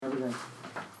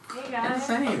guys.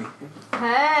 Same.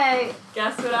 Hey.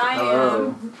 Guess what I Hello.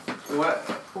 am?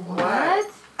 What?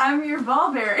 I'm your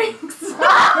ball bearings.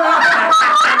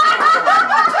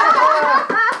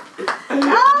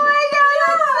 Oh my god,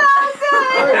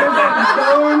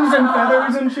 Bones and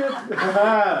feathers and shit. No,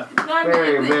 I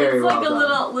Very, mean, very it's like well a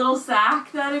done. little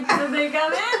sack that they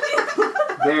come in.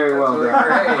 Very well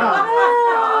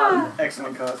done.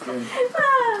 Excellent costume.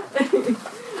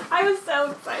 I was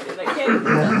so excited. I can't.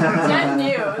 Jen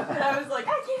knew, and I was like,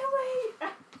 I can't wait.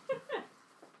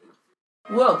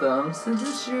 Welcome to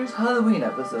this year's Halloween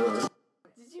episode.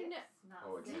 Did you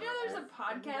know there's a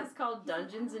podcast called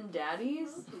Dungeons and Daddies?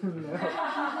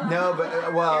 No,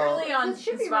 but well, Apparently on This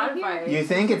should be right Spotify. you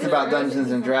think it's about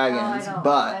Dungeons and Dragons,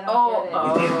 but Oh,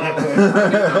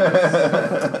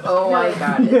 I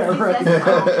got it. Yeah, right.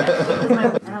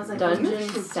 And I was like, Dungeon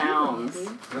sounds.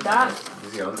 That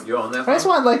You own that I just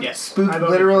want like Yes. I love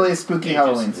literally spooky Ages.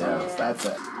 Halloween Yeah. songs. That's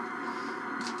it.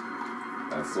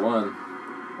 That's the one.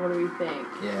 what do we think?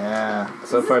 Yeah.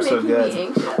 So This far is so making good. Me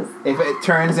anxious. If it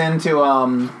turns into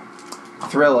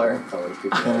Thriller, then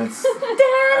it's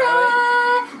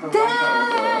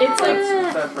It's like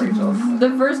That's Rachel's. the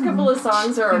first couple of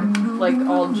songs are like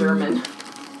all German.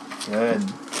 good.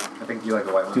 I think you like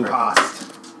the white one. Du right? hast.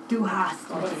 Du hast.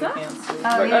 What's that? Oh,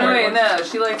 Oh yeah. wait, no,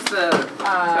 she likes the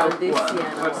the what?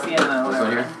 Sienna What's one. Sienna? This one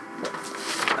Whatever. here?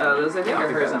 Oh, those I think I are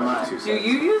think hers I and like mine. two Do sets.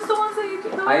 you use the ones that you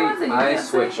ones that you I can't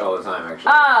switch see? all the time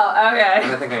actually. Oh, And I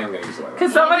okay. think I am going to use the white one.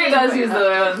 Because somebody does use the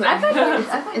white ones. I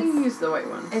thought you used the white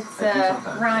one. It's I do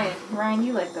sometimes. Ryan. Ryan,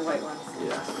 you like the white ones.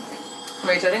 Yeah.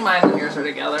 Rach, I think mine and yours are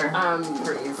together.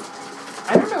 For ease. I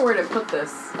don't know where to put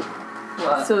this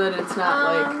What? so that it's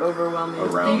not like overwhelming.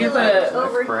 Around You the can put it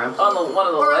over- perhaps? On the one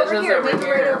of the Or over ledges here. over Maybe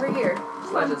here. right over here.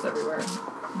 Ledges everywhere.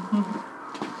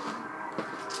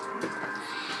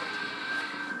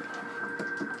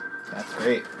 That's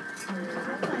great.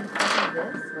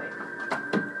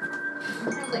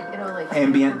 Like,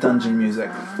 Ambient dungeon music.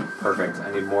 Perfect.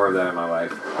 I need more of that in my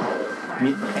life.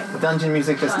 Dungeon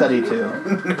music to study to.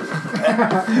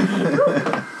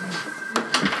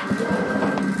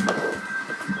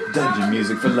 Dungeon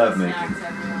music for lovemaking.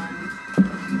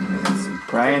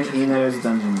 Brian Eno's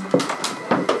dungeon music.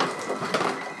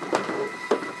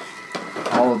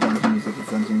 All of dungeon music is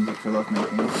dungeon music for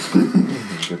lovemaking.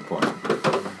 Good point.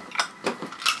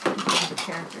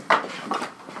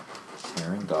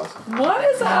 Karen Dawson. What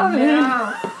is happening?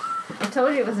 I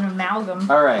told you it was an amalgam.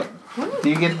 All right. Do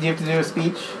you have to do a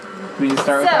speech? Do we just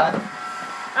start with So- that?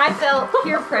 I felt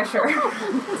peer pressure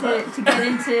to get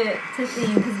into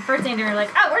theme because the first thing they were like,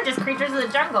 "Oh, we're just creatures of the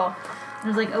jungle," and I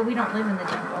was like, "Oh, we don't live in the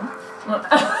jungle."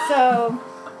 So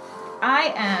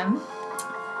I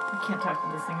can't talk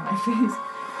with this thing in my face.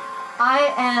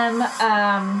 I am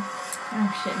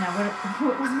oh shit! Now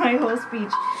what was my whole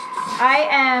speech? I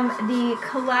am the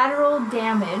collateral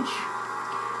damage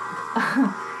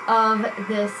of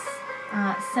this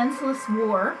senseless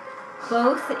war,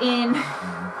 both in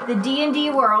the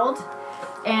D&D world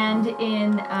and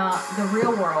in the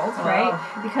real world, right?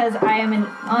 Because I am an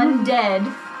undead,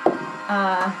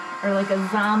 or like a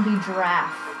zombie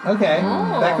giraffe. Okay.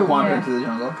 Oh, That could wander yeah. into the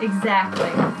jungle.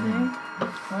 Exactly.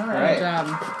 All right.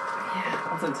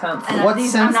 That's intense. And What's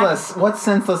these- I'm not- senseless? What's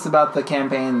senseless about the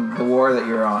campaign, the war that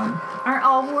you're on? Aren't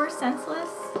all wars senseless?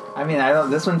 I mean, I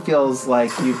don't. This one feels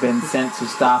like you've been sent to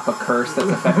stop a curse that's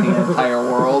affecting the entire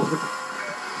world.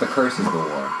 The curse is the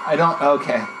war. I don't.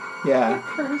 Okay. Yeah.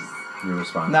 You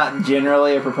respond. Not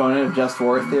generally a proponent of just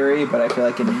war theory, but I feel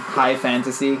like in high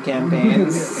fantasy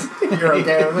campaigns, you're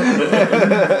okay with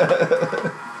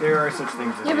it. There are such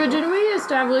things as Yeah, but evil. didn't we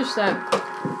establish that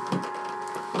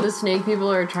the snake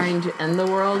people are trying to end the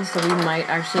world, so we might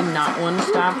actually not want to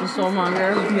stop the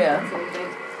soulmonger? Yeah.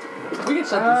 We can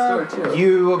shut this door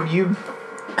too.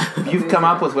 You've come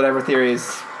up with whatever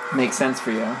theories make sense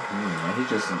for you. He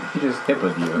just hit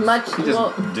with you. He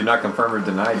just did not confirm or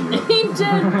deny you. He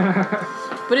did.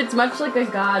 But it's much like a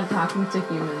god talking to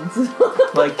humans.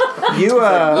 Like you,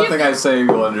 Nothing I say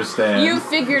you'll understand. You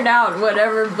figured out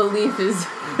whatever belief is.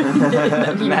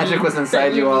 magic was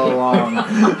inside you all along.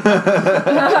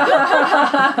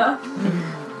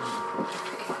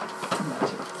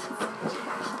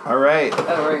 All right.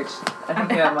 Oh, Rach, I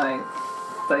think you have my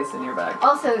dice in your bag.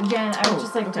 Also, Jen, I would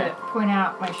just like to point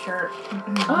out my shirt.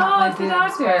 Oh, it's the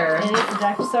doctor. It is the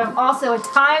doctor. So I'm also a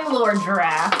Time Lord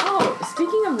giraffe. Oh,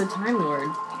 speaking of the Time Lord.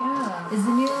 Yeah. Is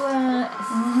the new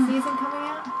season coming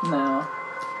out? No.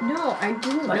 No, I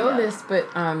didn't Not know yet. this, but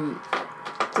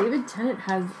David Tennant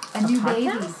has A new podcast?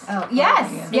 baby. Oh,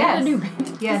 yes, yeah. yes. A new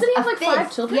baby. Yes. Doesn't he have A like fifth.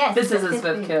 5 children? Yes. This a is his fifth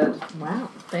baby. kid. Wow.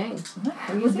 thing.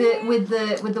 With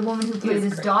the woman who played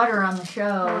his daughter on the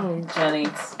show. Oh, Jenny.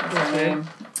 That's her name.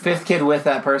 Fifth kid with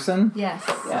that person? Yes.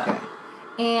 Yeah. Okay.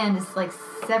 And it's like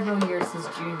several years his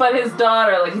junior. But his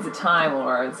daughter, like, he's a Time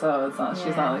Lord, so it's not.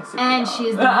 She's not like super And young. she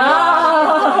is the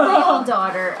real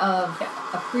daughter of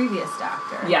a previous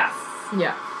doctor. Yes.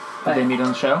 Yeah. Did they meet on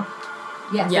the show?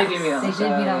 Yes. They did meet on the They show.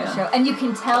 did meet on the show. And you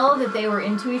can tell that they were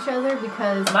into each other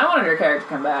because... And I wanted her character to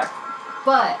come back.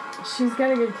 But... She's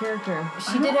got a good character.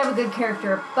 She did have a good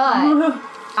character, but...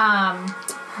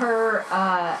 her...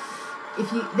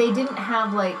 They didn't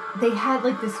have, like... They had,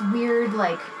 like, this weird,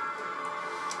 like...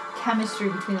 chemistry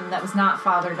between them that was not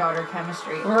father-daughter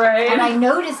chemistry. Right. And I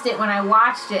noticed it when I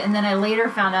watched it, and then I later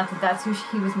found out that that's who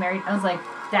he was married. I was like,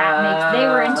 that makes... They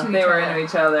were into each other. They were into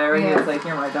each other. He was like,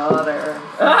 you're my daughter.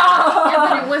 Yeah,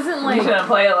 but it wasn't like... You shouldn't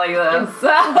play it like this.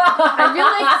 I feel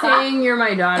like saying you're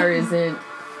my daughter isn't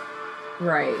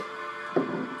right.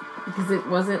 Because it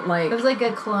wasn't like... It was like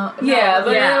a clone... Yeah,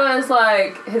 but Yeah. it was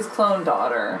like his clone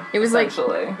daughter. It was like...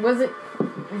 essentially. Was it...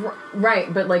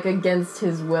 Right, but like against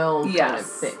his will kind of Yes.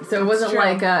 thing. So it wasn't true.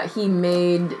 like he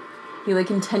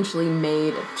like intentionally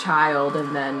made a child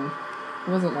and then... It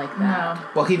wasn't like that. No.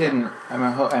 Well, he didn't.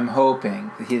 I'm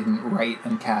hoping that he didn't write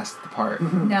and cast the part.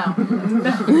 No.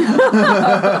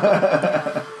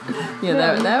 Yeah,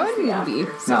 that would be... Not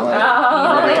like.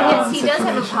 Oh, Very yes, balanced he does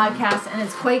have a situation. podcast, and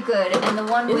it's quite good. And the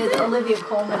one with Olivia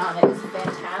Colman on it is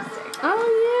fantastic.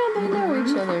 Oh, yeah, they know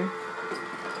each other.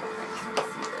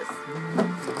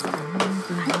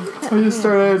 I just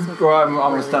started. Well, I'm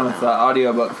almost done with the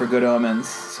audiobook for Good Omens,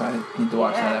 so I need to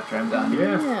watch that after I'm done.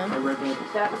 Yeah, Yeah. I read that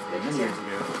That was good, many too. years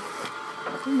ago.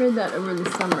 I read that over the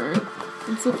summer.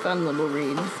 It's a fun little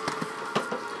read.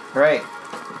 All right.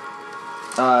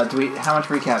 How much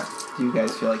recap do you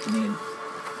guys feel like you need?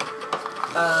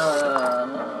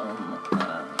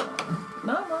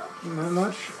 Not much. Not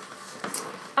much.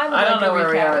 I don't know where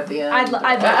we are at the end. I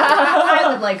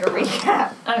would like a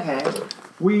recap. Okay.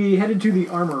 We headed to the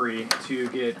armory to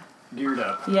get geared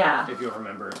up. Yeah. If you'll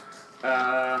remember.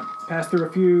 Passed through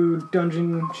a few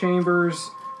dungeon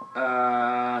chambers.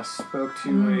 Spoke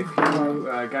to a few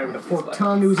guy with a forked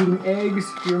tongue who was eating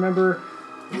eggs. Do you remember?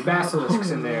 Basilisks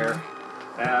in there.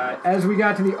 As we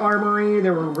got to the armory,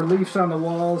 there were reliefs on the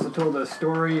walls that told a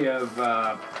story of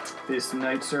this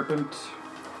night serpent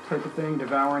type of thing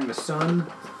devouring the sun.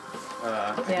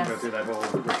 I can go through that whole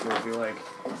ritual if you like.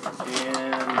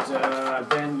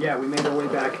 And then, we made our way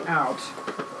back out,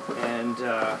 and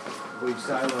I believe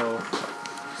Xylo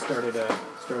started up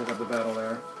the battle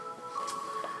there.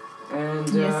 And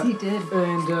Yes, he did.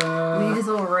 And He was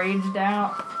all raged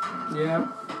out. yeah,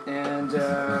 and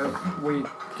we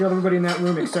killed everybody in that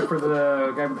room except for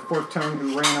the guy with the forked tongue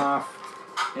who ran off.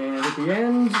 And at the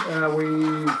end,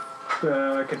 we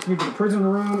continued to the prison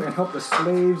room and helped the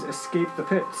slaves escape the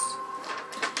pits.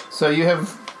 So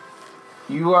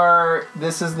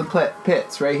this is the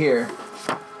pits right here.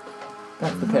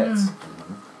 That's the pits.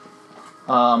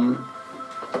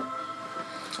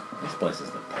 This place is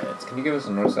the pits. Can you give us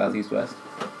a north, south, east, west?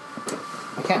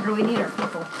 I can't. Or we need our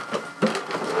people.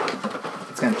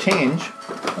 It's gonna change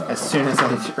as soon as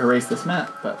I erase this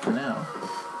map, but for now.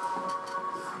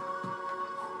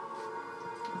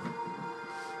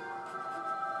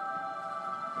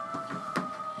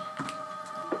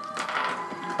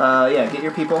 Get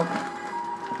your people.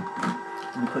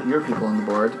 And put your people on the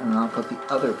board, and I'll put the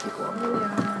other people on the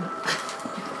board.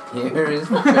 Here is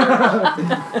the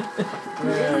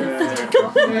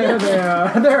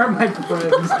There are my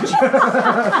friends.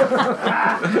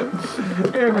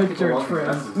 They're my church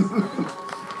friends.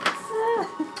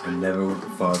 I never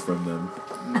far from them.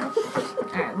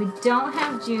 Alright, we don't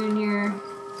have Junior.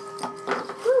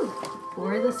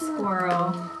 Or the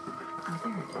squirrel. Oh,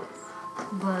 there it is.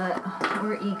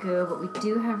 Or Iko, but we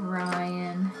do have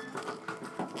Ryan.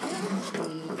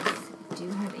 We do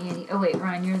have Annie. Oh wait,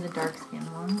 Ryan, you're the dark skinned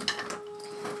one.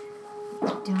 We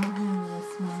don't have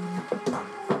this one.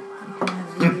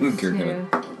 We have these You're two.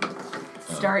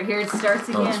 Start here, it starts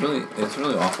again. Oh, it's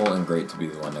really awful and great to be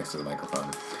the one next to the microphone.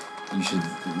 You should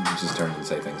just turn and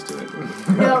say things to it.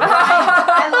 No, Ryan,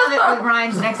 I love it when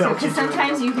Ryan's next to it because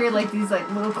sometimes you hear like these like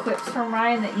little clips from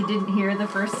Ryan that you didn't hear the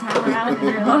first time around, and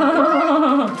you're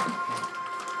like,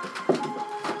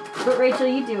 but Rachel,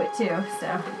 you do it too,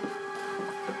 so.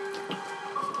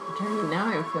 Now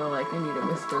I feel like I need to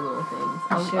whisper little things.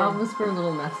 Sure. I'll whisper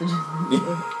little messages.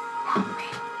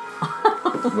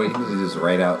 Wait, you need to just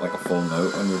write out like a full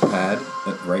note on your pad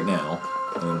right now,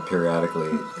 and then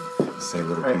periodically say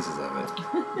little pieces of it.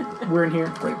 We're in here.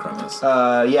 Great premise.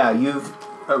 You've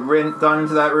gone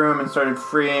into that room and started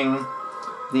freeing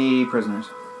the prisoners.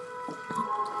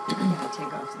 I gotta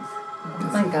take off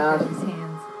see my God. These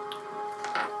hands.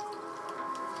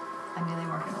 I knew they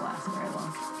weren't going to last very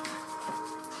long.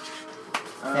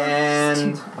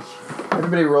 And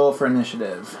everybody roll for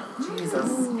initiative. Jesus.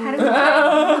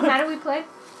 How do we play?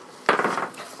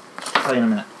 I'll tell you in a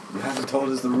minute. You haven't told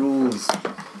us the rules.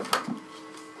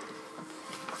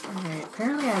 Alright,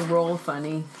 apparently I roll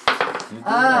funny.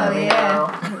 Oh,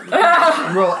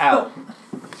 yeah. Roll out.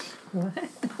 What?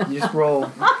 You just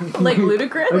roll. Like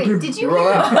ludicrous? Wait, did you roll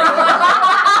out.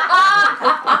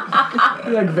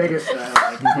 Like Vegas style.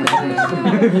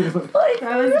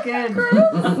 That was good.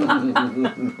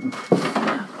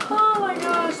 Oh my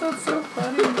gosh, that's so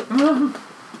funny.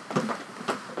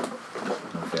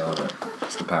 I'm feeling it.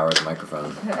 It's the power of the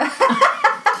microphone.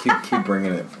 keep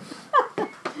bringing it.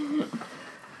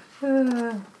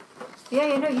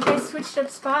 Yeah, you guys switched up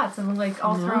spots and were like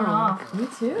all thrown off. Me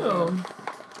too.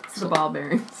 It's the ball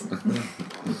bearings.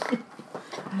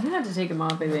 I'm gonna have to take them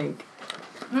off, I think.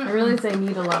 I realize I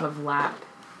need a lot of lap.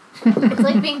 It's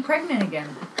like being pregnant again.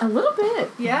 A little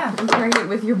bit. Yeah, I'm pregnant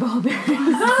with your ball bearings.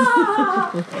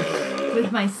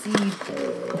 with my seed.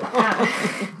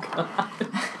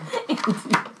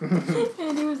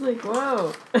 And he was like,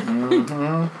 whoa.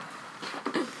 Mm-hmm.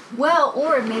 Well,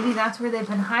 or maybe that's where they've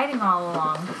been hiding all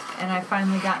along, and I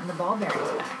finally gotten the ball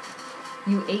bearings back.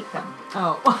 You ate them.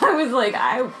 Oh, I was like,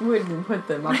 I wouldn't put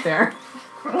them up there.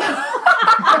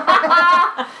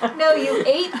 No, you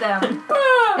ate them.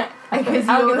 Because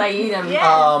How could I eat them?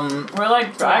 Yeah. We're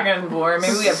like Dragonborn.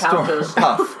 Maybe we have pouches.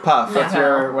 Puff. What's Yeah.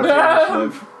 your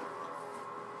initiative?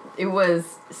 It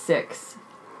was 6.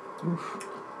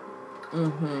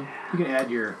 Mm-hmm. You can add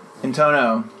your.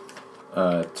 Intono.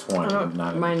 20. Oh,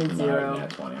 not mine is not 0.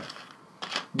 Nat 20.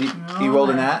 You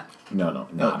rolled a nat? No, No,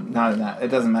 not. not a nat. It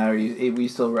doesn't matter. We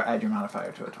still add your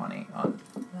modifier to a 20 on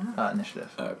initiative.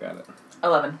 Oh, got it.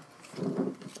 11.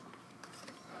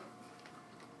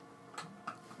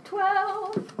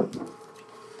 12.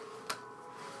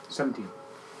 17.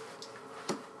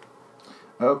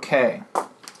 Okay.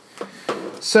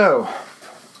 So,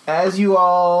 as you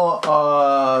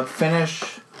all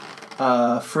finish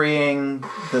freeing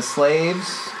the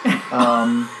slaves,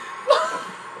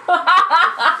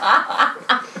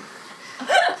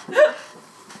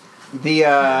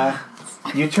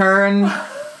 you turn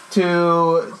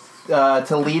to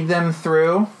lead them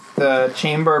through the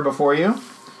chamber before you.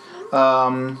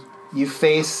 You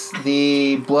face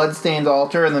the blood-stained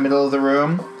altar in the middle of the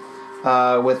room,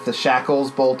 with the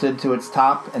shackles bolted to its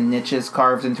top and niches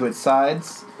carved into its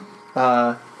sides.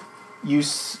 You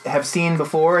have seen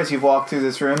before, as you've walked through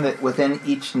this room, that within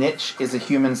each niche is a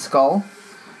human skull.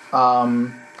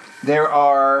 There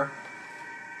are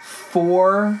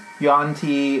 4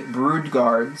 Yuan-Ti brood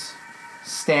guards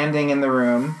standing in the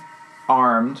room,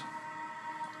 armed,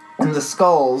 and the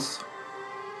skulls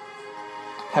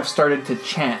have started to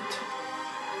chant.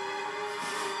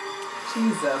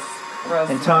 Jesus. Gross.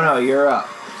 And Tono, you're up.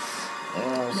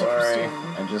 Oh, sorry.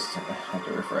 I just have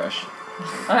to refresh.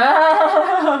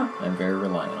 I'm very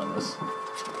reliant on this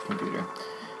computer.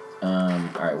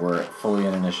 Alright, we're fully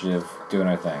in initiative, doing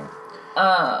our thing.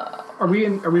 Are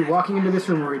we walking into this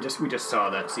room, or we just saw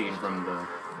that scene from the?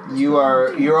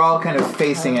 You're all kind of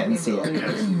facing it and see it.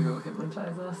 You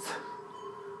hypnotize us.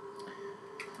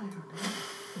 I don't know.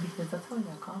 Because that's how we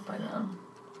got caught by them.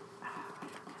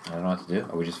 I don't know what to do.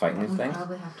 Are we just fighting these things?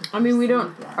 I mean, we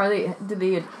don't. Are they? Did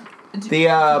they?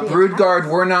 The brood guard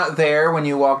were not there when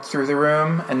you walked through the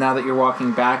room, and now that you're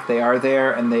walking back, they are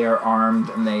there, and they are armed,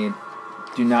 and they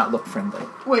do not look friendly.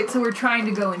 Wait, so we're trying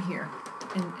to go in here.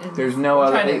 And There's no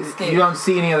other. trying to escape. You don't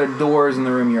see any other doors in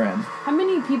the room you're in. How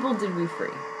many people did we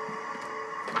free?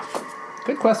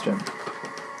 Good question.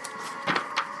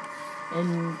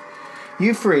 And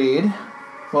You freed.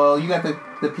 Well, you got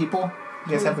the people.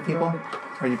 You guys have the people,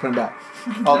 or you put them back?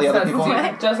 All the other people.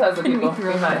 Just has the people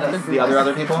throw behind that us. The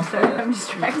other people. Sorry, I'm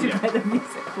distracted by the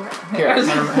music. Here,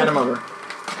 hand them over.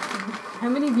 how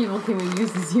many people can we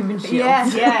use as human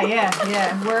shields?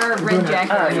 Yeah. We're red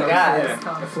jacket. Oh, you guys.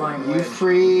 Yeah, the flying You wedge.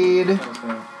 freed.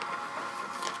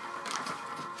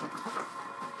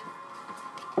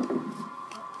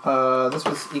 This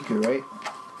was Iku, right?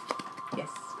 Yes.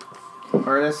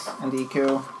 Artis and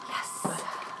Iku. Yes.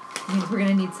 I mean, we're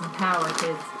gonna need some power,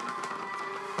 kids.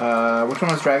 Which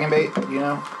one was Dragonbait? Do you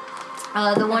know?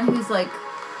 The one who's like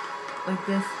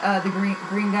this. The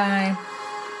green guy.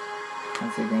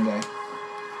 That's the green guy.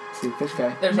 See, fish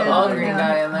guy. There's an all green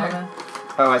guy in hold there. on.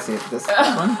 Oh, I see it. This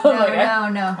one?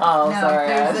 No. Oh, no, sorry,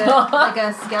 There's guys. like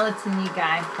a skeleton-y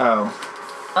guy. Oh.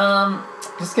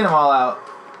 Just get them all out.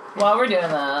 While we're doing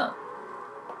that,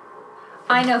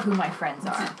 I know who my friends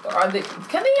are. Are they?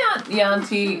 Can the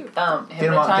Yanti Get them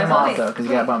hypnotize off us? though, because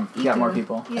you got more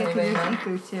people. Yeah, because Anybody there's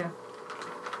know? Iku too.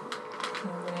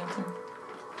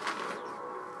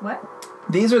 What?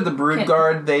 These are the brood Can't-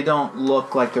 guard. They don't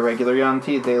look like the regular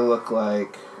Yanti. They look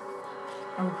like.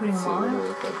 Are we putting them all in?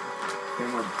 Oh,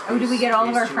 Oh, did we get all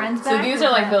of our friends back? So these are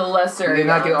like the lesser. They did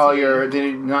not get all Yanti. your. They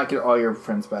did not get all your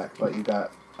friends back, but you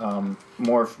got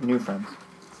more new friends.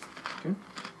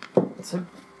 So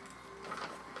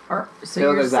They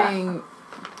you're look like that. saying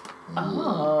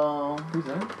Oh. Who's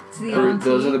that? It's the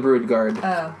Those are the brood guard.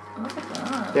 Oh. Look at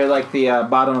that. They're like the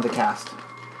bottom of the cast.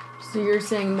 so you're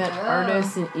saying that Oh.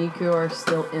 Artis and Iku are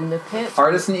still in the pit?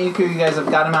 Artist and Iku, you guys have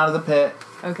got him out of the pit.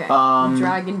 Okay.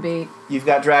 Dragon bait. You've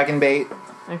got dragon bait.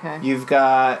 Okay. You've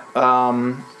got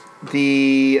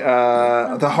the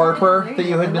Harper that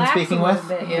you had been Relax speaking a little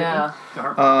with. bit. Yeah.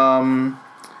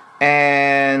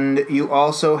 And you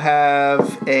also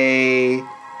have a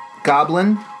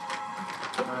goblin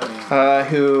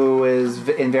who is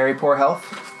in very poor health.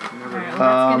 Alright, well,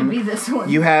 that's gonna be this one.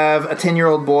 You have a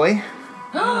 10-year-old boy.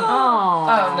 Oh.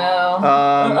 Oh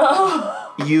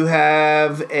no. You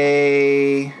have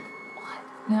a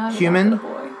Now I human? got the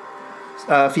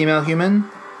boy. female human.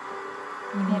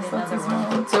 We need another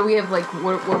one. So we have like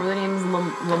what were the names?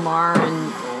 Lamar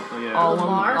and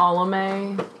Lamar?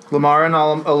 Olame. Lamar and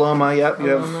Oloma. Yep. You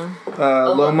have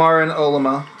Lomar and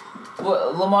Oloma.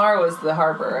 Well, Lamar was the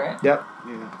Harper, right? Yep.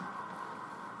 Yeah.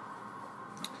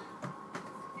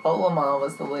 Olama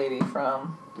was the lady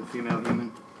from. The female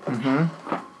human. Mm-hmm.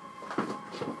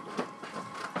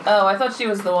 Oh, I thought she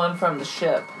was the one from the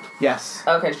ship. Yes.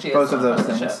 Okay, she is Both the of one those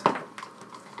from the things. ship.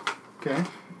 Okay.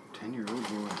 10-year-old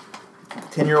boy.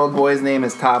 10-year-old boy's name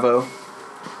is Tavo.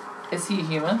 Is he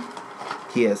human?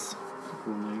 He is.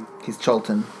 Cool name. He's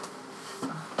Cholton.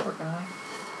 Poor guy.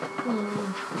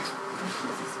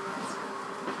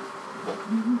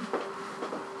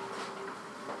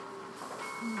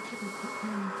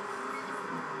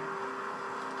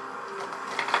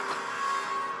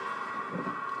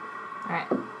 Alright,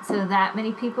 so that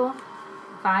many people?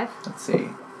 5? Let's see.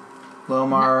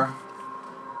 Lomar,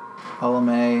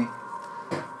 Olame,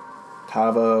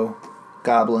 Tavo,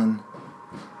 Goblin,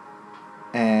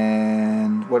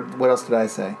 and what else did I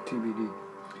say? TBD.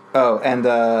 Oh, and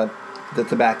the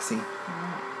Tabaxi.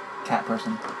 Cat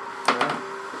person.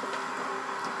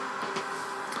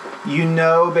 You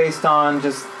know, based on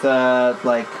just the,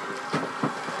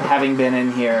 having been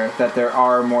in here, that there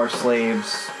are more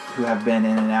slaves who have been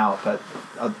in and out, but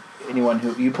anyone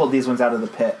who... You pulled these ones out of the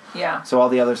pit. Yeah. So all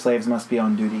the other slaves must be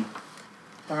on duty,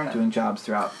 Darn it. doing jobs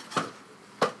throughout.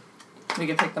 We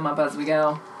can pick them up as we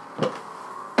go.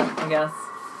 I guess.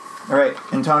 Alright,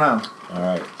 Antono. All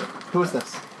right. Who is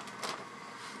this?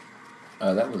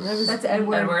 That was. That's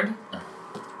Edward. Edward.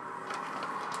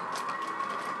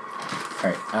 All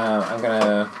right. I'm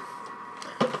gonna.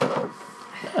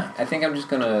 Yeah, I think I'm just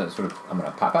gonna I'm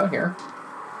gonna pop out here.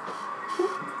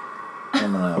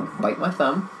 I'm gonna bite my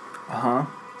thumb. Uh-huh.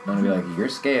 I'm gonna be like, your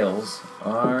scales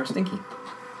are stinky.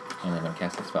 And I'm gonna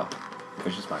cast a spell.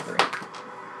 Vicious Mockery.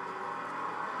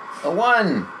 A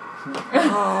 1!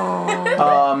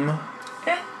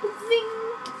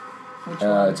 Which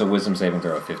one? It's a wisdom saving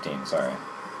throw of 15, sorry.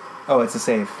 Oh, it's a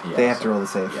save. Yeah, they have so- to roll the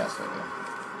save. Yes, I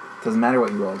do. Doesn't matter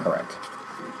what you roll. Correct.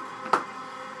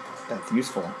 That's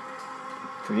useful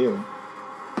for you.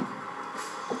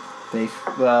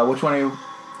 Which one are you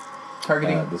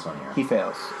targeting? This one here. He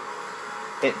fails.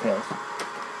 It fails.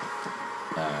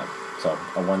 So,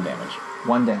 a 1 damage.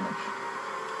 1 damage.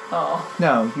 Oh.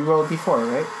 No, you rolled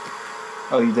d4, right?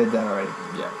 Oh, you did that already.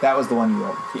 Yeah. That was the one you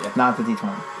rolled. Yeah. Not the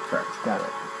d20. Correct. Got it.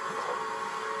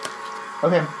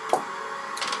 Okay.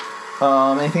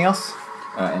 Anything else?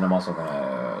 And I'm also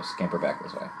gonna scamper back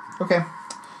this way. Okay.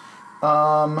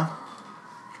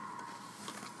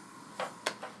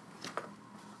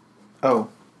 Oh.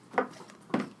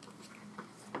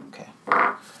 Okay.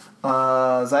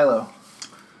 Xylo.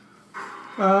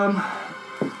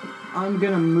 I'm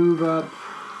gonna move up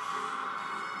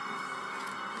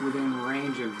within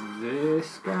range of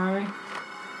this guy.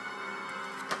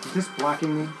 Is this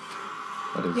blocking me?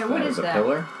 What is Yeah, that? what Is is a that?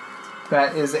 pillar?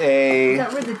 That is Is a...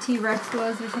 that where the T-Rex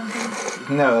was or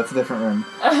something? No, that's a different room.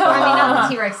 I mean, not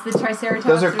the T-Rex, the Triceratops.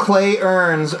 Those are or clay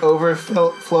urns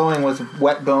overflowing with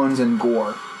wet bones and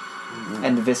gore.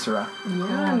 And viscera.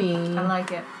 Yummy. I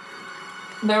like it.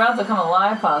 They're about to come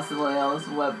alive, possibly, all those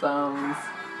wet bones.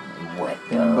 Wet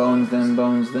Then bones, then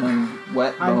bones, then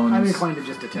wet bones. I'm inclined to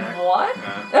just attack. What?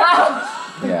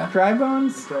 Yeah. Dry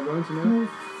bones? Dry bones, you know?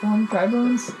 Form dry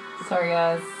bones? Sorry,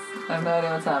 guys. I have no idea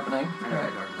what's happening.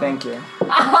 Thank you.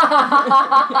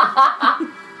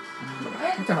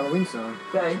 It's a Halloween song.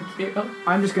 Thank you.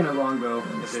 I'm just gonna longbow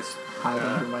at this. Hide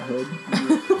under my hood.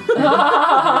 The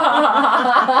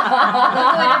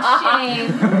hood of shame.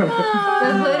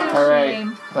 The hood of All right.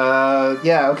 shame.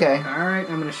 Yeah, okay. Alright,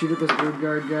 I'm gonna shoot at this bird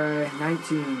guard guy.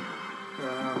 19.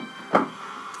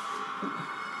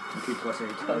 2 plus 8.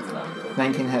 That's not good.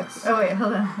 19 hits. Oh wait,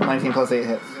 hold on. 19 plus 8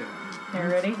 hits. Are you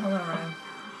ready? Hold on, Ryan.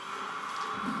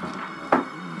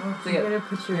 So You you gotta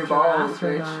put your Your balls, giraffe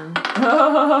hood bitch. on. get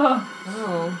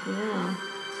Oh, yeah.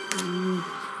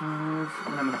 5,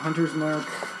 and I'm gonna hunter's mark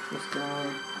this guy.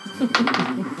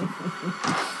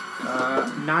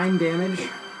 9 damage.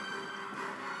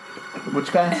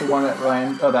 Which guy? The one that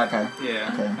Ryan. Oh, that guy. Yeah.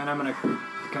 Okay. And I'm gonna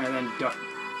kind of then duck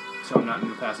so I'm not in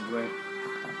the passageway.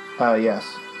 Yes.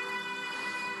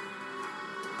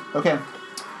 Okay.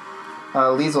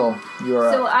 Liesel,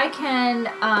 you're So up. I can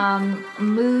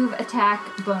move, attack,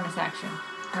 bonus action.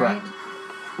 Right?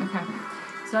 Correct. Okay.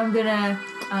 So I'm gonna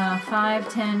 5,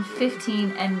 10,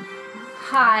 15, and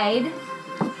hide.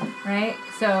 Right?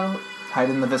 So Hide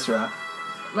in the viscera.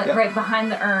 like Yep. right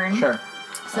behind the urn. Sure.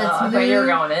 So it's I thought you were move,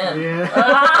 going in. Yeah.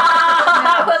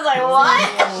 I was like,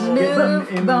 what? Get them move,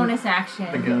 in bonus action,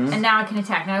 Mhm. and now I can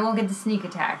attack. Now I won't get the sneak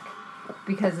attack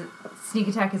because sneak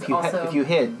attack is If you, also. if you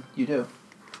hid, you do.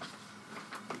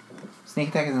 Sneak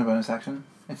attack isn't a bonus action.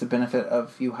 It's a benefit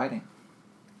of you hiding.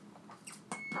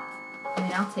 I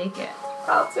mean, I'll take it.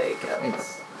 I'll take it.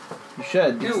 It's you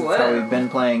should. You It's would. how we've been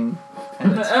playing,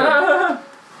 and it's true.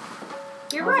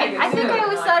 You're I'll right. take it I think too. I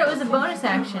always thought it was a bonus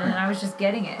action, and I was just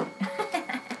getting it.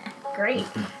 Great.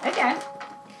 Okay.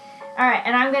 All right,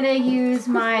 and I'm gonna use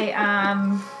my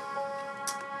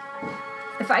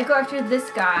If I go after this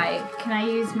guy, can I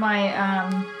use my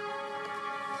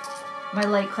my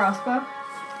light crossbow?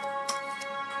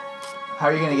 How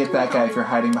are you gonna get that guy if you're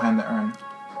hiding behind the urn?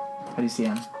 How do you see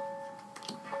him?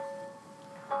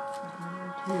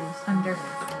 Under.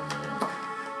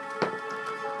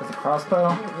 With a crossbow?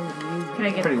 Can I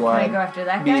get? Pretty Can I wide. go after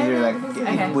that It'd be guy? easier.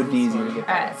 then? It would be easier to get All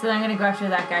that. right, so I'm gonna go after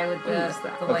that guy with the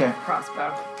Okay. light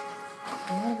crossbow.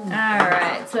 All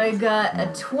right, so I got a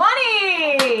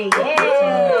 20.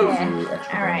 Yeah.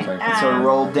 All right. So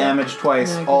roll damage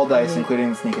twice, No, I all can't dice, use it. including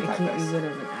the sneak I attack can't use dice. it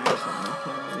as an action.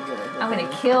 I'm gonna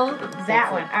kill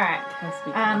that one. All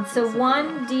right. So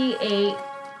 1d8.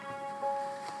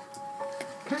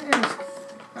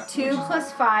 2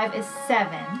 plus 5 is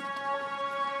 7.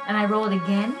 And I roll it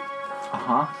again. Uh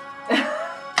huh.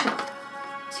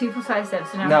 2 plus 5 is 7.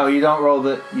 So now No, you don't roll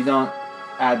the. You don't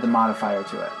add the modifier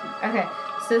to it. Okay,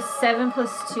 so 7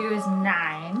 plus 2 is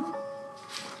 9.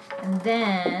 And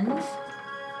then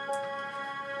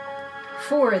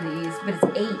 4 of these, but it's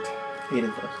 8. 8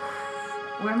 of those.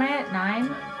 Where am I at?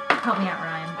 9? Help me out,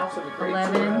 Ryan. Also the great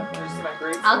 11. sword. Did you see my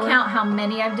great I'll sword? count how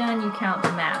many I've done, you count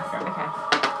the math. Okay.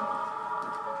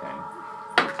 Okay.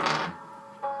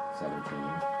 17,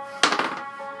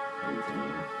 18,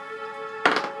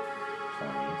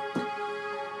 20,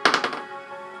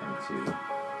 22,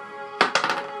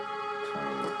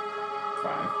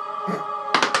 25,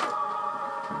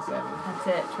 27. That's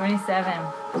it. 27.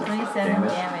 27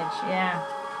 Damage. damage. Yeah.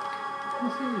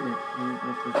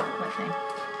 What thing?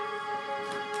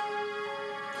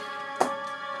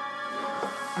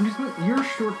 I'm just you're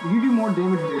short. You do more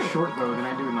damage with your short bow than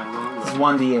I do with my long It's bow.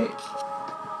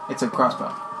 1d8. It's a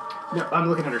crossbow. No, I'm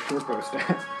looking at her short bow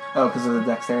stats. Oh, because of the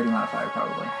dexterity modifier,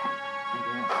 probably.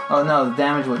 I Oh no, the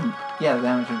damage wouldn't. Yeah, the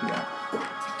damage would be that.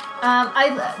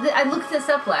 I looked this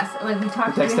up last. Like we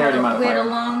talked. The dexterity we had a modifier.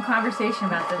 long conversation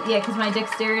about this. Yeah, because my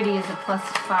dexterity is a plus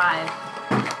 5.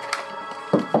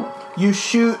 You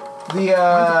shoot the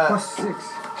guess. Plus 6.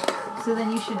 So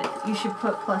then you should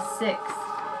put plus 6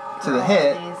 to the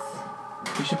hit.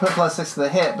 You should put plus 6 to the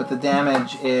hit, but the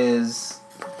damage is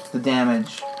the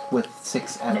damage with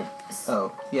 6 added.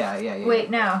 Oh, yeah. Wait,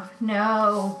 no.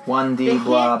 1d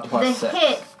blob plus the 6.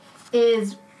 hit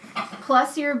is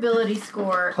plus your ability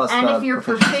score, Plus and the if you're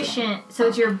proficiency. proficient, so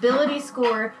it's your ability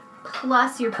score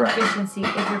plus your Correct. proficiency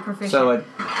if you're proficient. So a And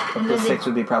plus then 6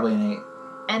 would be probably an 8.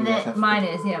 and you guys then have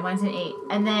mine's an 8.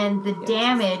 And then the it's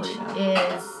damage 3 now.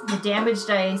 is the damage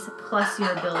dice plus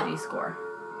your ability score.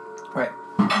 Right.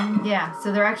 Yeah,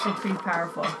 so they're actually pretty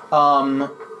powerful.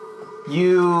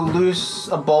 You loose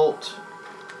a bolt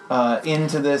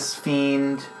into this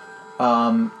fiend,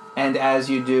 and as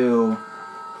you do,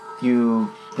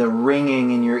 the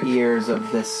ringing in your ears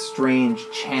of this strange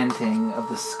chanting of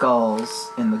the skulls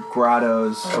in the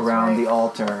grottos around the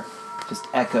altar just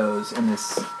echoes in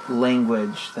this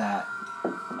language that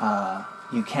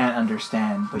you can't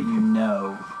understand, but you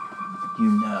know.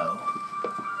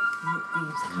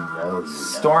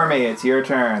 Stormy, it's your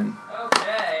turn.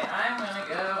 Okay, I'm gonna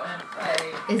go and fight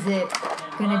Is it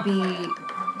gonna be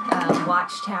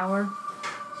Watchtower?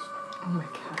 Oh my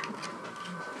god.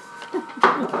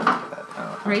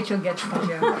 Rachel gets the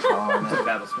joke. It's a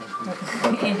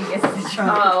battlesmith. Andy gets the joke.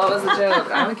 Oh, what was the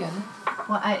joke? I would get it.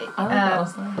 Well, I like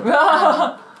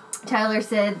that. Tyler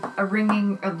said a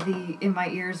ringing in my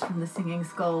ears from the singing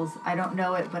skulls. I don't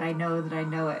know it, but I know that I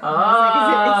know it. And I was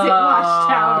like, is it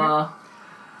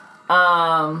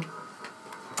Watchtower?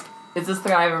 Is this the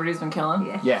guy everybody's been killing?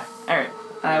 Yeah. Yeah. All right.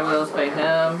 I will fight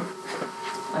him.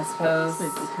 I suppose.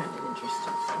 This is kind of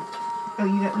interesting. Oh,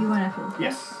 you went after.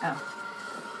 Yes. Oh.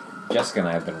 Jessica and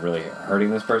I have been really hurting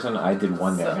this person. I did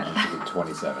 1 damage and she did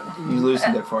 27. You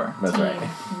loosened it for her. That's right.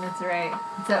 That's right.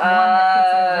 It's that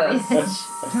one that puts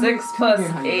on the 6 plus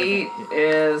 8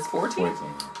 is 14. 14.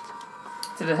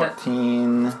 Did it hit?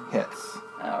 14 hits.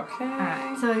 Okay.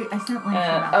 Alright, so I sent Lance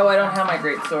about I this don't last have my time.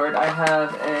 great sword. I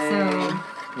have a.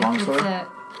 Longsword?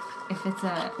 If it's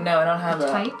a No, I don't have a.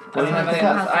 type, I don't have What do any you of pick this.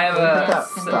 up? I have What do you pick up? a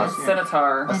Stuff.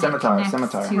 scimitar. A and it scimitar, connects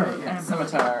scimitar. to Right, an yeah. ability.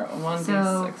 Scimitar.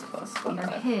 1d6 plus Your 5.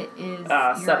 hit is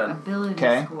 7. your ability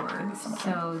Okay. score.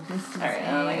 So this is Alright,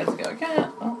 and I get to go again.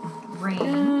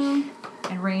 range.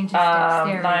 And range is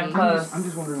 9 dexterity. plus I'm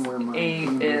just wondering where my 8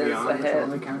 team is beyond a this hit.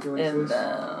 only calculates And this.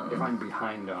 If then. I'm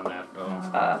behind on that,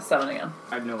 though. 7 again.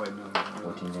 I have no way of knowing that.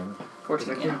 14 damage.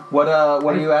 14 again. What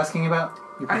are you asking about?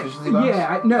 Your proficiency bonus?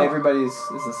 Yeah, no. Everybody's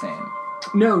is the same.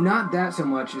 No, not that so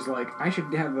much. Is like I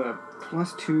should have a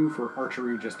 +2 for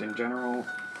archery just in general,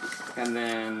 and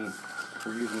then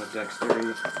we're using the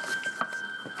dexterity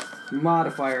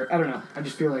modifier. I don't know. I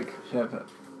just feel like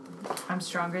I'm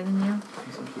stronger than you.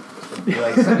 You're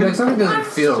like, something doesn't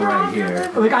feel right here.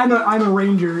 I'm a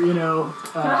ranger, you know,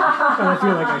 and I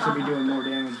feel like I should be doing more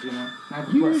damage, you know. I have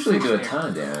a You +6 usually do a there. ton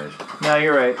of damage. No,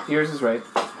 you're right. Yours is right.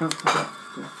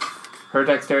 Her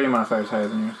dexterity modifier is higher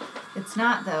than yours. It's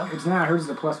not though. It's not. Hers is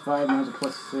a +5, mine's a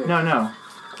 +6. No.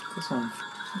 This one.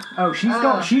 Oh,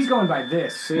 she's going by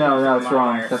this. No, it's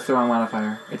wrong. That's the wrong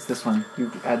modifier. It's this one.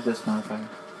 You add this modifier.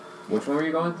 Which one were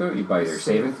you going through? You by your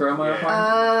saving throw modifier?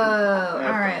 Oh,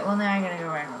 alright. Well, now I gotta go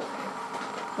right.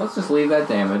 Let's just leave that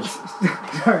damage.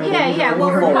 Yeah.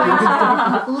 Well,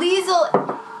 Liesel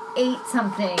ate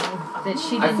something that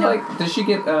she I didn't feel know. like, does she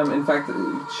get, in fact,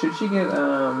 should she get,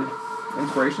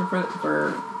 inspiration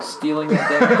for stealing that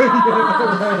damage?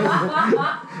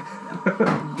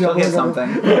 She'll get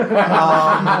something. The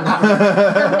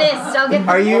mist. I'll get.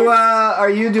 Are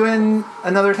you doing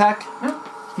another attack? No.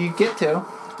 You get to.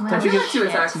 Don't you Did get 2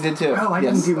 attacks. You did too. Oh, I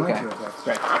yes. didn't do my Okay. 2 attacks.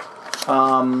 Right.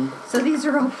 So these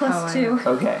are all +2.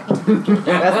 Okay. That's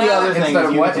the other thing. Instead is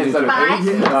of you what? get to do Instead of Five.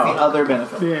 8? That's the other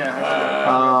benefit. Yeah.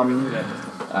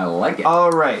 I like it.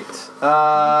 All right.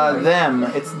 Them.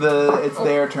 It's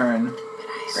their turn.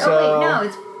 So Oh wait, no,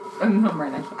 it's I'm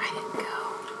right next.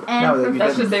 and No, for you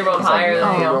That's didn't. just they rolled It's like, higher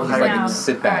than you you. rolled It's like No. you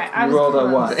sit back. Alright, I you was rolled a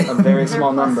close. what? A very They're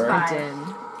small number. +5. I did.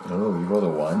 Oh, you rolled a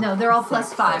 1? No, they're all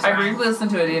 +5. I Ryan. briefly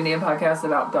listened to an Indian podcast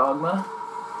about Dogma.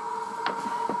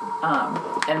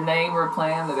 And they were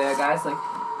playing the bad guys, like,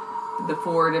 the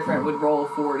 4 different would roll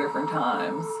 4 different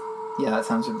times. Yeah, that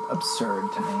sounds absurd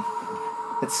to me.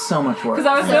 It's so much work. Because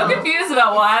I was so No. confused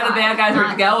about why the bad guys were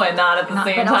Not- going, not at the not-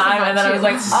 same but also time, not and then I was two.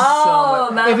 like, It's oh,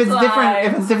 so much. that's If it's why. different,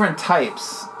 if it's different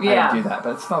types, I Yeah. would do that.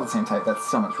 But it's not the same type. That's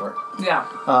so much work. Yeah,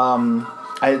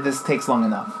 This takes long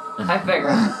enough. I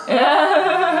figured.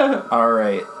 Yeah. All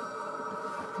right.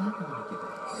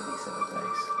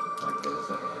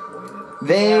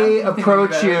 They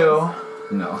approach you.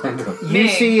 No, I don't. You Me.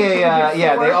 see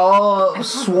yeah, they all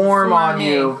swarm on me.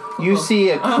 you. You see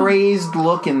a crazed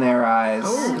look in their eyes.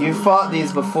 You fought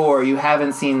these before. You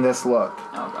haven't seen this look.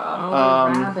 Oh, God. Oh,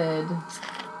 Um, rabid.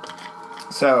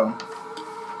 So,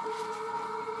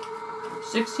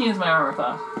 16 is my armor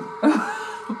class.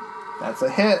 that's a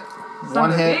hit. Son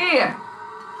One of a hit, bee.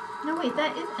 No, wait,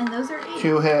 that is, and those are 8.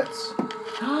 2 hits,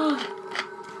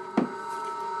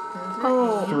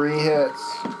 Oh. 3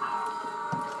 hits.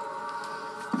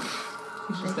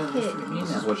 He's just doing Hit. this to me This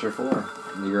is now. what you're for.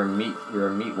 You're a meat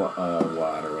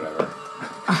wad or whatever.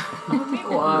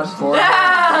 Wash. 4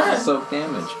 Soak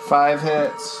damage. 5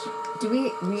 hits, Do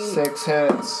we 6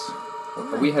 hits.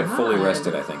 We had fully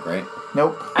rested, I think, right?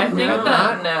 Nope. I think had that,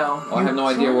 not? no. Well, I have no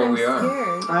idea where we are.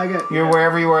 Scared. I get. You're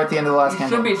wherever you were at the end of the last You should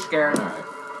campaign. be scared. Alright.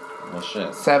 Well,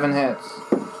 shit. 7 hits.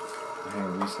 I gotta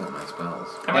reset my spells.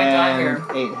 I might die And here.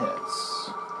 8 hits.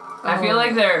 I feel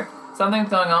like something's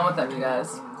going on with them, you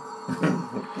guys.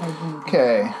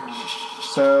 Okay.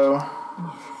 So, I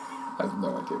have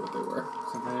no idea what they were.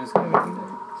 Something is going on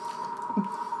there.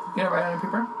 You don't write on your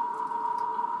paper?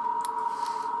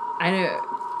 I know.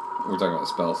 We're talking about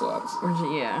spell slots.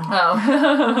 Yeah. Oh.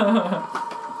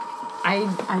 I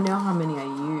I know how many I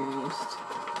used.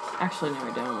 Actually, no,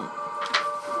 I don't.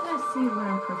 Let's see what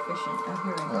I'm proficient. Oh,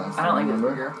 here I go. I don't like this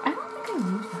burger. I don't think I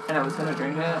used that. And I was gonna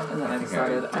drink it, and then I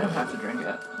decided I don't have to drink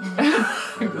it. I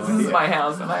have no This is idea. my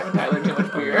house, and I have entirely too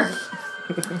much beer.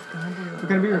 What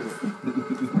kind of beer is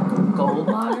it? Gold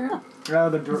lager?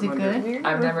 Rather than Is it good?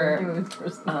 I've never. I told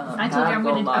you had I'm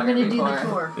gold gonna lager do the before.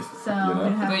 tour. So You I'm know?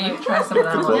 gonna have But you like, can try some of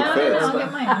that. It's one. all fit. I'll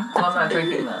get mine. Well, I'm not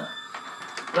drinking that.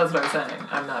 That's what I'm saying.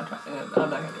 I'm not trying. I'm not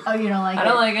gonna drink it. Oh, you don't like I it?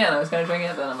 don't like it. I was gonna drink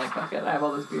it, then I'm like, fuck it. I have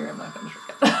all this beer. I'm not gonna drink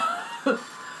it.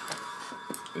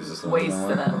 Is this the one you don't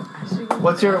Wasting like? it.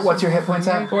 What's your hit points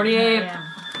at? 48. Yeah.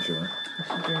 Sure. I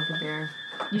should drink a beer.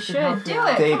 You should do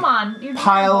it. They Come on. You're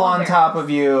Pile on there. top of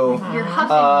you You're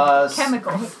huffing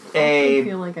chemicals. I a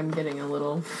feel like I'm getting a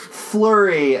little.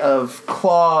 flurry of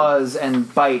claws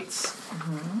and bites,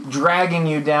 dragging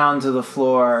you down to the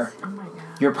floor. Oh my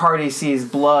god. Your party sees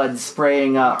blood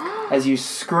spraying up as you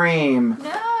scream,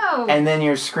 No. and then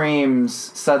your screams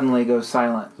suddenly go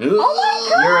silent. oh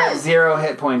my god. You're at 0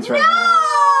 hit points right now.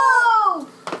 No.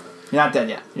 You're not dead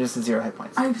yet. You're just at 0 hit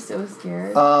points. I'm so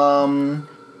scared.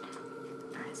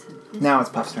 Now it's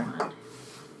Puff's turn.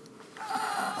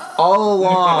 All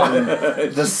along,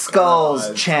 the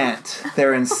skulls chant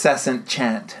their incessant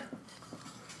chant.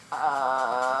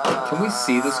 Can we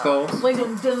see the skulls? Like,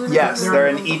 Yes, they're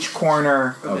in each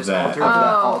corner. Of that. that oh,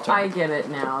 altar. I get it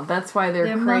now. That's why they're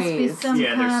There must be crazed. some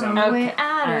Yeah, there's kind some. of way Okay,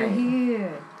 out of alright.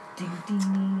 here.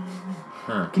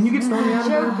 Can you get Stormy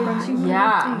out of there?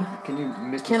 Yeah. Can you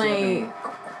Mr. Can Snap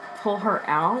I pull her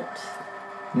out?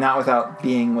 Not without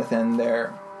being within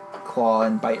their claw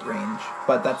and bite range,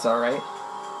 but that's all right.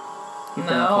 You've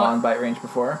been in No. claw and bite range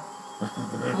before.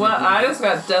 What? I just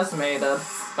got decimated.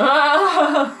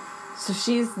 So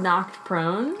she's knocked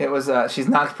prone. It was she's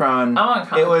knocked prone. I'm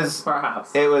unconscious, It was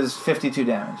perhaps. it was 52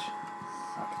 damage.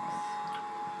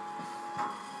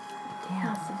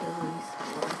 Damn.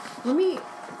 Let me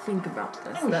think about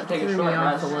this. We That should take a threw short me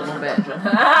off rest a little in bit. dungeon.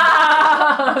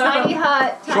 Tiny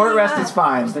hut. Short rest is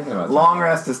fine. thinking about Long that.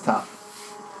 rest is tough.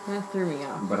 That threw me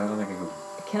off. But I don't think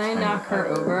I Can I Tiny knock her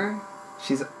hut. over?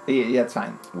 She's yeah, it's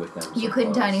fine. could with them. You so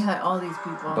couldn't close. tiny hut all these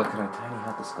people. But could I tiny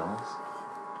hut the skulls?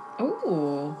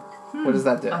 Ooh. What does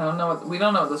that do? I don't know what we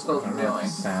don't know what the skulls are doing.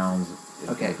 Sounds.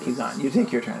 Okay, keep going. You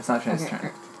take your turn. It's not Trent's Okay.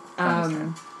 turn. Trent's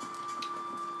turn.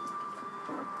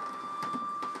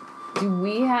 Do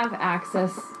we have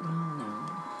access? No.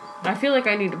 I feel like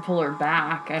I need to pull her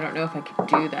back. I don't know if I could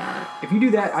do that. If you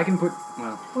do that, I can put.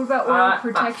 Well, What about oral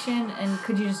protection? And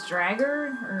could you just drag her?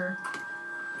 Or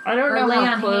I don't Or know lay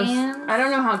how on close. hands? I don't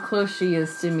know how close she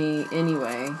is to me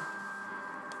anyway.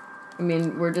 I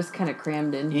mean, we're just kind of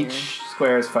crammed in here. Each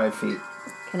square is 5 feet.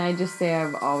 Can I just say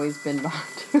I've always been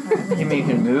behind her? You mean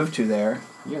you can move to there.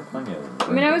 You have plenty of.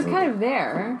 I mean, I was kind of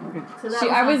there. so that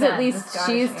I was not at least. disguise,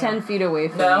 She's yeah. 10 feet away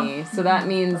from No. me, so that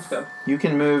means. That's good. You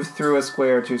can move through a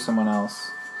square to someone else.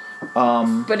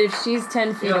 But if she's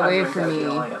 10 feet You don't have to away drink from that if me, you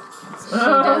don't like it. she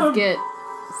does get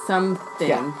something.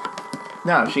 Yeah.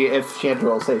 No, if she had to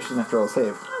roll a save, she doesn't have to roll a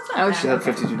save. Oh, She had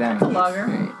 52 damage. Lager.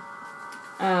 Right.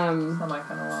 Not my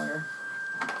kind of lager.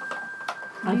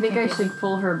 I think I should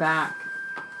pull her back.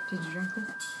 Did you drink this?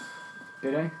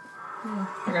 did I?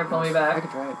 You're gonna pull me I back. could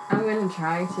try it. I'm gonna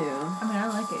try to. I mean, I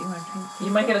like it. You want to drink?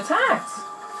 You might get attacked.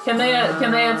 Can they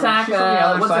attack? She's on the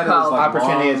other What's side it of called? this, like,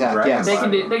 Opportunity long attack, dragon yes. They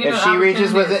can do. They can If do she an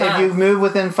reaches opportunity within, if attack. you move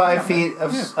within 5 feet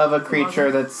of a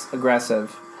creature that's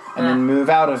aggressive, and then move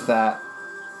out of that,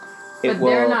 it But will.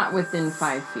 they're not within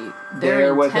 5 feet. They're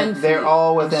in within- 10 they're feet,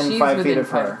 all and within she's 5 feet within of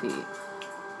her. 5 feet.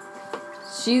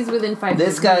 She's within 5 feet.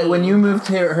 This of guy, me. when you moved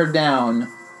her down,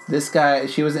 this guy,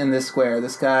 she was in this square.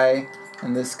 This guy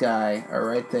and this guy are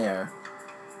right there.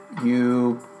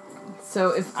 You So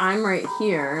if I'm right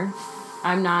here,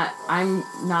 I'm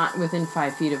not within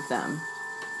 5 feet of them.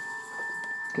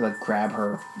 could like grab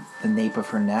her, the nape of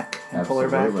her neck, and pull her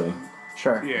Absolutely. back.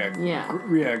 Sure. Yeah. Yeah.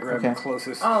 Yeah, grab Okay. the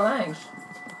closest. Oh, thanks.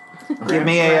 Give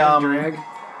me Grab a and drag.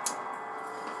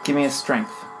 give me a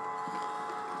strength.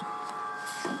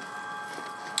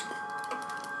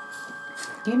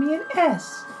 Give me an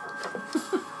S.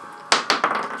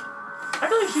 I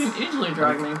feel like she can easily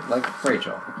drag me. Like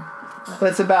Rachel. But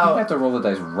it's You about have to roll the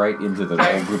dice right into the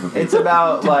whole group of people. it's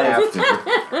about You like have to.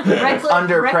 Reckless,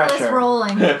 Under reckless pressure.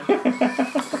 rolling.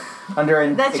 under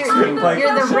an That's your. extreme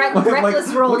You're the reckless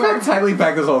roller. Look how tightly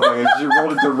packed this whole thing is. She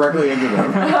rolled it directly into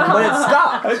them. but it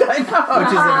stopped, which is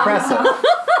impressive.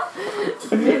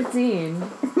 15.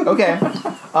 Okay.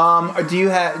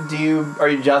 Are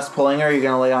you just pulling her? Are you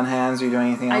gonna lay on hands? Are you doing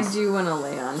anything I else? do want to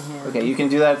lay on him. Okay, you can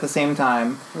do that at the same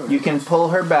time. You can pull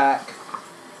her back.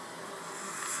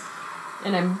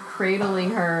 And I'm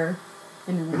cradling her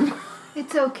and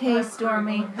It's okay,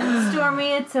 Stormy.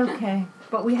 Stormy, it's okay.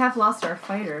 But we have lost our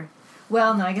fighter.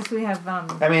 Well, no, I guess we have.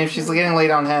 I mean, if she's getting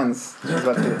laid on hands, she's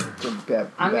about to bet.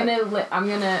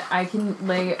 I can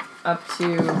lay up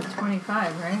to.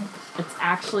 25, right? It's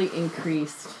actually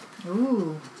increased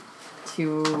Ooh.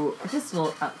 to just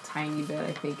a tiny bit.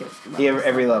 I think it's.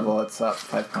 Every level, it's up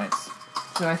 5 points.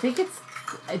 So I think it's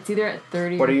either at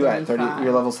 30. What or are you at? 35. 30.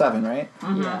 You're level 7, right?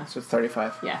 Yeah. So it's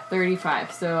 35. Yeah,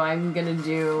 35. So I'm gonna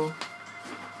do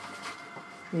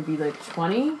maybe like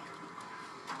 20.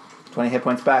 20 hit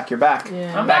points back. You're back.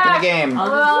 Yeah. I'm Back in back. the game. I'll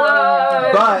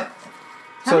just But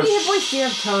How many hit points do you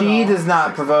have total? she does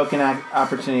not provoke an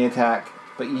opportunity attack,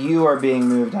 but you are being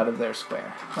moved out of their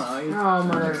square. Oh,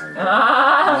 mother.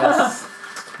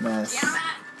 Miss.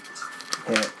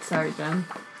 Hit. Sorry, Jen.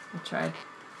 I tried.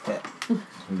 Hit.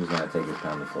 He was gonna take his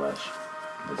pound of flesh.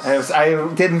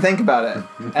 I didn't think about it,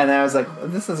 and I was like,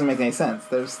 this doesn't make any sense.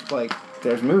 There's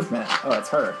movement. Oh, it's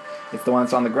her. It's the one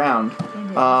that's on the ground. Keep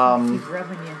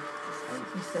rubbing you.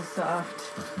 You're so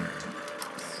soft.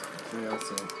 Yeah, let's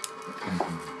see.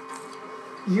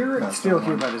 You're still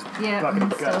here by this Yeah, bucket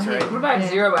I'm of guts, still right? here. What about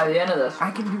 0 by the end of this?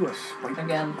 I can do a swipe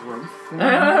Again. growth thing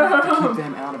to keep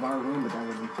them out of our room, but that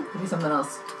would Maybe something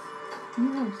else. You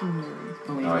have some moves.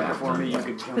 only Oh, yeah. for me. You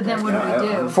could jump But then back. what do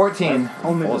we do? 14.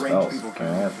 Only Full the spells. ranged people can.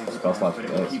 Yeah, spell slots for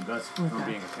But it days. would keep us from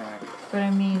being attacked. But I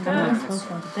mean, then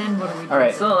what do we do? All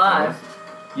right. Still alive.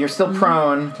 You're still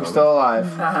prone. You're still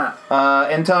alive. Uh-huh.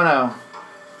 Antono,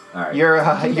 Alright.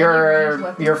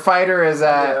 your fighter is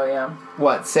at Yeah.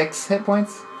 what? 6 hit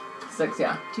points. 6,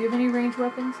 yeah. Do you have any ranged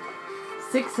weapons?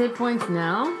 6 hit points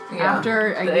now? Yeah.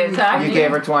 After I The gave attack? You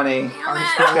gave her 20. It's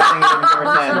a good thing you didn't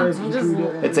give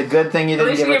her 10. It's a good thing you At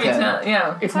didn't least give you her gave me 10. 10.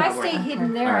 Yeah. It's If I not stay worth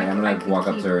hidden there, Alright, I I'm can gonna walk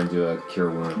up keep, to her and do a cure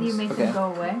wounds. Can you make Okay. them go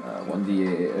away?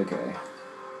 1d8, okay. it.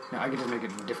 No, I could just make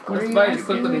it difficult. What are you Despite asking?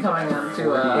 quickly becoming into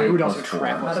Who would also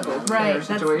trap us? medical Right, that's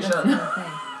the situation. thing.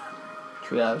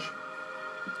 Triage.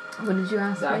 What did you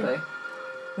ask Exactly.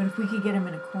 What if we could get him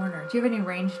in a corner? Do you have any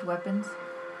ranged weapons?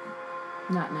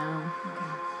 me? Not now.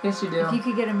 Yes, you If you do.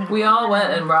 could get him in a We corner. all went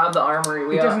and robbed the armory.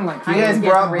 We It all. doesn't like You I guys didn't get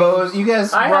brought the bows. You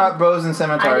guys I brought have- bows and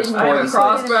scimitars didn't I for have the a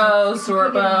slaves. crossbow,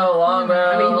 short bow, long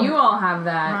bow, I mean, you all have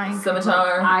that. Ryan could,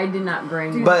 scimitar. I did not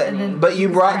bring But any. but you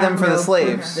brought them for the no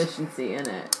slaves. proficiency in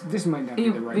it. This might not be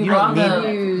You- the right. we You don't brought need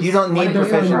them. you don't need What do you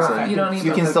proficiency. want? You don't need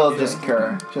You can still proficiency. just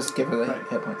cure. Just give her the Right.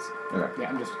 hit points. Okay. Yeah,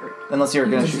 I'm just. Unless you're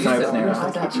gonna Just shoot use somebody with an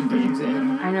it.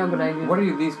 arrow. I know, but I did. What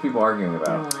are these people arguing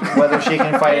about? Whether she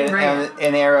can fight Right.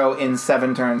 an arrow in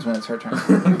 7 turns when it's her turn.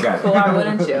 Got Well, why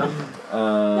wouldn't you?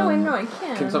 No, I know I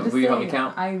can't. Can I'm some- just will you help me saying,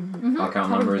 count? I I'll count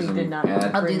probably numbers and did not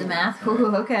add. I'll do bring the them. math.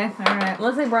 Ooh, okay, all right.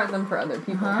 Unless I brought them for other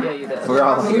people. Uh-huh. Yeah, you did. We're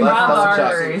all You robbed the let's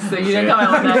check. armory, so you didn't come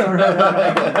out with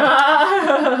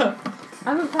that.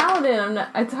 I'm a paladin. I'm not.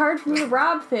 It's hard for me to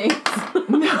rob things.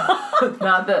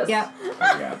 Not this. Yep,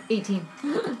 Yeah. 18.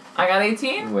 I got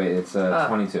 18. Wait, it's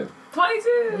 22.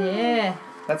 22. Yeah.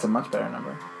 That's a much better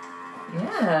number.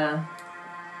 Yeah.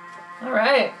 All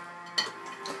right.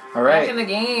 All Back in right.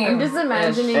 the game. I'm just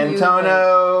imagining And you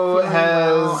Tono like, feeling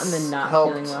well has and then not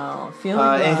helped. feeling well. Feeling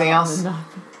well Anything and else? then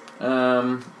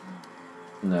not-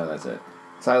 No, that's it.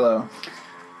 Silo.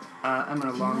 I'm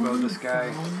gonna longbow this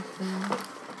guy.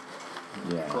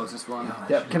 Yeah. Closest one.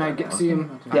 Yep. Can I see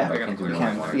him? Yeah, I can't do you it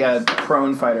can. on You got a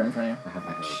prone fighter in front of I have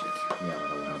my head. Yeah,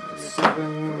 but I won't do it.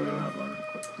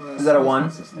 7. you. Is that a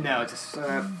 1? No, it's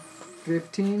a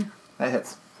 15. That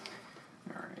hits.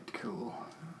 All right, cool.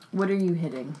 What are you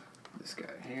hitting? This guy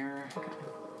here.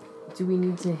 Do we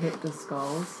need to hit the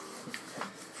skulls?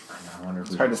 I wonder if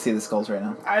It's hard to see the skulls right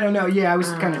now. I don't know. Yeah, I was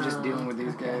kind of just dealing with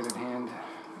these guys at hand.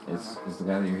 Is the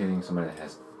guy that you're hitting somebody that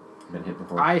has been hit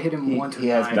before? I hit him He- once. he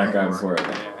has with been that guy nine before.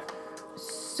 Yeah.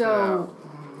 So,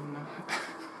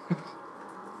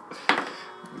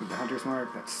 The hunter's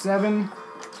mark. That's 7.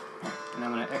 And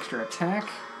I'm gonna extra attack.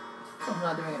 I'm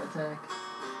not doing an attack.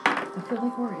 I feel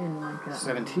like we're in like a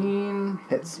 17.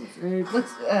 Hits. 8.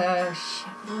 What's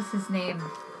what's his name?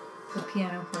 The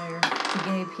piano player, the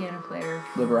gay piano player,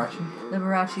 Liberace.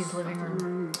 Liberace's living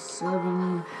room.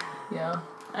 7. Yeah.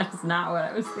 That's not what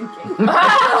I was thinking. 12.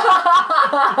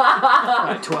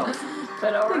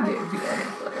 But alright.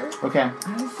 Okay.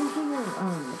 I was thinking of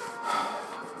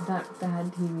that bad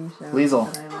TV show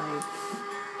Liesel. that I like.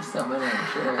 So many, I'm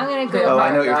sure. I'm gonna go- Oh,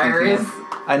 I know what you're thinking Diaries. of.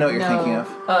 I know what you're No. thinking of.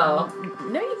 Oh.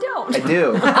 No, you don't. I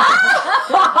do.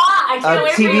 I A can't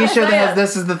wait for you TV to show that say has it.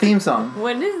 this as the theme song.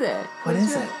 What is it? What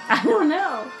is it? I don't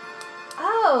know.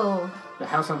 Oh, The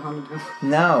House on Haunted Hill.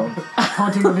 No.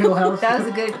 Haunting of Hill House. That was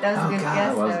a good God,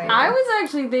 guess. was though, good. yeah. I was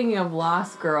actually thinking of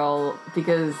Lost Girl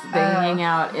because they Oh. hang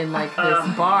out in like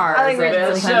this bar. I think that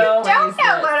we're sometimes show. don't plays know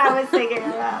that- what I was thinking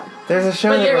about. There's a show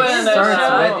But that you're like, in the starts show.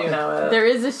 with I do know it. There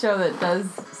is a show that does.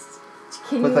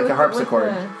 Can With, you like, a look at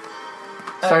what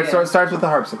harpsichord. starts with the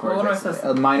harpsichord. Well, what am I basically.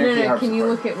 supposed A minor key No, harpsichord. can you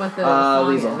look at what the Uh,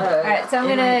 song Liesel. is? Alright, so I'm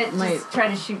It gonna might- just try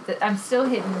to shoot I'm still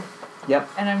hidden, Yep.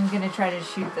 and I'm gonna try to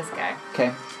shoot this guy.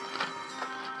 Okay.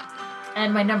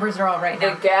 And my numbers are all right The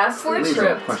now. ghastly Lisa,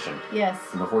 trip. question. Yes.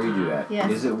 Before you do that, Yes.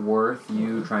 is it worth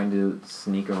you trying to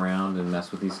sneak around and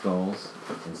mess with these skulls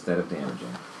instead of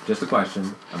damaging? Just a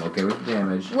question. I'm okay with the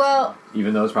damage, Well,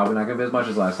 even though it's probably not going to be as much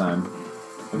as last time.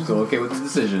 I'm still okay with the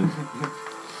decision.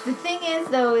 the thing is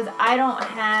though is I don't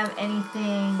have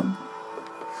anything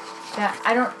that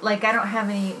I don't have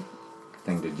any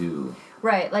Thing to do.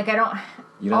 right, like I don't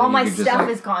You don't all think my you could just, stuff like-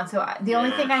 is gone, so the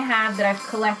only thing I have that I've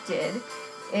collected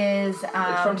is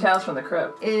It's from Tales from the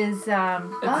Crypt. It It says.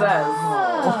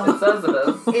 oh, It says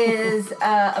it is. is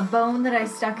a bone that I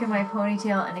stuck in my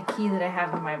ponytail and a key that I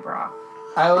have in my bra.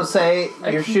 I will say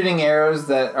you're Okay. shooting arrows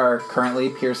that are currently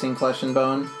piercing flesh and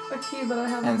bone, A key that I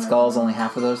have. and skull's only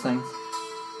half of those things.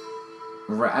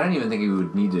 Right, I don't even think you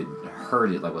would need to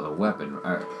hurt it like with a weapon.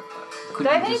 Could Do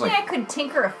I have you just anything like? I could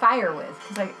tinker a fire with?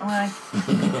 Because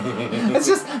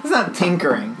It's not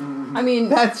tinkering. I mean,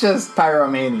 That's just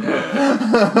pyromania. I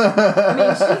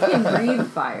mean, she can breathe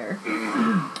fire.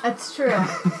 that's true.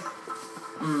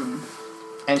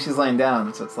 And she's laying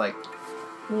down, so it's like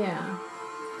Yeah.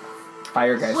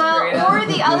 fire guys. Well, Straight up. or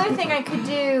the other thing I could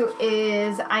do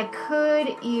is I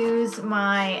could use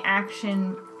my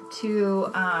action to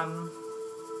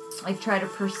like try to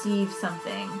perceive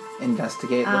something.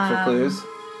 Investigate, look for clues.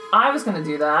 I was gonna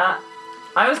do that.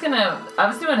 I was gonna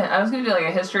do like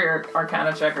a history or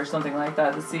arcana check or something like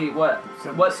that to see what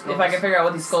if I could figure out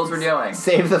what these skulls were doing.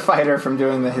 Save the fighter from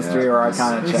doing the history Yeah. or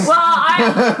arcana check. Well,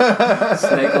 I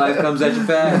Snake life comes at you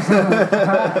fast.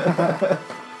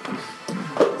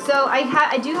 So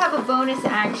I do have a bonus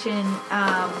action.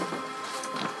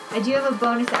 I do have a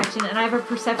bonus action, and I have a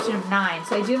perception of 9.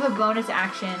 So I do have a bonus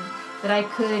action that I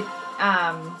could.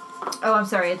 Oh, I'm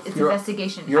sorry. It's You're-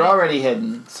 investigation. You're already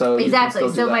hidden, so Exactly. You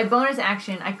can still So do my that. bonus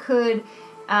action, I could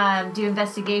do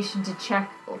investigation to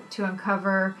check to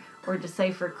uncover or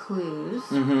decipher clues,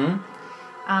 Mm-hmm.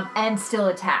 and still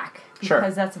attack because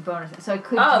Sure. that's a bonus. So I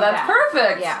could. Oh, do that's that.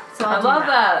 perfect. Yeah. So I I'll do love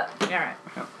that. All right.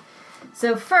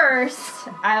 So first,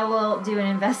 I will do an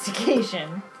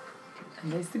investigation. I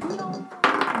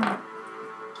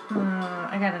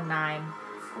got a 9.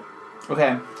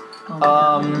 Okay.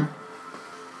 I'm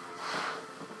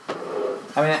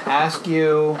gonna ask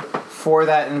you for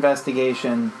that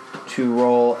investigation to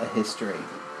roll a history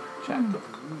check.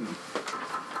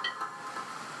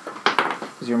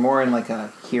 Because you're more in like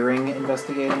a hearing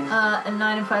investigating. A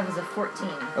 9 and 5 is a 14.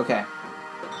 Okay.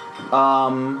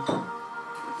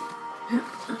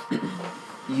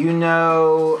 You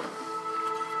know,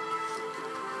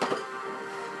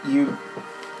 you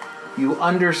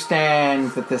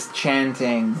understand that this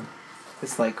chanting,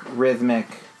 this like rhythmic,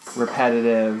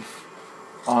 repetitive,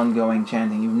 ongoing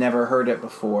chanting, you've never heard it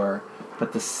before,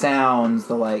 but the sounds,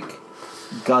 the like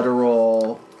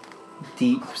guttural,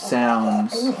 deep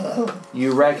sounds,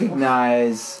 you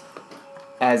recognize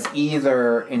as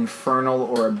either infernal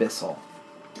or abyssal.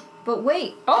 But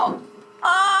wait. Oh,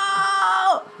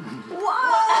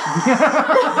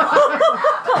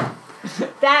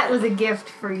 That was a gift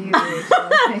for you.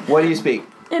 What do you speak?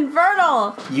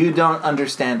 Infernal! You don't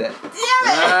understand it. Or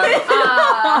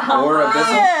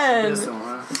abyssal. Man! So,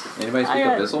 Anybody speak I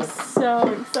got abyssal? so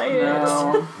excited.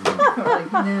 no.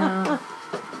 Like, no.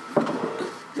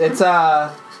 It's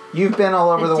you've been all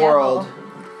over The the devil. world.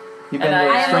 You've been And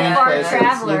to I am a strange far places.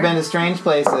 traveler. You've been to strange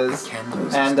places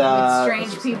and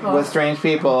Strange people. with strange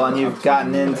people, and you've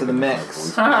gotten into the mix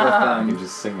with them. You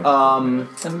just sing it. The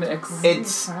mix.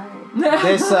 It's Right.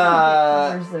 this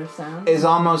Where's their sound? is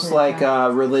almost like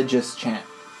a religious chant.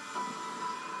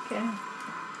 Okay.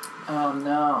 Oh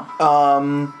no.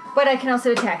 But I can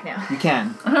also attack now. You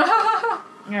can.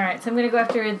 Alright, so I'm gonna go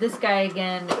after this guy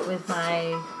again with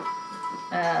my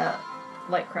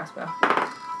light crossbow.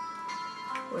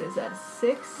 What is that?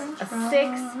 6? A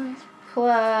 6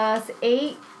 plus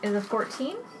 8 is a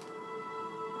 14.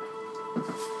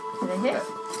 Did I hit?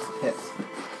 Hits.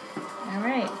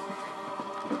 Alright.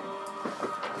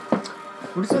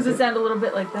 Does it sound a little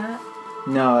bit like that?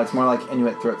 No, it's more like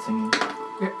Inuit throat singing.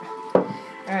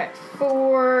 Alright,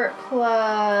 4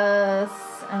 plus.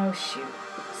 Oh shoot.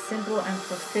 Simple and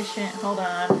proficient. Hold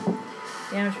on.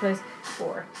 Damage place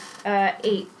 4.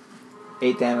 8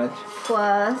 8 damage.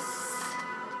 plus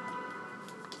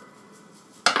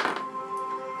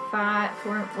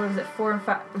What was it? 4 and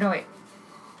 5. No, wait.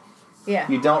 Yeah.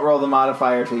 You don't roll the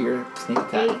modifier to your sneak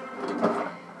attack. 8.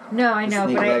 No, I know,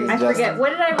 Sneak but attack is I just forget. What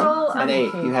did I roll? An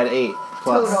 8. You had 8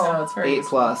 plus. Total. No, it's very 8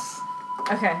 useful. plus.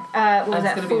 Okay. What was I'm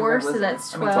that? gonna be a 4, red so wizard.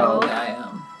 that's I mean, 12. yeah, I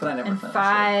am. But I never And finished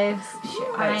 5.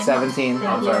 Shit, fine. 17. Thank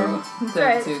I'm you. sorry. it.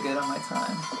 Right. Did too good on my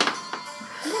time.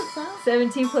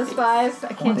 17 plus 5.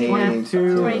 I can't do math.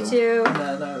 22. 22. And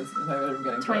then I was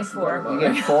getting 24. You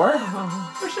get 4?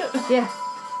 Oh shit. Yeah.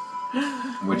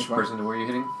 Which person were you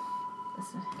hitting? This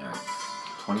one. Alright.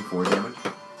 24 damage.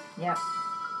 Yep.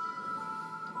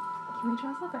 Can we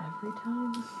dress up every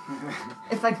time?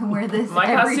 If I can wear this My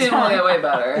every costume will time. get way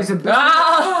better. Is it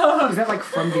Ah! Is that like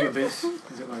from the abyss?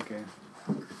 Is it like a?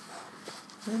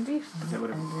 It'd be Is that what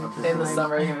In the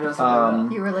summer, you can dress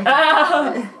up You were like,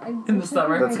 in the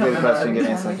summer. That's a good question. Give me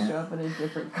a Every time second. show up in a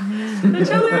different.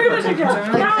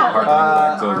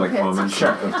 So like armpits. moments Sure.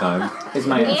 of time. Is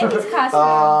my answer. Andy's costume.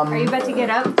 Are you about to get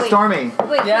up? Wait. Stormy. Wait,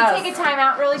 can Yes. we take a time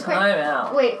out really quick? Time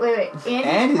out. Wait.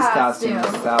 Andy's costume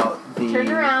is about Turn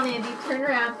around, Andy. Turn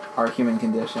around. our human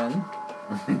condition.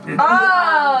 Oh!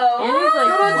 Andy's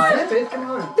like, what? Fit,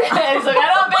 come on. He's like, I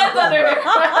don't pants under here.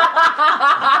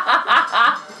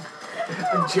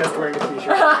 I'm just wearing a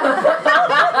t-shirt.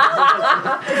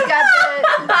 It's got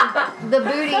the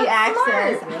booty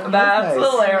access. That's Nice.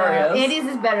 hilarious. Andy's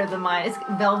is better than mine. It's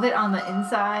velvet on the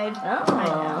inside. Oh. I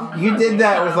know. You did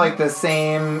that with like the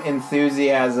same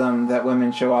enthusiasm that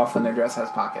women show off when their dress has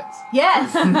pockets.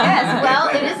 Yes. Well,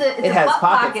 it's It a has butt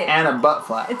pockets pocket. and a butt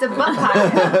flap. It's a butt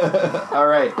pocket. All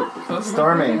right, Maybe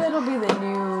Stormy. that'll be the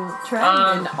new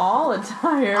trend in all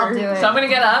attire. I'll do it. So I'm gonna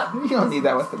get up. You don't need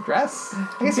that with the dress.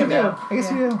 I guess you do. Yeah. I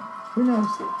guess you do. Who knows?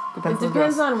 It Depends on the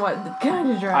depends dress. on what the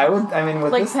kind of dress. I would. I mean,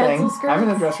 with Like this thing, pencil skirts? I'm in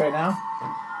a dress right now.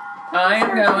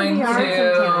 I'm going You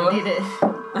don't to. need it.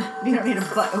 You don't need a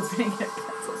butt opening in a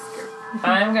pencil skirt.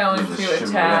 I'm going You just to shimmy it up,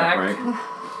 attack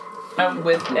right?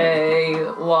 with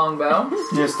a longbow.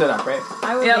 You just stood up, right?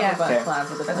 I would Yep. get a butt Okay. flap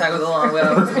with a Attack with a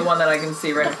longbow. It's the one that I can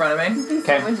see right in front of me. It'd be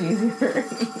Okay. so much easier.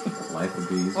 Life would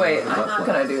be easier. Wait, with a I'm butt not flap.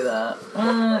 gonna do that.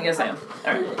 Yes, I am.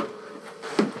 Alright.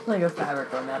 Like a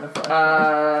fabric one, not a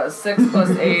flesh. 6 plus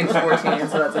 8 is 14,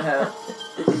 so that's a hit.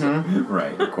 Mm-hmm.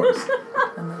 Right, of course.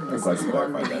 And then I'm this glad is you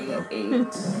going clarified to that, be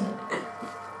 8.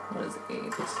 What is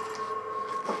 8?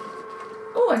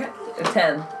 Oh, I got a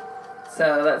 10.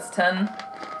 So that's 10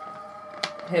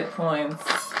 hit points.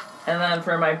 And then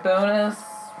for my bonus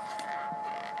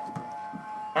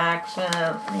action,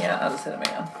 yeah, I'll just hit him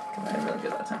again. Because I did really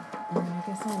good that time. I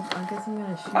guess I'm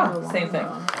gonna shoot Oh, a same thing.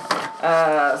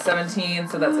 longbow. 17,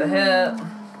 so that's a hit.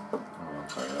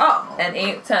 Oh, and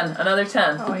 8, 10. Another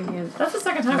 10. Oh, I get. That's the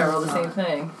second time I rolled the same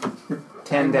thing.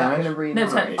 10 I'm not gonna damage. read No, it.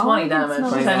 10, Oh, 20 I can damage. smell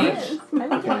 20 10 it. each. I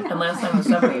didn't get it. And last time was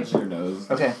 7 each. Your nose.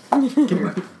 Okay.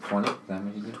 20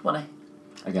 damage you did? 20.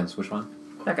 Against which one?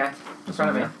 That guy. In This front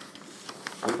of one me.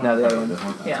 here? No, the other one. This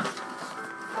one? Yeah.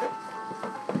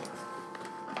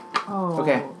 Oh.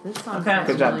 Okay. This sounds Okay.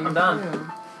 Good job. familiar, I'm done.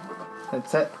 too.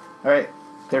 That's it. All right.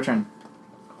 Their turn.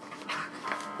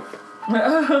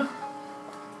 I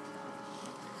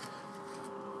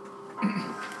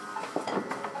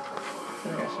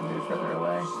think I should move further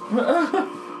away.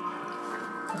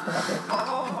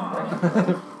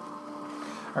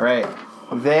 All right.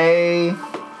 They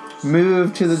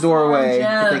move to the doorway,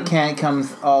 but they Jen.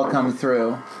 can't all come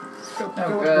through.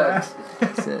 Oh, good.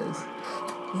 This is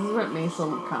This is what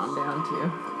Mason will calm down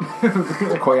to.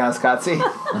 Koyan Skotsi.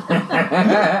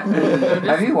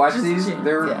 Have you watched these?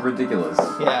 They're Yeah. ridiculous.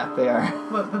 Yeah, they are.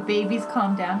 What, but babies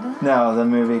calm down to? No, the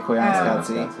movie Koyan Oh.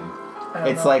 Skotsi. I don't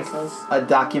It's know like what this is. a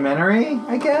documentary,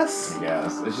 I guess.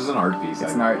 Yes, it's just an art piece.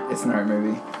 It's an art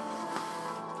movie.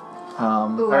 Ooh, All I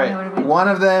know what right. it is. One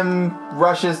of them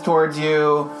rushes towards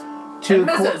you. And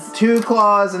misses. 2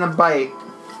 claws and a bite.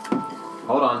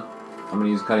 Hold on. I'm gonna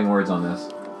use cutting words on this.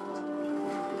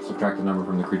 Subtract the number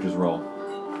from the creature's roll.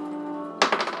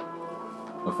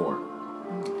 A 4.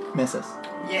 Misses.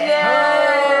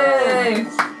 Yay!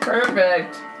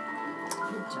 Perfect.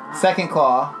 Good job. Second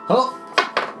claw. Oh!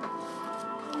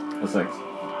 A 6.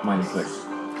 -6.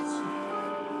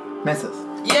 Misses.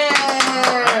 Yay!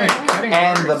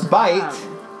 And the bite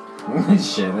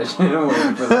Shit, I should have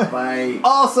waited for the bite.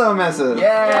 also misses.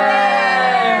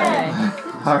 Yay!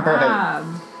 All right. Job.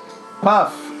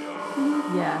 Puff.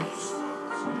 Yes.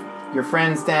 Your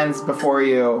friend stands before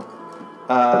you.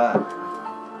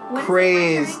 When's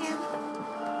Crazed. It my turn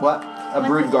again? What? A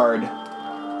brood guard.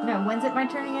 No, when's it my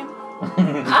turn again? You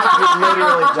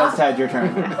literally just had your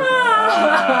turn.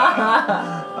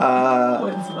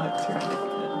 When's my turn?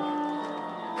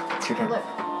 It's your turn. Look,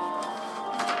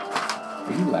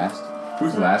 Are you last?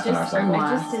 Who's last in our I cycle?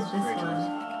 just did this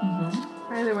one.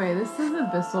 By the way, this is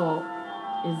Abyssal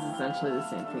is essentially the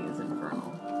same thing as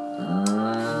Infernal.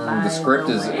 The script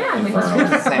is Yeah, infernal. It's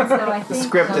the same. So I The think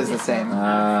script they'll is the get same.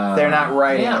 some- They're not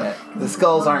writing Yeah. it. The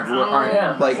skulls aren't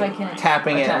Yeah. like So I can-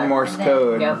 tapping it in Attack. Morse And then-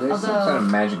 code. Yep. There's some Although- kind of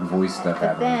magic voice stuff But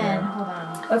happening then, there. hold on.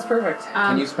 That's perfect.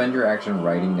 Can you spend your action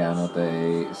writing down what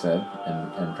they said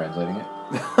and translating it?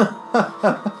 Like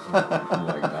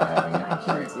not having it.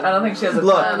 I don't think she has a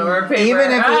Look, pen or a paper.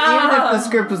 even if the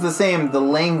script was the same, the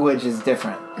language is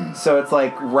different. So it's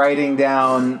like writing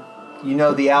down,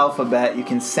 the alphabet. You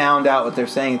can sound out what they're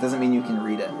saying. It doesn't mean you can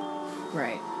read it.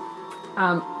 Right.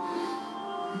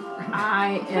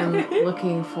 I am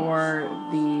looking for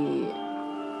the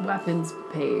weapons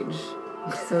page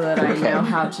so that I Okay. know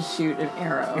how to shoot an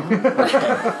arrow.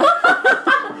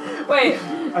 Wait,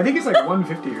 I think it's like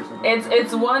 150 or something. it's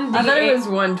 1d8. I thought it was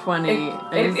 120.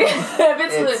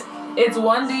 It's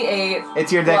 1d8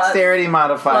 It's your Plus- dexterity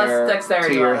modifier plus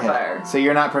dexterity to your modifier. hit. So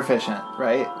you're not proficient,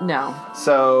 right? No.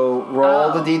 So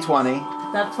roll Oh. the d20.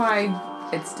 That's why.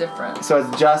 It's different. So it's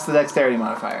just the dexterity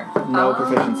modifier, no Oh.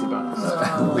 proficiency bonus.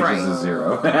 Which Right. is a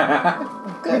 0.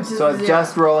 Good. So it's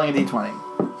just rolling a d20.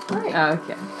 Right.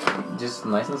 Okay. Just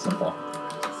nice and simple.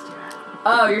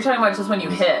 Oh, you're talking about just when you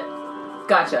hit.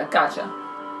 Gotcha.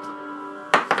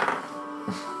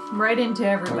 Right into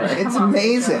everybody. It's Come on.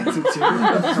 amazing. It's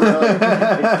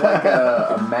like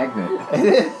a magnet.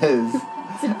 It is.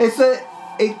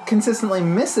 It consistently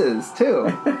misses too.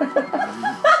 I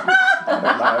don't know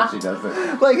how she does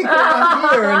it. Like it came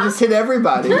out here and just hit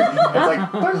everybody. It's like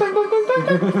boing, boing, boing,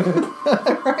 boing,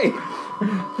 boing. Right.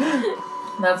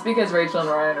 That's because Rachel and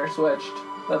Ryan are switched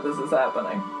that this is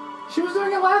happening. She was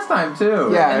doing it last time too.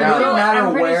 Yeah, it no. doesn't matter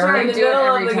I'm pretty where. sure I In the do it middle of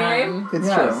every the time. game? It's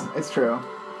Yes. true. It's true.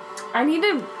 I need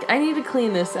to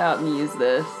clean this out and use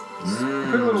this.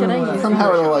 Can I use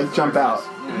Somehow it'll like jump out.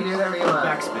 You can do whatever you want.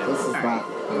 Backspin. This is not.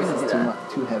 This is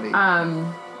too heavy.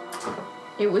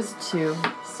 It was 2,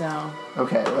 so.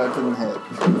 Okay, that didn't hit.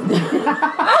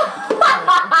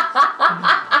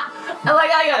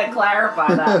 I gotta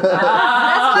clarify that. That's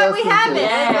why Just we in have it. case.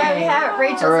 That's why we have it.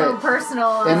 Rachel's All right. so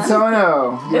personal. And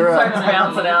Sono, It you're starts up.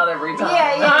 bouncing out every time.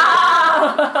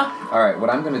 Yeah. All right, what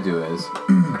I'm gonna do is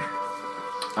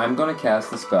I'm gonna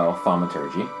cast the spell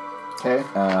Thaumaturgy, Okay.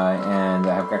 and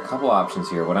I've got a couple options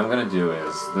here. What I'm gonna do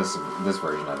is this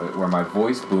version of it, where my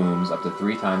voice booms up to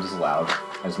 3 times as loud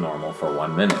as normal for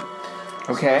 1 minute.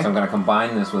 Okay. So I'm gonna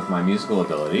combine this with my musical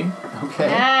ability.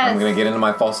 Okay. I'm gonna Yes. get into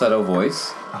my falsetto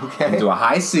voice and Okay. do a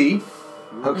high C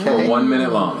for Okay. 1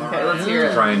 minute long Okay, let's hear to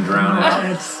it. try and drown it out.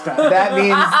 That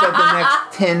means that the next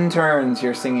 10 turns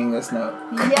you're singing this note.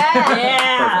 Yes.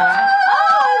 Yeah.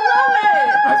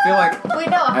 I feel like Wait,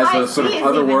 no. as high a sort of C is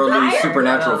even otherworldly higher.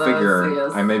 supernatural Yeah, no, figure,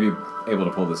 that's- I may be able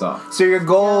to pull this off. So your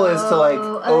goal is to like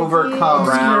Oh, overcome.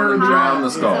 Drown the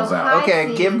skulls So out. high Okay,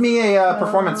 C give is me a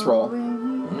performance roll.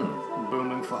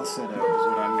 Booming falsetto is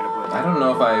what I'm gonna put. I don't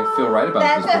know if I feel right about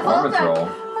That's this a whole performance thing. roll.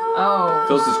 Oh.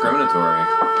 Feels discriminatory.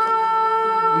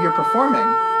 You're performing.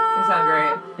 You sound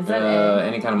great. Is that it?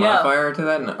 Any kind of Yeah. modifier to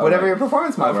that? No. Oh, Whatever right. your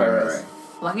performance Oh, right, modifier right, is. right.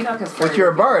 Lucky Duck is If you're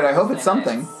a bard, I hope it's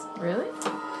something. Really?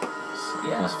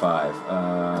 Yeah. Plus 5. 7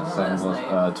 that's plus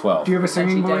nice. 12. Do you have a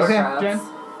singing voice, Okay. Jen?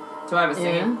 Do I have a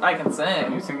singing? I can Are you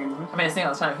sing. singing voice? I mean, I sing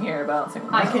all the time here, but I don't sing.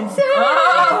 I well. can sing.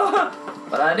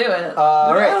 But I do it.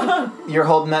 Alright. You're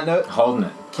holding that note? Holding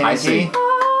it. Kenny I G. see.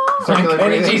 Circular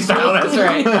Kenny breathing. G style, that's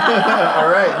right.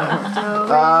 Alright.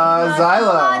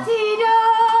 Xylo.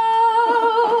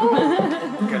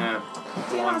 Gonna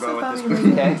longbow at this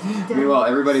point. Okay. Meanwhile,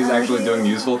 everybody's actually doing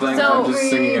useful things. So- I'm just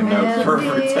singing a note for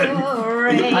pretend.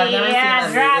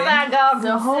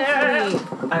 So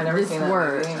hopefully, I've never this seen that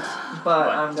works. movie, but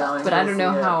I'm going. but to I don't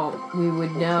know see it, how we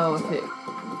would know if it.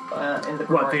 in the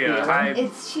What, the high...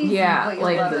 It's cheesy. Yeah, but you'll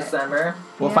like love in it. December.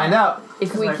 We'll find out. If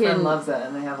Because we my friend can, loves it,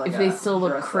 and they have like if a they still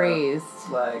look dress up, crazy.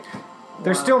 like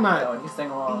They're still not and you sing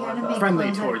along You gotta with make us. friendly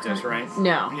clothes towards that us, right?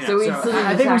 No, Yeah, so we still need to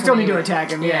I think we attack still them need to anyway. attack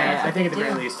him. Yeah, Yeah, I think at the very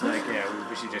yeah. least, like, yeah,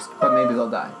 we should just. But maybe they'll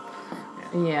die.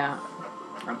 Yeah,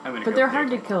 I'm gonna but go they're with hard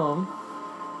to you. kill them.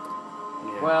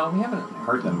 Yeah. Well, we haven't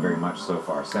hurt them very much so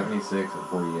far. 76 and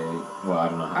 48. Well, I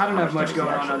don't know. I don't have much damage going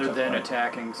they on actually other took, than but-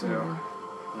 attacking, so no,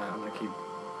 I'm gonna keep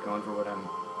going for what I'm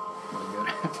good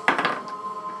at.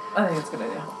 I think it's a good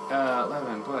idea.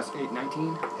 11 plus 8,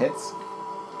 19. Hits.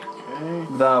 Okay.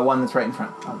 The one that's right in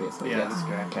front, obviously. Yeah, yes. this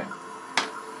guy. Okay.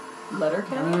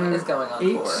 Letterkenny is going on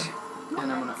 8. tour.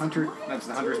 And I'm gonna hunter. That's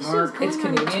the hunter's mark. It's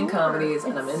Canadian comedies,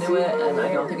 and I'm into it, and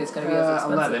I don't think it's going to be as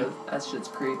expensive 11. as Schitt's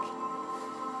Creek.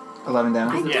 11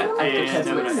 down. Yeah, and Because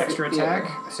I'm it's gonna extra theater.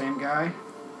 attack. The same guy.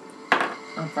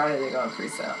 On Friday they go on free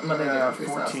sale. Monday they go on free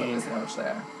sale, so 14. it's how much they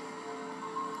are.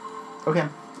 Okay.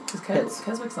 Because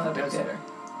Keswick's not a big theater.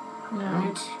 No.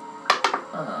 Right.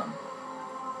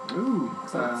 Ooh,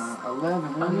 So it's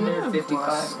 11 under 55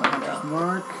 plus like that.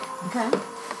 mark. Okay.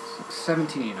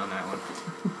 17 on that one.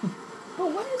 Well,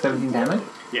 what is 17 damage?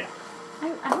 Yeah. I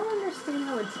don't understand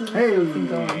how a team Hey, can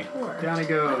go on tour. down he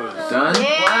goes. Done?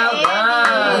 Well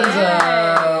done.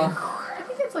 Yay. I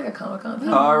think it's like a Comic-Con thing.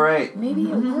 All right. Maybe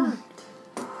it worked.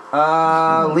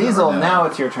 Liesel, Never know. now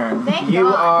it's your turn. Thank you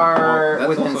God. are That's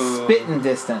within also- spitting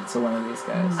distance of one of these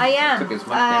guys. I am. Took as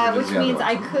much damage as Which the other means one.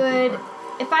 I could.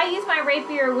 If I use my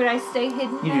rapier, would I stay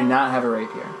hidden? You do now? not have a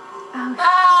rapier. Oh,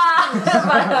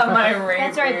 My rapier.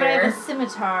 that's right, but I have a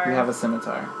scimitar. You have a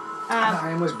scimitar.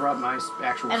 I almost brought my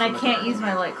actual and I scimitar can't use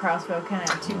my light crossbow, can I?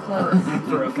 Too close.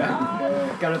 for a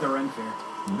fact. Got it at the Ren Fair.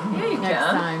 Yeah, you Next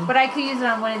can. time. But I could use it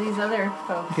on one of these other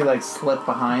folks. You could like slip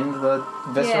behind the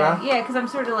viscera. Yeah, because I'm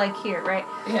sort of like here, right?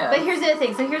 Yeah. But here's the other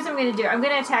thing. So here's what I'm going to do. I'm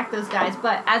going to attack those guys,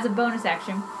 but as a bonus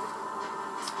action,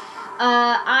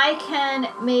 I can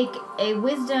make a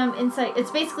wisdom insight.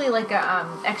 It's basically like a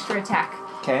extra attack.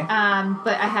 Okay.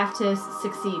 But I have to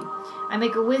succeed. I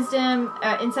make a wisdom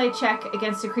insight check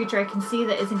against a creature I can see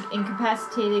that is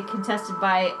incapacitated, contested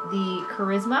by the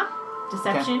charisma,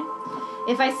 deception.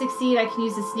 If I succeed, I can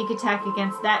use a sneak attack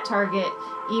against that target,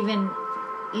 even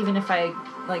if I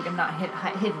am not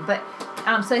hidden. But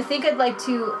so I think I'd like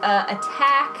to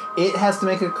attack. It has to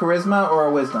make a charisma or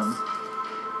a wisdom.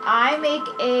 I make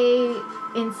a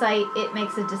insight. It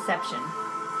makes a deception.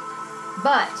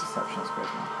 But Deception is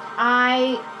charisma.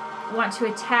 I want to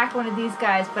attack one of these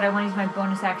guys, but I want to use my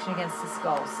bonus action against the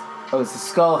skulls. Oh, it's the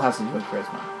skull has to do with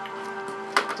charisma.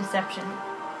 Deception.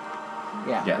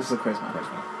 Yeah, Yes. this is a charisma.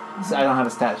 Charisma. So I don't have a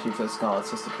stat sheet for the skull.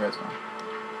 It's just a charisma.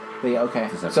 But yeah, okay.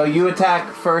 Deception. So you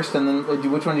attack first, and then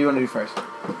which one do you want to do first?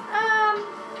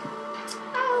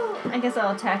 I guess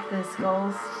I'll attack the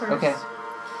skulls first. Okay.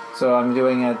 So I'm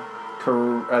doing a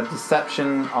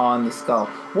deception on the skull.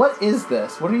 What is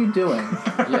this? What are you doing?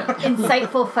 Yeah.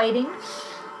 Insightful fighting.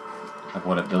 Like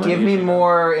what ability? Give me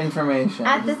more information.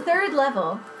 At the 3rd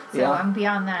level, so Yeah. I'm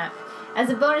beyond that. As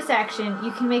a bonus action,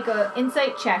 you can make an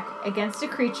insight check against a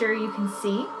creature you can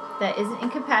see that isn't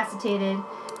incapacitated,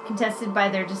 contested by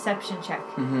their deception check.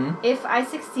 Mm-hmm. If I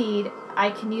succeed,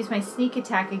 I can use my sneak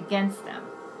attack against them.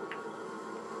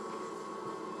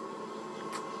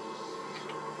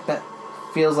 That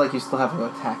feels like you still have to go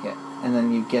attack it, and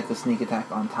then you get the sneak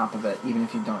attack on top of it, even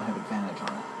if you don't have advantage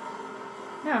on it.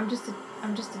 No, I'm just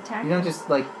attacking. You don't just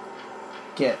like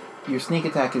get your sneak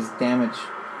attack is damage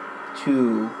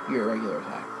to your regular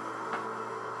attack.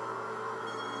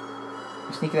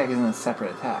 Your sneak attack isn't a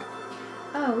separate attack.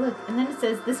 Oh, look, and then it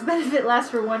says, this benefit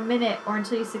lasts for 1 minute or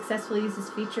until you successfully use this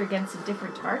feature against a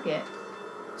different target.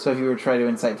 So if you were to try to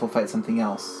insightful fight something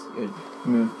else, it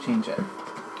would change it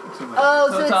Oh,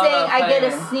 So so it's it's all saying about I get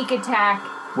a fighting. sneak attack.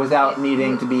 without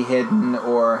needing to be hidden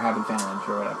or have advantage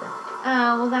or whatever.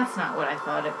 Well, that's not what I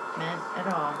thought it meant at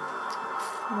all.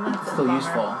 Well, that's a Still bummer.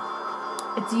 useful.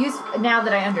 It's now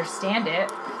that I understand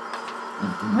it.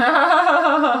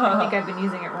 I think I've been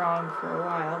using it wrong for a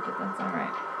while, but that's all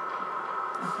right.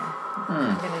 Okay.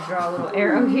 I'm gonna draw a little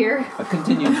arrow here. A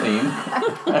continued theme.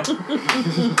 Look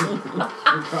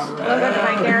at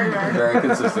my character. Very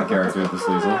consistent character at this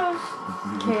Liesel.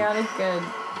 Chaotic good.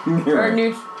 You're Or right.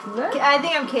 neutral. I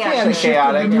think I'm chaotic.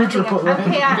 Chaotic. I'm chaotic.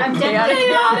 I'm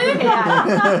definitely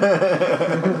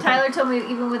chaotic. Tyler told me,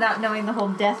 even without knowing the whole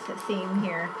death theme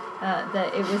here,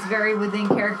 that it was very within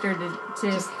character to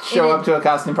Just show up to a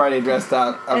costume party dressed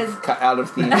out of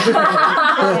theme.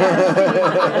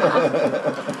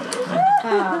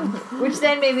 which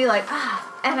then made me like,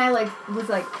 and I was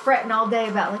fretting all day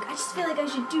about I just feel like I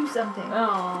should do something.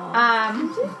 Oh.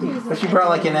 But she brought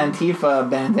like an Antifa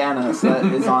bandana, so that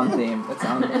is on theme. It's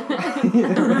on. All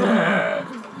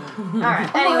right.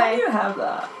 Why do Anyway, you have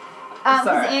that? because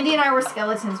Sorry. Andy and I were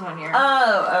skeletons one year.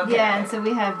 Oh, okay. Yeah, and so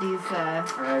we have these. I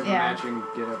have Yeah. matching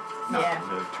get up. Not Yeah.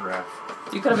 the giraffe.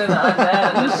 You could have been the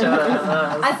undead and just showed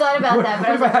up. I thought about that, but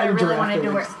I was like, I really Giraffe wanted to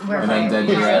wear An my. undead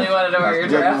You giraffe. really wanted to wear your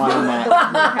Didn't dress. want that.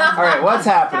 All right, what's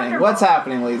happening? What's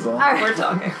happening, Liesel? All right. We're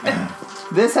talking.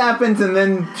 This happens, and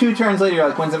then 2 turns later, you're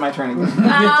like, "When's it my turn again?" Well,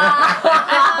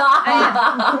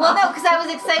 no, because I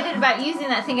was excited about using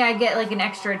that, thinking I'd get an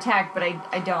extra attack, but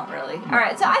I don't really. All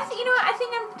right, so I think you know what? I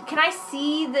think can I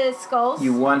see the skulls?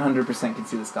 You 100% can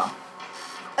see the skull.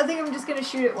 I think I'm just gonna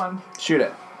shoot at one. Shoot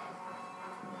it.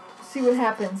 See what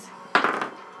happens.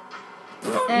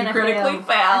 And I critically failed.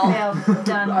 failed. I failed.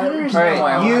 Done. All right,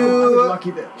 I'd be you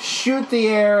lucky that. shoot the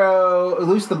arrow,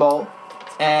 loose the bolt,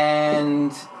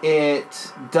 and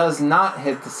it does not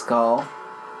hit the skull.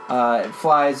 It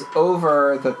flies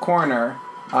over the corner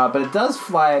but it does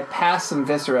fly past some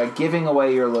viscera, giving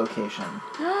away your location.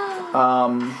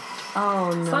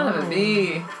 Oh no. Son of a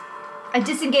bee. I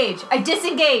disengage. You're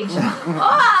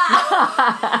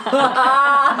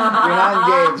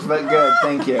not engaged, but good.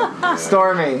 Thank you.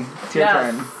 Stormy, it's your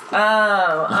turn.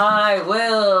 I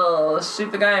will shoot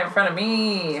the guy in front of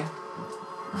me.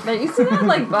 Man, you sound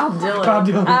like Bob Dylan. Bob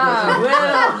Dylan.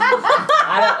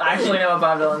 I don't actually know what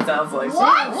Bob Dylan sounds like.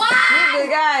 What? Shoot the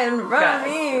guy in front of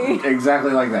me.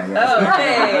 Exactly like that. Yeah.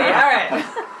 Okay, alright.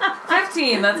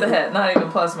 15, that's a hit. Not even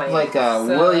plus my 8. Like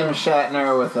William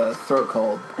Shatner with a throat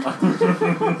cold.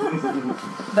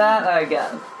 That I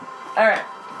get. Alright.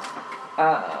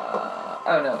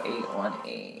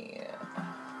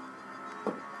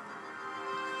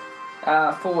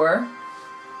 4.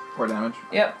 4 damage.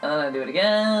 Yep, and then I do it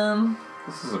again.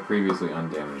 This is a previously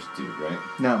undamaged dude, right?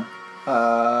 No.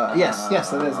 Yes,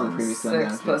 that is the previous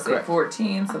 6 plus 8,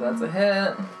 14, so that's a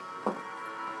hit.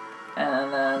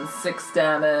 And then 6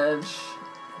 damage.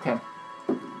 Okay.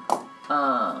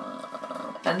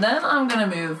 And then I'm gonna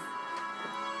move.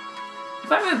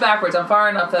 If I move backwards, I'm far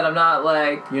enough that I'm not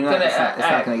like You're not. It's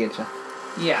not gonna get you.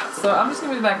 Yeah, so I'm just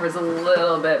gonna move backwards a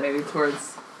little bit, maybe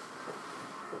towards.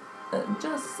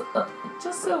 Just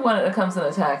so when it comes to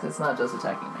attacks, it's not just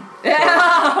attacking me.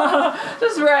 Yeah,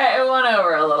 just right one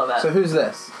over a little bit. So who's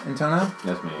this? Antonio?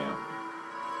 That's me, yeah.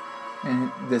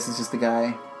 And this is just the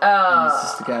guy. And this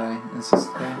is the guy. And this is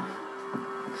the guy.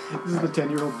 This is the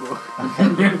 10-year-old boy. Okay.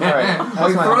 Alright.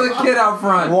 That's my Throw the kid out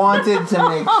front. wanted to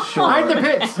make sure. Behind the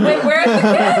pits. Wait, where's the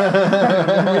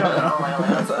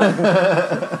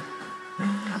kid?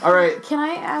 Alright. Can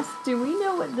I ask, do we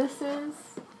know what this is?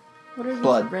 What are these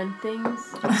Blood. red things?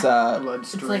 It's Blood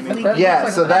It's like streaming. leaking. yeah,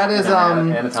 so that is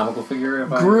anatomical figure.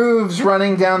 If I- grooves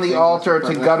running down the altar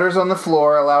to gutters on the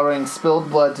floor, allowing spilled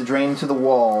blood to drain to the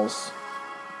walls.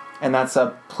 And that's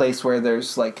a place where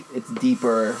there's like it's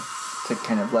deeper to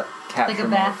kind of let capture. Like a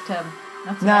more. bathtub.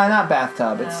 That's No, not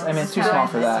bathtub. It's No, I mean it's too it's small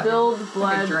for that. Spilled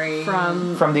blood drain.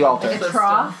 From the altar. like a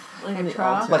trough. Like And a the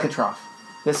trough. altar. Like a trough.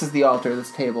 This is the altar,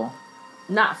 this table.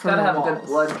 Not from Gotta the have a walls. good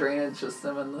blood drainage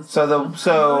system in this. So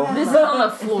This is on the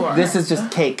floor. this is just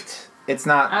caked. It's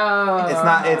not Oh. it's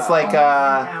like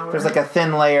there's like a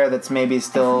thin layer that's maybe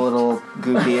still a little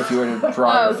goopy if you were to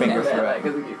draw your Okay. finger through it.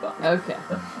 Okay.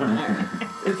 Alright.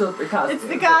 It's the costume. It's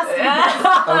the costume.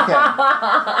 Okay.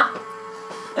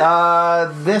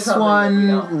 This Something that we one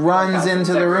don't runs like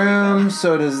into us the right room, now.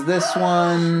 so does this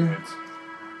one.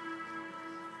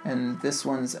 And this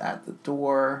one's at the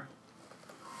door.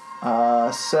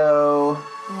 So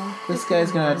this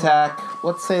guy's gonna attack.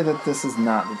 Let's say that this is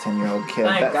not the 10-year-old kid.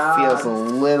 Thank that God. feels a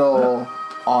little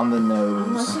on the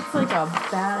Unless nose. it's like a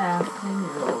badass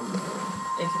 10-year-old.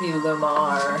 It could be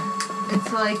Lamar.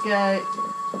 It's like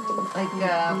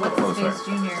what's his face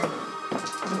Junior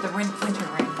with the winter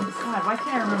ring. God, why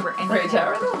can't I remember anything? Wait,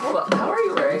 how are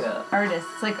you wearing that? Artist.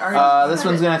 It's like artist. This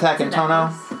one's gonna attack Antonio.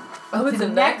 Oh, it's It's a a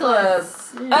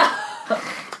necklace.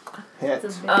 Hit.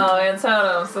 Oh,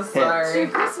 Antonio, I'm so They're sorry.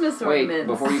 Christmas Wait, ornaments.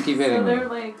 before you keep So hitting me, they're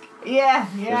like. Yeah,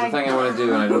 there's yeah. a thing I want to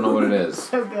do and I don't know what it is.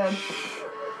 So good.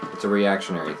 It's a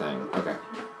reactionary thing. Okay.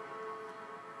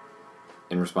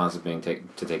 In response to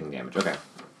taking damage. Okay.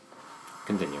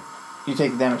 Continue. You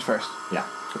take the damage first. Yeah.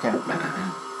 Okay.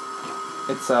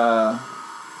 It's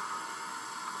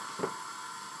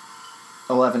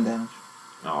 11 damage.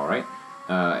 All right.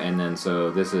 And then so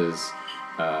this is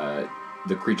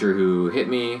the creature who hit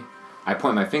me. I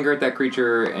point my finger at that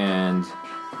creature and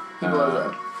He blows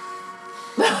up.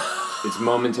 it's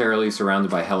momentarily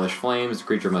surrounded by hellish flames. The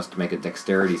creature must make a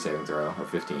dexterity saving throw of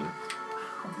 15.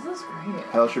 This is great.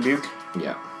 Hellish Rebuke.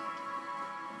 Yeah.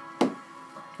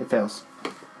 It fails.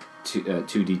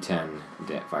 2d10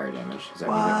 fire damage. Is that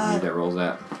What? what that rolls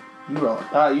at? You roll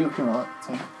it. You can roll it.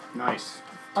 Same. Nice.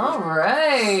 All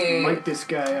right. Light this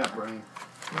guy up, Brian.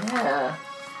 Yeah,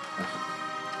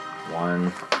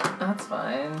 1, that's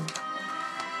fine.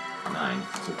 9,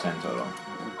 so 10 total.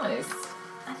 Nice.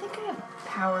 I think I have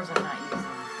powers I'm not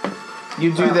using.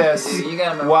 You do this. You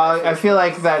gotta memorize Well, I it. feel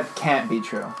like that can't be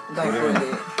true.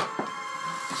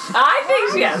 I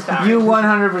think she has powers. You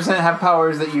 100% have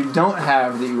powers that you don't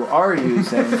have that you are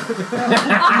using.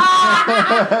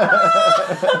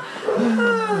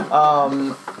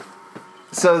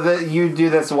 So that you do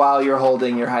this while you're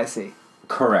holding your high C.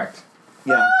 Correct.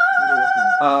 Yeah.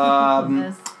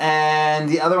 Yes. And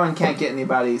the other one can't get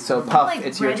anybody. So I'm Puff, like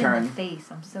it's your red in turn. the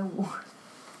face. I'm so warm.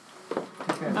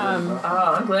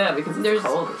 Oh, I'm glad because it's There's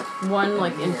cold. one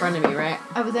like in front of me, right?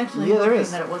 I was actually Yeah, there hoping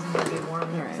is. that it wasn't going to be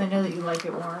warm because I know that you like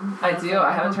it warm. I was do. like,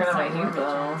 I haven't hope turned on it's my not heat,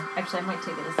 warm. though. Actually, I might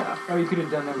take this off. Oh, you could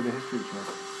have done that with a history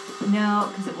check. No,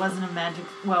 because it wasn't a magic.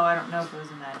 Well, I don't know if it was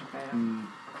a magic item.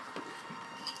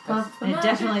 Well, and it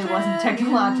definitely wasn't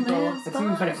technological, It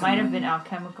seems but it might have been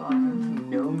alchemical. I don't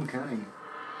know. Gnome kind.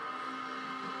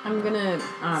 I'm gonna See,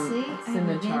 I have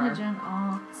scimitar. advantage on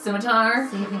all Scimitar.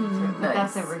 saving throws, but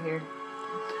that's over here.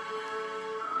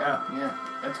 Yeah,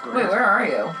 that's great. Wait, where are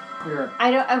you? Here.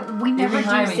 I don't. We You're never do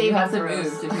behind me. You saving have to throws.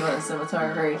 move if you want a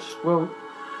scimitar reach. Well,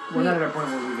 we're not at a point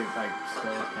where we get like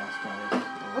spell cast on it.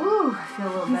 Ooh, I feel a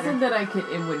little He better. said that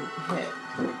it would hit.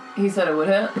 He said it would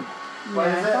hit. What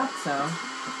yeah, is I it? thought so.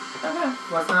 Okay.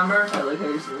 What number? I like how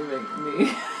you're just moving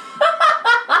me.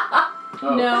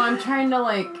 Oh. No, I'm trying to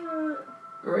like.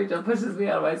 Rachel pushes me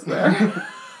out of my square.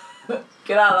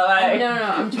 Get out of the way. No,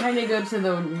 I'm trying to go to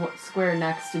the square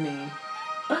next to me.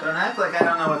 Don't act like I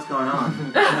don't know what's going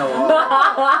on. I know all.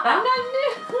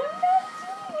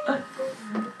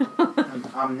 I'm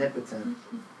omnipotent.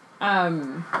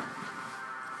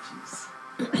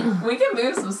 We can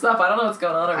move some stuff. I don't know what's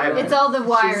going on over there. It's all the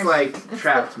wires. She's like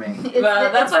trapped me. It's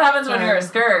But that's the- what happens when you're a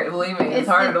skirt. Believe me, it's It's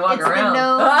harder the- to walk it's the around.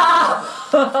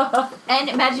 And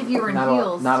imagine if you were in Not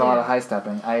heels. a lot too. of high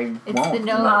stepping. I It's won't. the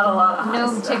gnome, Not a lot of high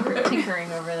gnome stuff.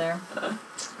 tinkering over there.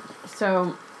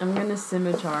 So I'm gonna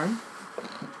scimitar.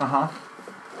 Uh-huh.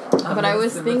 But I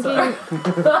was thinking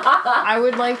I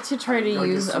would like to try to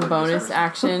use a bonus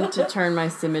action to turn my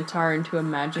scimitar into a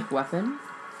magic weapon.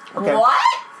 Okay. What?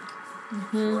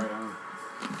 Right on.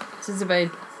 Since if I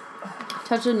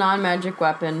touch a non-magic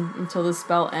weapon until the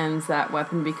spell ends, that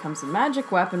weapon becomes a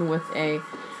magic weapon with a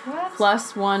What?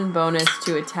 +1 bonus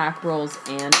to attack rolls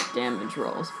and damage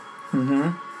rolls. Mm-hmm.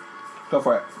 Go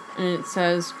for it. And it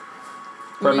says,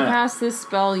 For a when you minute. cast this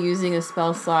spell using a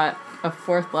spell slot of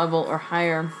 4th level or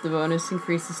higher, the bonus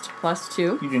increases to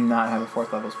 +2. You do not have a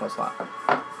 4th level spell slot.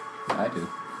 I do.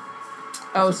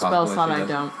 Oh, Is it spell possible slot she I doesn't?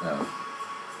 don't. No.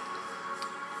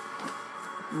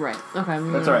 Right. Okay, we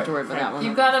don't That's have alright. to worry about that one.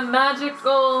 You've got a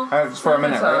magical. Just for a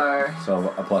minute, right? scimitar.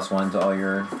 So a +1 to all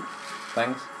your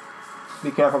things?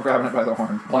 Be careful grabbing it by the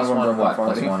horn. Plus One one broke what? off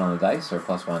already. +1 on the dice or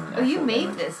 +1? Oh, you actual made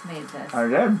damage? this. I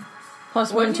did.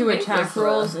 +1 What did to you make attack this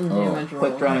rolls with? and Oh. damage rolls.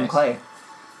 Quick drawing nice. clay.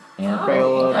 And Oh.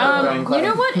 Crayola drawing clay. You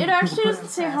know what? It actually doesn't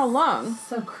say how long.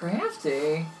 So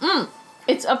crafty.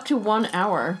 It's up to 1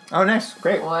 hour. Oh, nice.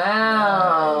 Great.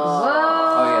 Wow.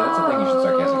 Oh yeah, that's the thing you should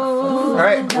start casting. All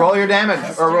right, roll your damage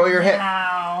or roll your hit.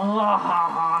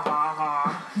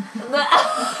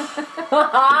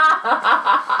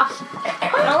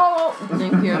 Oh,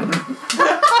 thank you.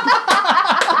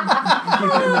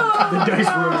 The dice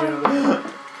room, you know.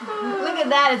 Look at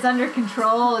that. It's under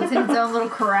control. It's in its own little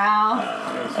corral.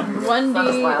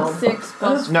 1d6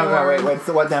 plus 4. No, wait.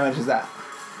 What damage is that?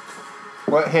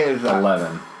 What hit is that?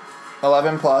 11.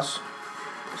 11 plus.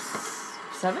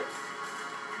 7?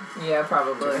 Yeah,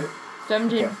 probably.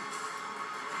 17. Okay.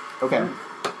 Okay.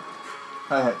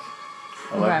 That hits.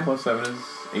 11 Okay. plus 7 is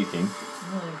 18. I'm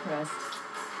really impressed.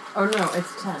 Oh no,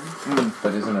 it's 10.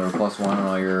 But isn't it a +1 on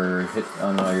all your It's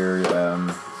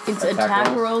Attack attack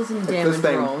rolls? rolls and It's damage this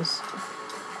thing. rolls.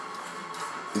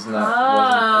 Isn't that Oh,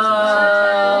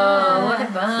 look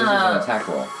at This is an that. attack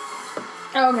roll.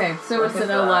 Oh, okay, so Look it's at an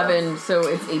that. 11, so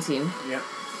it's 18. Yep.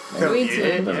 So Maybe 18.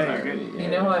 it doesn't Yeah, matter. you're good. You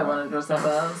know who I want to dress up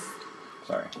as?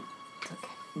 Sorry.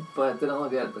 But didn't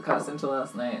look at the costume till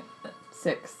last night.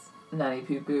 6. Nanny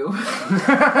Poo Poo.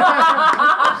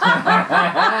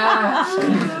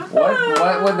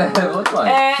 What would that look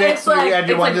like? Six, It's like, you add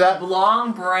your it's one like to that?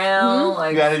 long brown,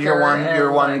 like You added your skirt one- and,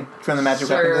 your one like, from the magic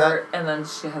weapon to that? shirt, and then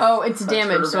she has Oh, it's a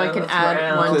damage, so I turban can that's add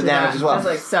round. 1 So to the damage that. as well. It's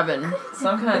like 7.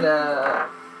 some kind of.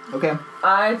 Okay.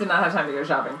 I did not have time to go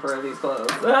shopping for these clothes.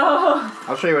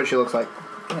 I'll show you what she looks like.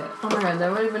 Oh my god, that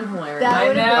would have been hilarious. That I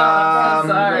would've know. been- I'm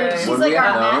sorry. She's Would like we our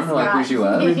have known, like, who she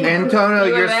was? Antonio,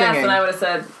 You you're would have asked, singing. and I would have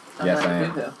said. Yes, Nanny I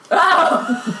am. Poo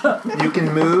Poo. You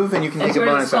can move and you can And take she a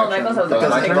wears bonus skull action. necklace. I was That like, doesn't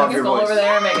my take involve a your skull voice. over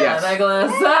there and make Yes. a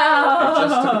necklace. It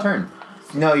just took a turn.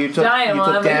 No, you took Giant you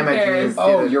one, took who damage. And cares? you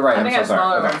Oh, did you're it. right. I I'm think I so have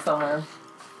smaller sorry. ones somewhere.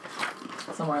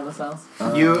 Somewhere in this house.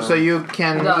 So you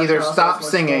can Dogs either are also stop more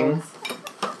singing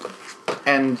skulls.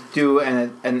 and do a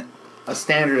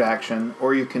standard action,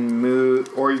 or you can move,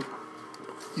 or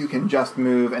you can just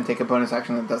move and take a bonus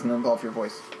action that doesn't involve your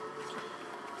voice.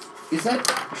 Is that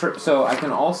true? So I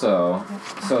can also.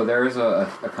 So there's a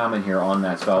comment here on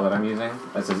that spell that I'm using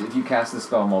that says if you cast the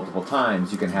spell multiple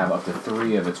times, you can have up to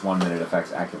 3 of its 1-minute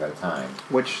effects active at a time.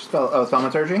 Which spell? Oh,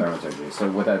 thaumaturgy. Thaumaturgy.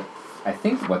 So what that, I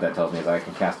think what that tells me is I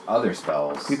can cast other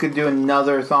spells, You could do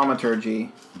another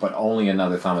thaumaturgy. but only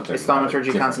another thaumaturgy. Is thaumaturgy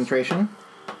Different. concentration?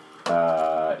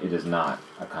 It is not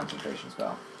a concentration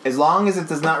spell. As long as it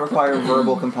does not require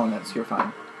verbal components, you're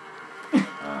fine.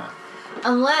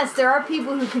 Unless there are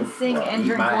people who can sing and Eat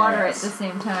drink my water ass. at the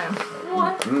same time.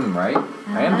 What? Right?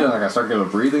 I am doing like a circular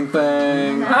breathing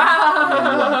thing.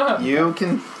 Look, you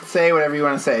can say whatever you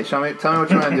want to say. Tell me what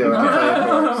you want to do. I'll tell you if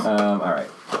it works. Alright.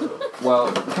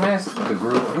 Well, can I ask the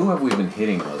group, who have we been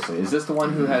hitting mostly? Is this the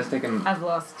one who has taken I've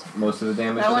lost. most of the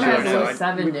damage? That one this has year? like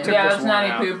 7 we damage. took Yeah, this it's one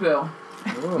Natty out. Poo Poo.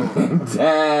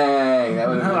 Dang, that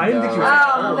would have No, been I didn't think you dope. were-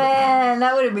 Oh man,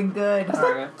 that would have been good.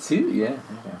 Two? Yeah.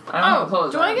 I don't have Oh,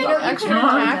 clothes do on. I get No, an you extra could've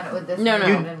done attack? it with this No, one. no.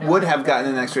 You I didn't know. would have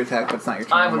gotten an extra attack, but it's not your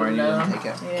turn I anymore, and you would've didn't known.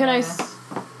 take it. Yeah. Can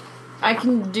I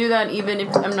can do that even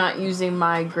if I'm not using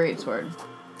my greatsword.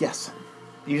 Yes.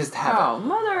 You just have Oh,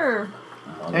 mother. it.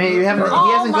 I mean, you haven't. Oh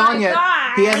he hasn't my gone yet.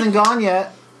 God. He hasn't gone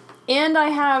yet. And I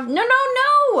have no.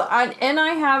 And I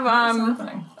have What's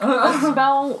happening? a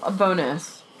spell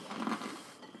bonus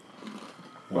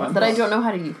What? that I don't know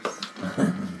how to use.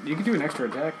 You can do an extra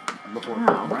attack before.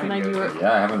 Wow, Ryan can I goes. do it?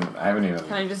 Yeah, I haven't even.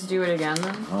 Can I just do it again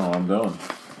then? Oh, I'm done.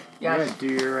 Yeah, Yeah, do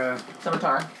your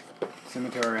Scimitar.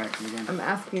 scimitar action again. I'm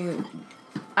asking.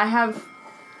 I have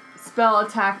spell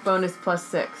attack bonus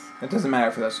 +6. It doesn't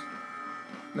matter for this.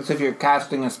 That's if you're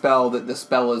casting a spell that the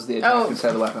spell is the attack Oh. instead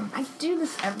of the weapon. I do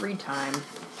this every time.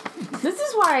 This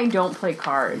is why I don't play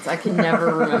cards. I can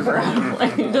never remember how to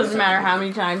play. It doesn't matter how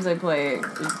many times I play it.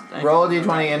 Roll a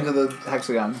d20 into the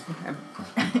hexagon.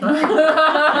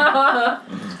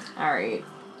 Alright.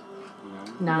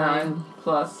 9 9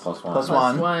 plus. Plus one. Plus plus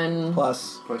one. 1.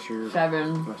 Plus Plus your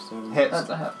 7. plus 7. hits. That's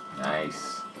a hit.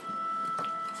 Nice.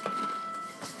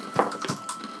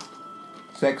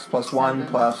 6 plus 1 7.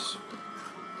 plus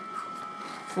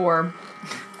 4.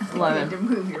 You had 11. to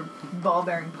move your ball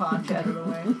bearing paunch out of the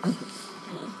way.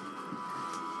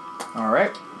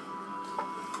 Alright.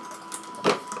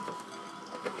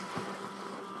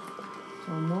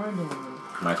 So more damage.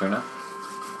 My turn now?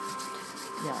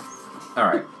 Yes.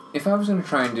 Alright. If I was going to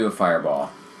try and do a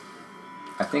fireball,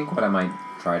 I think what I might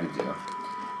try to do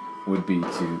would be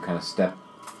to kind of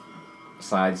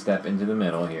sidestep into the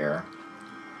middle here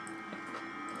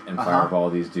and fireball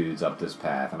these dudes up this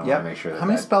path. And I want to make sure that How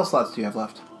many spell slots do you have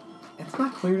left? It's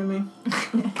not clear to me.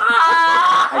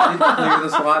 I did clear the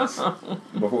slots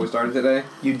before we started today.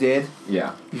 You did?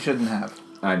 Yeah, You shouldn't have.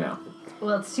 I know.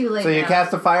 Well, it's too late. So you now.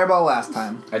 cast a fireball last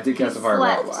time. I did cast a He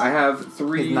fireball. slept. I have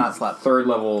 3 He's not slept. third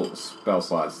level spell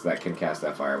slots that can cast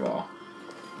that fireball.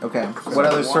 Okay. What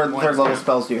other third level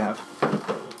spells do you have?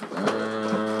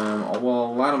 Well,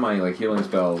 a lot of my healing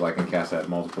spells I can cast at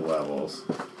multiple levels.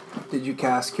 Did you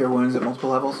cast Cure Wounds at multiple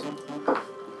levels?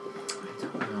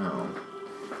 No.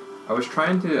 I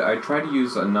tried to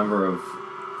use a number of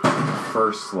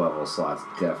first level slots,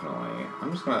 definitely.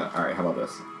 I'm just gonna, alright, how about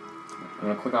this? I'm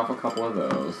gonna click off a couple of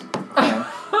those. Okay.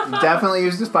 Definitely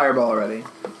used this fireball already.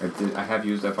 I have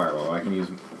used that fireball. I can use...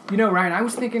 You know, Ryan, I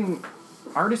was thinking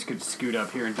Artist could scoot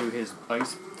up here and do his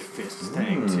ice fist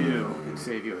thing too and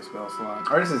save you a spell slot.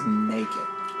 Artist is naked.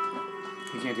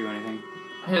 He can't do anything.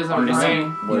 His I'm own just brain.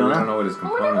 saying, well, You don't I don't know what his I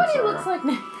wonder what components he are. looks like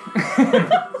now.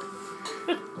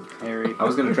 Harry. I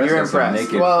was gonna dress You're as him impressed.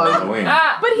 naked Well, for Halloween.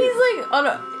 Ah! But he's like,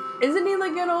 isn't he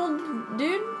like an old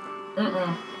dude?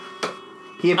 Mm-mm.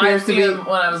 He I appears to see be. him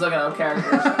when I was looking at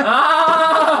characters.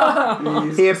 Ah!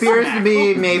 He appears to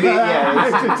be maybe.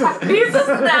 Yeah. He's a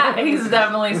snack. He's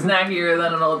definitely snackier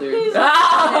than an old dude.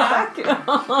 Ah!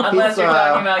 Unless you're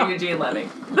talking about Eugene Levy.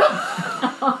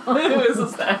 Who is a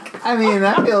snack? I mean,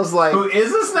 that feels like. Who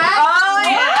is a snack? Oh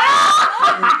yeah!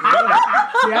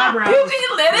 The eyebrows.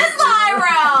 Eugene Levy's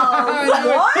eyebrows.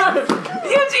 What?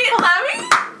 Eugene Levy?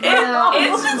 No.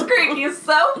 It's just Creek. He's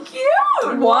so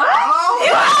cute. What?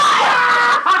 You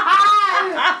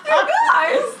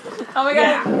guys. Oh my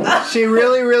god. She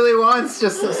really, really wants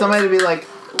just somebody to be like,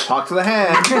 talk to the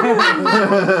hand.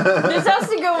 This has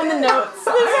to go in the notes.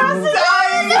 This has to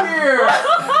here!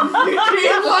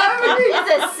 It's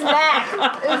a snack.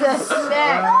 It's a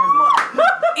snack.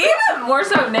 Even more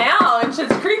so now in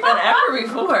Schitt's Creek than ever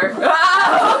before.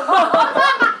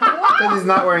 Because he's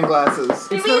not wearing glasses.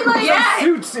 You mean like yeah?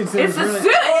 Suits. It's It's the really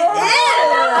suit. It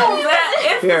is.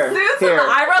 It's Here, the suits here. and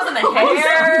the eyebrows and the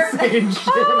hair.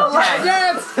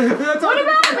 What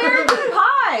about American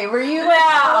Pie? Were you like,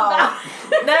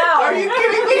 No. Are you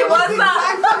kidding me? What's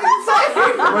that?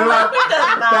 What about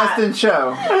Best in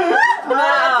Show? No,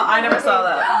 I never saw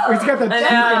that. He's got the I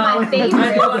teeth. know. My favorite. I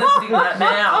do want to see that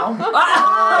now.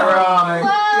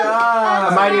 Or,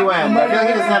 A Mighty Wind. I feel like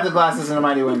he doesn't have the glasses in A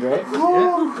Mighty Wind, right?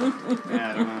 Yeah,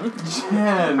 I don't know.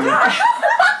 Jen.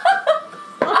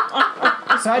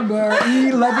 Sidebar: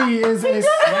 E. Levy is a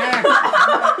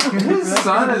snack. His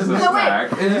son is a wait.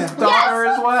 snack. And his daughter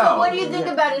as well. So what do you think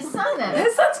about his son then?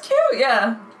 His son's cute,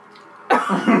 yeah.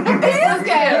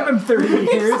 Give him 30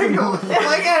 years.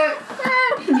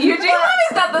 Eugene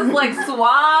Levy's got this like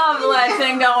suave like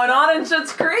thing going on in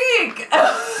Schitt's Creek.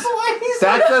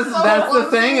 That's the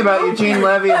thing about Eugene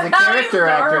Levy as a character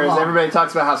actor is everybody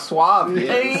talks about how suave he is.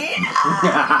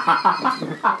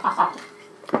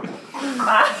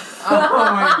 Oh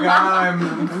my god,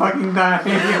 I'm fucking dying.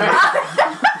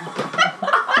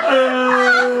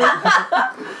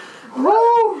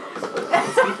 Woo!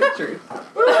 Secret truth.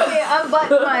 Okay,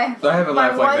 unbutton my. I haven't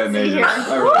laughed like that in onesie ages. here.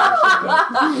 I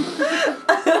really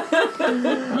appreciate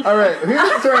that. Alright,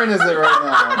 whose turn is it right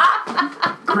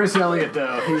now? Chris Elliott,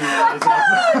 though. He is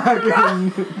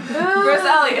fucking... Chris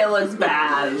Elliott looks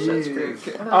bad in Schitt's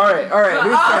Creek. Alright,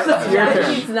 who's turn? Your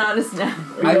turn. He's not a snack.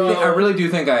 I really do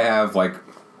think I have, like,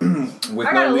 with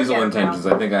I no gotta look lethal at it intentions,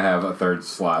 I think I have a third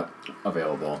slot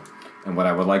available. And what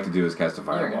I would like to do is cast a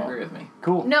You're gonna fireball. agree with me.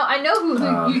 Cool. No, I know who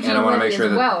Eugene And I want to Levy make sure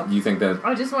is that well. you think that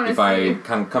I just want to if see. I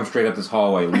come straight up this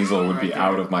hallway, Liesel would be Right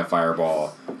out of my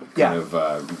fireball Yeah. kind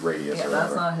of radius Yeah, or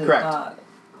that's whatever. not his Correct. hot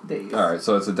days. Alright,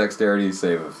 so it's a dexterity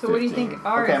save of 15. So what do you think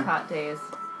are Okay. his hot days?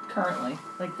 Currently.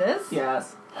 Like this?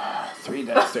 Yes. 3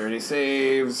 dexterity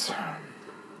saves.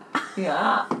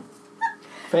 Yeah.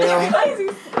 Fail. I mean,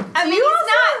 he's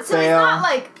not. So he's Fail. not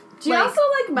like. Do you also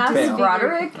like Matthew Fail.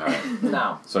 Broderick? Alright,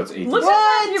 No. so it's 18. Look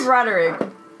at Matthew Broderick.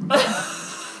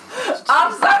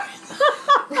 I'm sorry.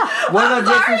 What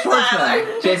about sorry, Jason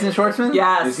Schwartzman? Jason Schwartzman?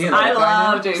 Yes. Is he in I that guy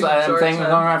love now? Jason So I'm saying we're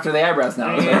going Schwartzman. after the eyebrows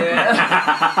now.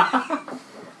 Yeah.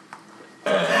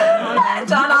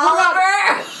 John Oliver.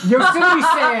 Yosemite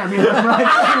Sam. You know,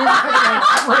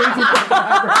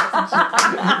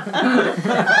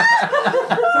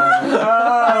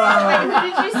 Wait, who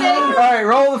did you say? Alright,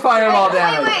 roll the fireball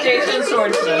damage. Jason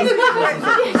Schwartzman.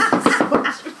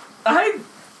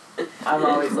 I'm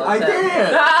always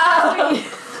upset.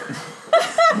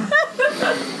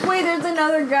 Wait, there's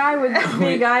another guy with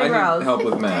big I eyebrows. need help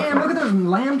with math. Damn, look at those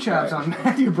lamb chops on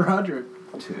Matthew Broderick.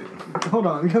 2, Hold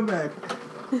on, come back.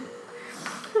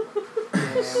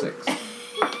 6,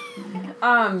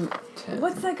 10.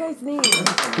 What's that guy's name?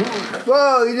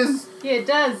 Whoa, you just... Yeah, it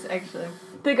does actually.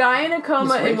 The guy in a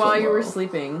coma He's and while you were Rachel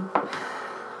sleeping.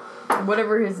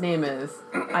 Whatever his name is.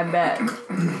 I bet.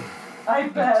 I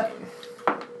bet.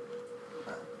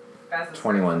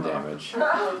 21 damage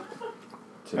to,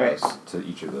 Alright. to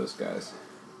each of those guys.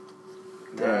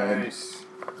 Nice.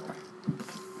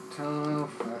 Tunnel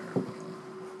fireball.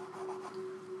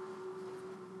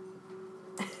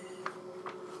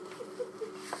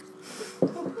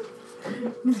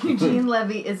 Eugene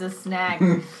Levy is a snack.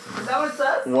 Is that what it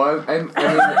says? What? I mean,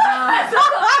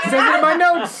 Says it in my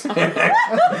notes.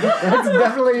 That's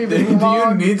definitely do you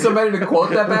long. need somebody to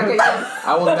quote that back at you?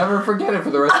 I will never forget it for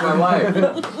the rest of my life.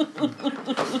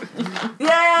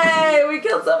 Yay! We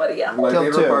killed somebody else. My Kill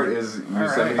favorite two. part is you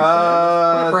sending me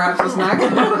Perhaps a snack.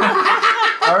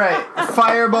 Alright,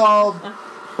 fireball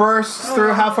bursts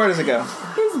through. How far does it go?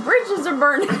 His bridges are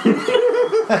burning.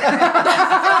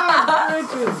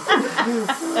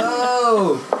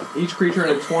 Oh! Each creature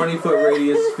in a 20-foot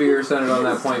radius sphere centered on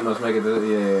that point must make it.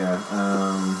 Yeah.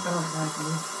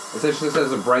 Essentially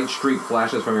says a bright streak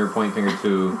flashes from your point finger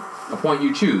to a point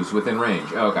you choose within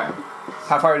range. Okay.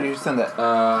 How far did you send it?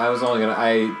 I was only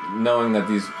gonna. Knowing that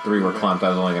these 3 were clumped, I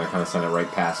was only gonna kind of send it right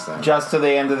past them. Just to the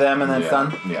end of them and then it's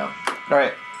done? Yeah.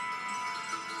 Alright,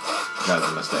 That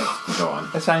was a mistake. Go on.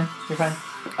 that's fine. You're fine.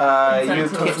 Send You it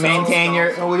to the maintain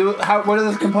your... what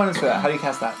are the components for that? How do you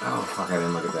cast that? Oh, fuck, I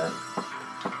didn't look at that.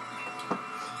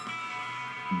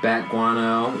 Bat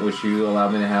guano, which you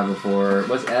allowed me to have before.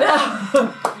 What's S?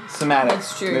 Somatic.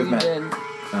 That's true, Movement. you did.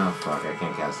 Oh, fuck, I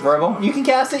can't cast this. Verbal? You can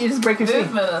cast it, you just break your C.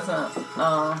 Movement isn't.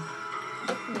 No.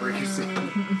 Break your C.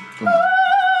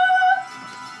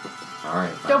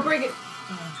 Alright. Don't break it.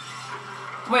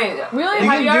 Wait. Really? You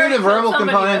Have can you do already the verbal killed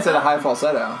somebody components with at a it? high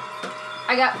falsetto.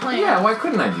 I got plans. Yeah, why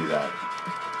couldn't I do that?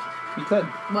 You could.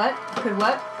 What? Could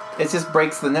what? It just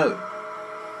breaks the note.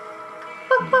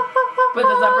 But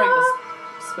does that break the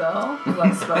spell? Is that a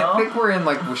I spell? think we're in,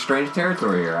 like, strange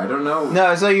territory here. I don't know.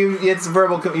 No, so it's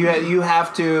verbal. You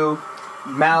have to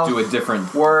mouth Do a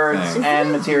different words thing.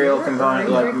 and material Or component, are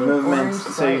you like drinking movements.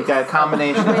 orange So you've got a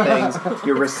combination of things.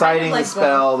 You're reciting the like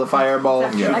spell. The fireball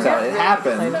shoots Yeah. I out. got It really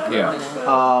happens. excited Yeah.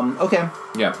 for it. Okay.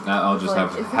 Yeah, I'll just Like,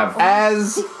 is it have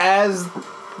As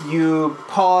you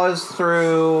pause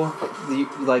through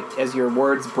as your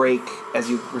words break as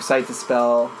you recite the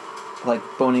spell, like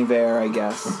Bon Iver, I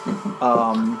guess.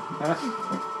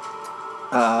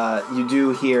 You do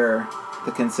hear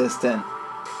the consistent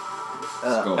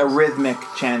Skulls. a rhythmic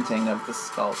chanting of the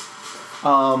skull.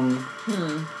 Those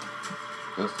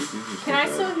two pieces Can I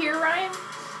are still hear Ryan?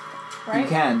 right? You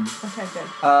can. Okay,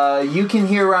 good. You can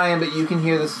hear Ryan, but you can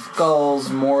hear the skulls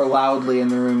more loudly in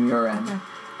the room you're in. Okay.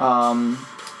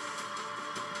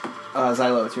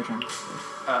 Xylo, it's your turn.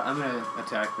 I'm gonna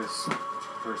attack this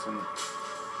person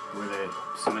with a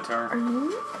scimitar. Are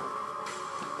you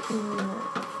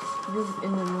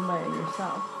in the room by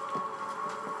yourself?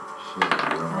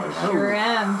 I sure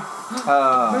am.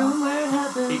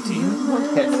 18.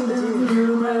 Hits.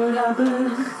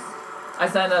 I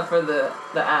signed up for the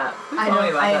app. I Tell me don't.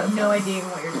 about I that. have no idea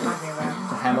what you're talking about.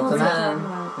 It's a Hamilton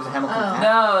app. There's a Hamilton Oh. app.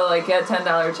 No, like get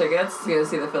 $10 tickets to go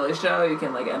see the Philly show. You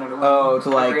can like enter to win. Oh, to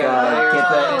like every other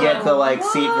day. get the like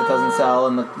seat that doesn't sell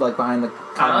and the like behind the I don't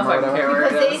know counter if I or can care whatever. where it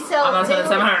Because they is. sell- I'm not spending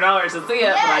they were- $700 to see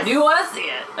it, but I Yes. do want to see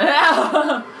it.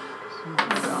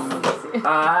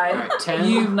 Alright, 10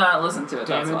 You've not listened to it.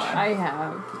 damage. That's why. I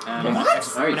have. And an Alright,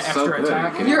 extra so good.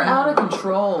 attack. You're You're out of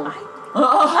control.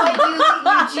 But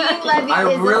Eugene Levy I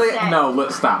is really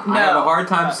upset. stop. I No. have a hard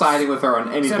time siding with her on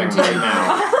anything 17. right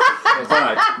now.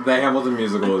 But the Hamilton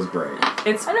musical is great.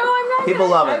 It's I know I'm not. People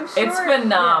gonna- love it. I'm sure, It's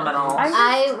phenomenal.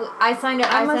 Yeah. I signed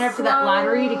up. I I'm a signed up for that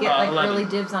lottery to get like 11. early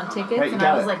dibs on tickets, Right, you and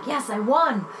got I was it. like, yes, I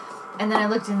won. And then I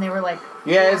looked and they were like,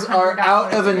 You guys are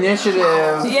out of initiative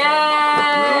Yay!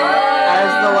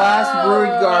 as the last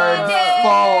brood guard Yay!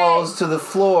 falls to the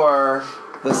floor.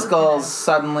 The skulls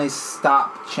suddenly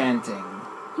stop chanting.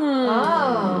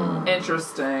 oh.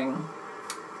 Interesting.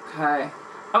 Okay.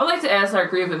 I would like to ask our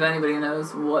group if anybody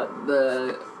knows what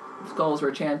the skulls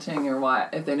were chanting or why,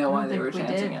 if they know I why don't they think were we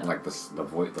chanting did. it. Like the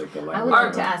voice, like the language. I would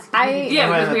like to ask. Yeah,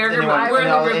 because we are a group of- we're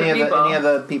a group of people. Any of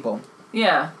the people.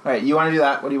 Yeah. All right, you want to do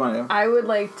that? What do you want to do? I would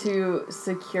like to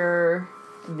secure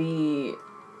the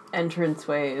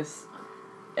entranceways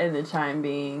in the time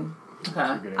being.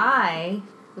 Okay. I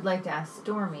would like to ask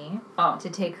Stormy Oh. to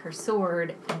take her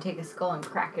sword and take a skull and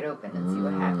crack it open and see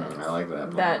what happens. I like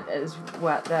that. That is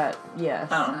what that. Yes.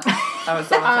 I don't know. I was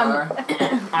so much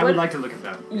lower. I would like to look at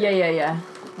that. Yeah.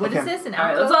 What is Okay. this? An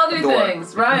Alright, alcove? let's all do Door.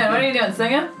 things. Ryan, what are you doing?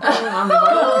 Singing? Is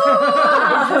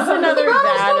this another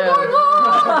vat of?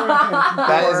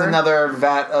 That is another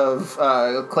vat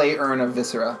of clay urn of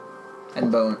viscera and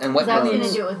bone and wet Because I was bones.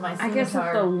 gonna do it with my I guess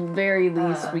at scimitar. the very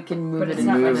least we can move but it it's in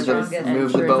not front my of the strongest.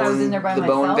 move the Because I was bone- in there by the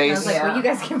bone myself, and I was base. like, Yeah. well, you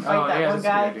guys can fight Oh, that yeah, one that's a good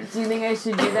guy. idea. Do you think I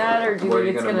should do that, or do you Where are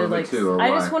think you it's gonna gonna move it like? to, or I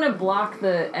why? just want to block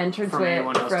the entranceway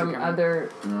anyone else to from come in. other.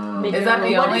 make Is it that a the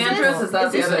little- only What is entrance? this? Is that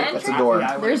Is the this other? an That's a door.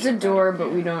 Yeah, I would There's a check that. door,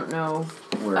 but we don't know.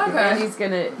 Where Okay. And he's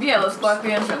gonna. Yeah, let's block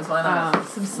the entrance. Why not?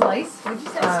 Some slice? What'd you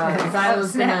say?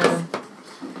 Xylo's gonna.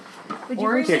 Would you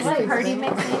Orange bring me slice. some party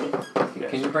mix, maybe?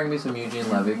 Can you bring me some Eugene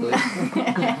Levy, please? I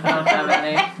don't have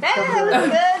any. That was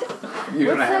good. You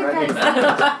don't What's have that any.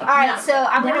 guy's Alright, so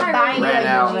I'm Now gonna I buy you ran a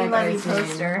out. Eugene That Levy guy's name.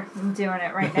 poster. I'm doing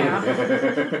it right now.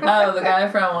 Oh, the guy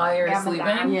from While You Were Amazon.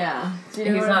 Sleeping? Yeah. Do you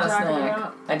know He's what not I'm a talking snack.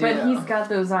 about? I do But know. he's got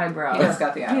those eyebrows. He has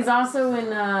got the eyes. He's also in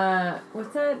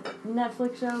what's that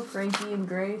Netflix show? Frankie and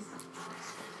Grace.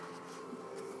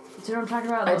 Do you know what I'm talking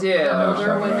about? I Those do.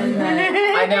 older women that,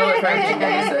 I know what Frankie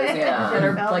Grace is, that yeah.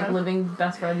 are like living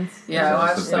best friends. Yeah, I That's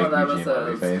watched the some of the fake Eugene Levy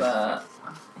episodes, face. but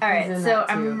Alright, He's in so that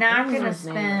too. I'm not What was gonna his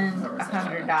name? spend Never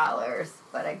seen that. $100,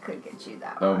 but I could get you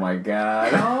that Oh one. my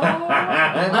god.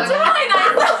 that's a really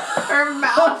nice. Her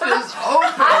mouth is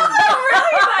open. That's a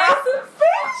really nice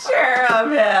picture of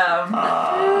him.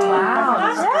 Wow.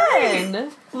 That's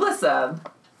Jen. Listen,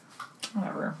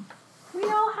 whatever. We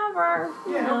all have our.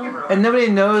 You know. And nobody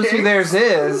knows who theirs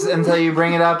is until you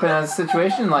bring it up in a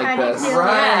situation like I do this. too.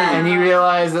 Right. And you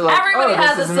realize that, like, Everybody oh,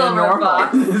 has this a isn't silver normal.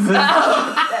 fox.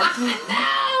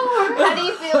 How do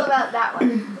you feel about that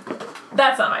one?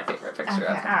 That's not my favorite picture Okay,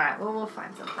 of him. alright, well, we'll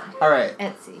find something. All right.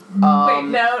 Etsy. Wait,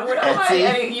 Um, no, we're not Etsy. buying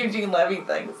any Eugene Levy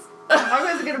things.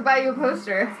 I was gonna buy you a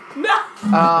poster. No.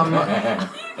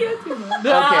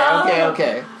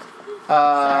 Okay.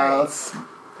 Let's.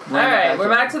 Alright, we're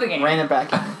back to the game. Rein it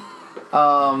back in.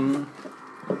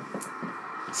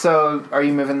 So, are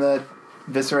you moving the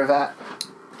viscera vat?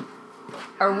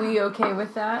 Are we okay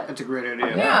with that? That's a great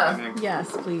idea. Yeah. I think.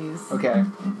 Yes, please. Okay.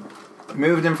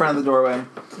 Moved in front of the doorway.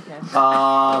 Okay.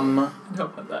 No,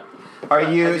 about that. Are I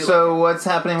you? do So, what's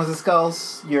happening with the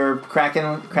skulls? You're cracking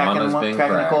One is one, being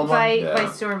cracking a cracked. cold one. By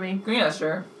Yeah. Stormy. Yeah,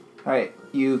 sure. All right,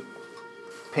 you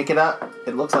pick it up.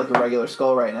 It looks like a regular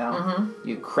skull right now. Mm-hmm.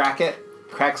 You crack it.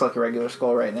 Cracks like a regular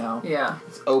skull right now. Yeah,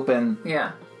 It's open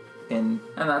yeah. in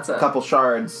And that's it. a couple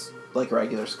shards like a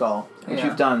regular skull, which Yeah.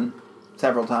 you've done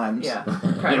several times. Yeah.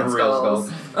 In Cracking a real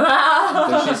skulls.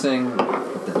 Does she sing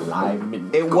the live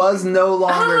midnight? It was no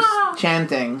longer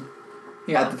chanting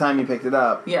Yeah. at the time you picked it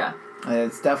up. Yeah.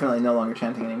 It's definitely no longer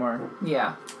chanting anymore.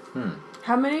 Yeah.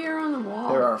 How many are on the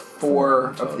wall? There are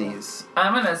 4 of these.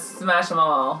 I'm gonna smash them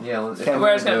all. Yeah, let's. Okay.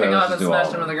 We're just gonna do pick it, them let's up and do smash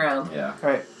all them of to the ground. Yeah. All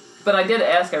right. But I did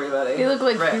ask everybody. They look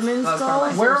like Right, human that was part of my-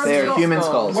 skulls. Where are They are skulls? human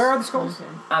skulls. Where are the skulls?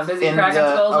 I'm busy In cracking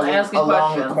skulls and asking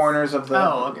along questions. the corners of the.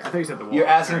 Oh, okay. I thought you said the wall. You're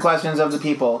asking questions of the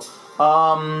people.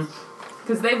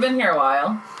 Because they've been here a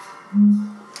while.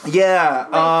 Yeah.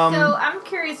 Wait, so I'm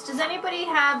curious. Does anybody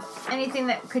have anything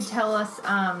that could tell us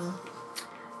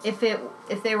if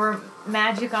they were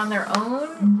magic on their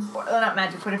own, or, well, not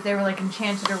magic, but if they were like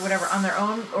enchanted or whatever on their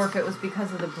own, or if it was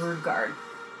because of the brood guard?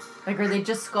 Like, are they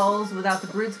just skulls without the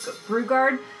brood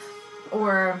guard,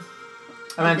 or?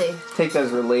 I'm they- gonna take that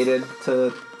as related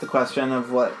to the question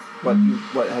of what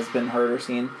has been heard or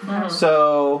seen. Mm-hmm.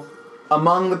 So,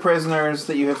 among the prisoners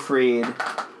that you have freed,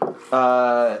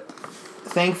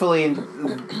 thankfully,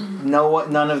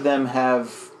 none of them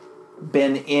have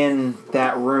been in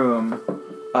that room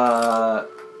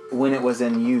when it was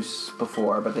in use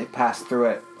before, but they passed through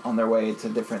it on their way to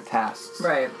different tasks.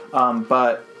 Right.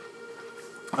 But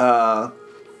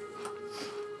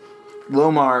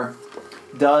Lomar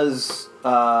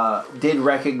did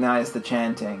recognize the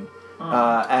chanting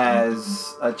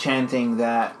as a chanting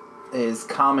that is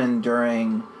common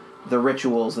during the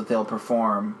rituals that they'll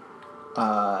perform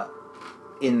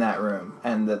in that room,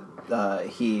 and that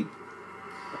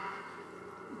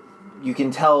you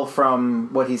can tell from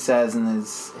what he says and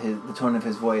the tone of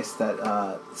his voice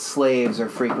that slaves are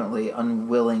frequently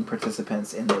unwilling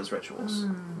participants in those rituals.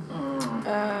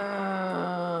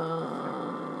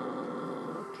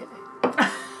 Okay.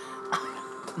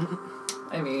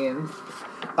 I mean,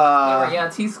 yeah,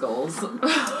 T-skulls.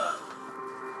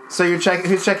 So who's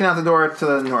checking out the door to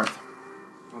the north?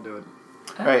 I'll do it.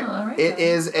 Right. all right It then.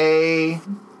 is a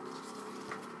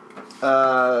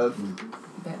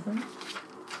Bathroom?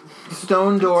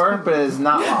 stone door, but it is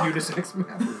not locked. Unisex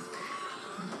map.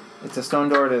 It's a stone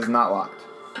door that is not locked.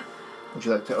 Would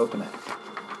you like to open it?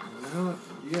 No,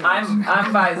 yeah.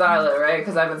 I'm by Zyla, right?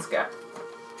 Because I've been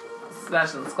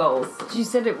smashing skulls. You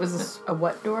said it was a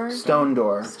what door? Stone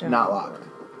door, Stone not door. locked.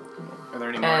 Are there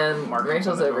any And markings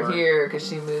Rachel's on the over door? here because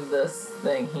she moved this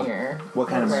thing here. What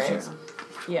kind of Right. magic?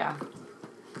 Yeah.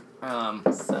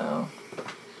 So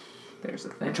there's a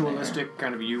thing Ritualistic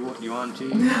kind of UNT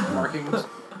markings.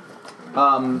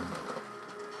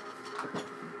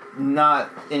 Not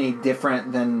any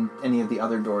different than any of the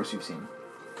other doors you've seen.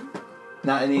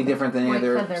 Not any different than any White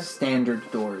other feather. standard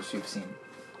doors you've seen.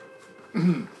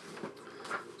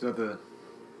 Is that the...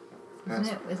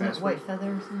 Isn't it white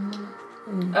feathers? there.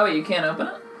 Oh, wait, you can't open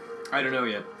it? I don't know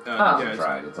yet. Oh. Yeah, I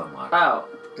tried. It's unlocked. Oh.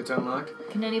 it's unlocked.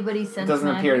 Can anybody sense? doesn't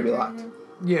appear to be magic? locked.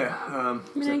 Yeah. I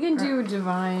mean, I can do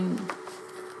divine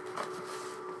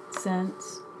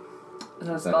sense. Is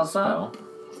that a Is that spell a spell?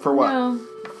 For what? No,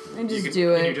 I You just can-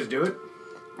 do Can you it. just do it?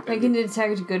 I can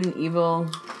detect good and evil.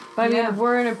 But I mean, Yeah.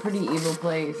 we're in a pretty evil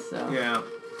place, so. Yeah.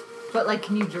 But like,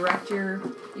 can you direct your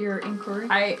inquiry?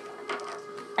 I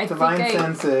Divine think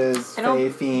sense is I don't- Fey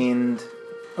Fiend.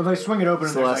 If I swing it open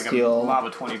and there's like a Celestial. mob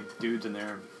of 20 dudes in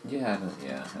there. Yeah,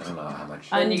 I don't know how much.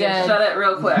 And you can Undead. shut it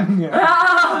real quick.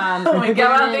 Yeah. We go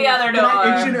out the other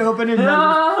It should door. open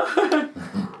and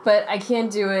But I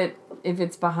can't do it if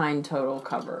it's behind total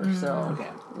cover, so. Okay.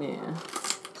 Yeah.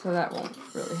 So that won't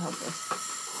really help us.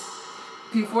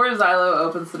 Before Xylo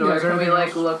opens the Yeah, door, is there can we anything like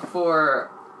else? look for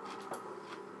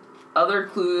other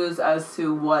clues as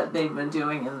to what they've been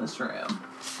doing in this room?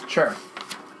 Sure.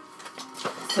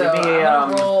 So Give me a, I'm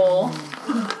gonna roll.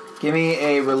 Give me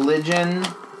a religion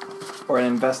or an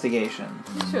investigation.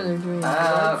 I'm sure they're doing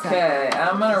blood Okay,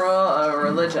 I'm gonna roll a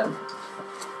religion.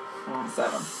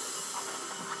 7.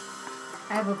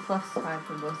 I have a +5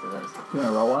 for both of those. You want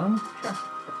to roll one?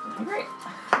 Great.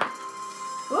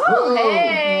 Ooh,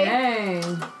 hey! Hey.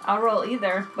 I'll roll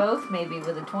either. Both, maybe,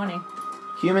 with a 20.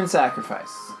 Human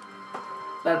sacrifice.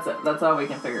 That's it. That's all we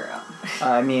can figure out.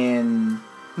 I mean,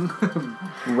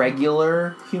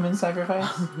 regular human sacrifice?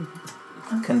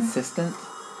 Consistent?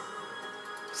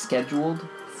 Scheduled?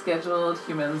 Scheduled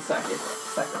human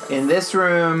sacrifice. In this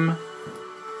room,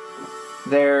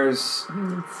 there's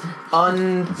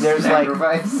there's like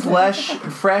Sacrifice.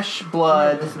 fresh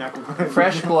blood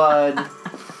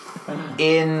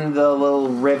in the little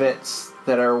rivets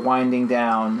that are winding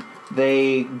down.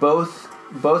 They both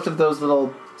of those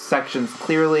little sections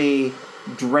clearly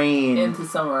drain Into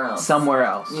somewhere else. somewhere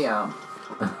else. Yeah.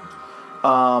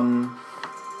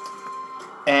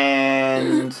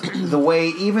 And the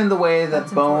way that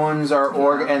That's bones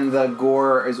are and the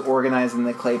gore is organized in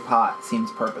the clay pot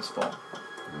seems purposeful.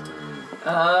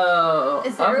 Oh.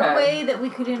 Is there okay. a way that we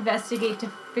could investigate to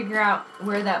figure out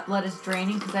where that blood is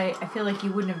draining? Because I feel like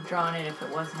you wouldn't have drawn it if it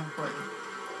wasn't important.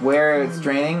 where it's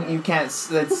draining, you can't. It's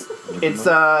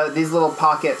these little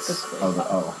pockets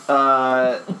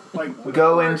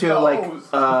go into like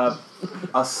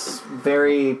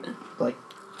very like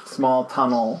small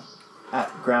tunnel at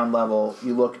ground level.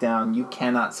 You look down, you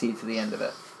cannot see to the end of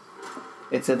it.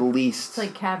 It's at least. It's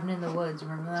like Cabin in the Woods.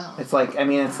 Remember that one? It's like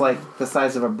it's like the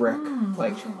size of a brick.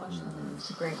 Like It's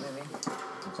a great movie.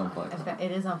 It's unplugged.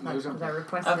 It is on Netflix because I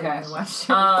requested it Okay. and watched it.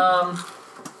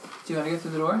 Do you want to go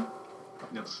through the door?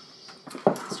 No.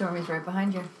 Stormy's right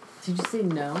behind you. Did you say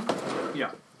no?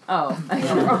 Yeah. Oh.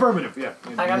 Affirmative. Yeah.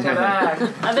 I got your back.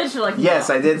 I bet you're like, yes,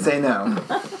 I did say no.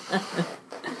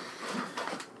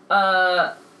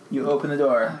 You open the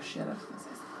door. Oh shit! I was gonna say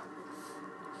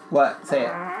something. What? Say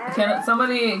it. Can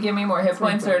somebody give me more hit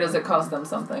points, or does it cost them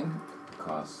something?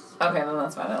 Costs. Okay, then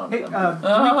that's fine. I don't Hey, need them.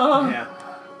 yeah.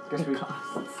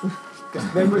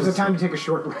 Guess then was the time to take a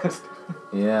short rest.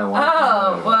 Yeah.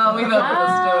 Oh, well, we've opened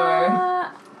this door.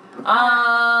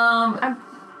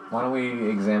 Why don't we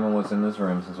examine what's in this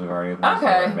room since we've already opened this door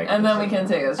Okay, make a and then we decision.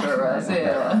 can take a short rest,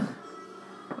 yeah.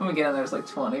 When we get in, there's like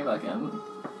 20 fucking...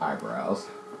 Eyebrows.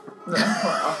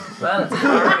 Wow, that's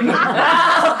hard.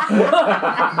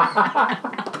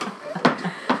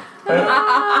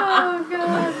 Oh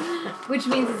god. Which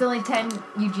means it's only 10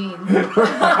 Eugenes.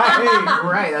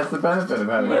 right, that's the benefit of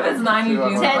having it. It's 9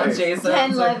 Eugenes like Jason.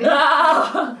 10 Levy.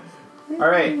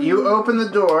 Alright, you open the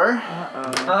door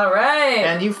Alright.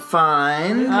 and you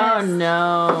find. oh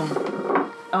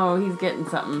no. Oh, he's getting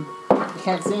something. You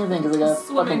can't see anything because I got a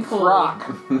Swimming fucking pool.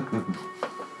 frock.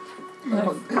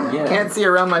 Yeah. Can't see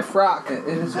around my frock. It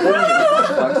is really a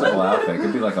flexible outfit. It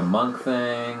could be like a monk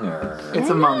thing or. It's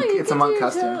I a monk. know, you It's a could monk do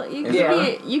costume. You could,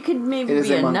 Yeah. you could maybe It is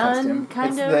be a a monk nun, costume.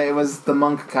 kind of. It was the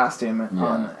monk costume on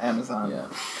Yeah. Amazon. Yeah.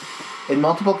 In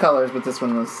multiple colors, but this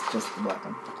one was just the black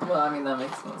one. Well, I mean, that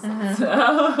makes no sense.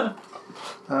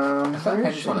 I feel like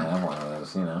I just want to have one of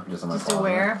those, you know, just on my Just to closet.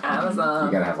 wear. Amazon.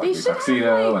 You gotta have They like your should have,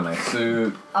 tuxedo, like- a nice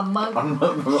suit. A mug.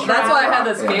 That's why I had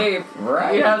this Yeah. cape.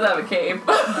 Right. You have to have a cape.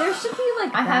 There should be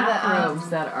like I have a, bathrobes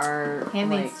that are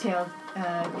Handmaid's like Tale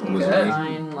cake. Wizard.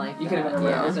 designed like You could have that. been a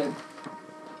Yeah. wizard.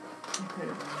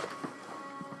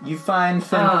 You find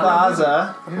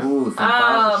Finplaza Ooh, Oh,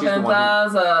 Fantasia. She's the one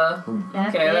Fantaza. That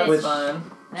Okay, that's bitch. fun.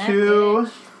 That two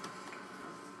bitch.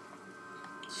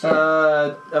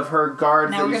 of her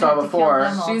guards Now that we're you gonna saw have to kill before.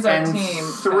 them all. She's our And team.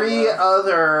 three kinda.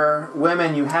 other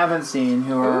women you haven't seen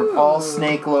who are all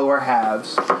snake lower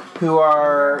halves, who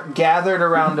are gathered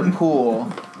around a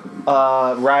pool,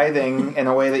 writhing in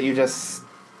a way that you just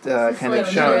kind of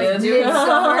showed.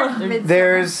 Midsummer.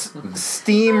 There's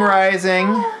steam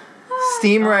rising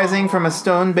from a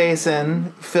stone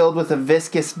basin filled with a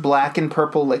viscous black and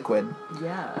purple liquid.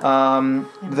 Yeah.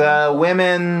 The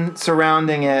women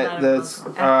surrounding it,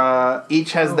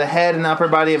 each has the head and upper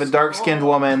body of a dark-skinned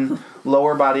woman,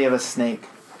 lower body of a snake.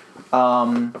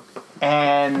 And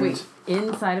Wait,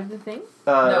 inside of the thing?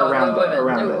 No, around the it, women.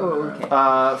 around it. Oh, okay.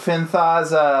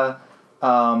 Finthaza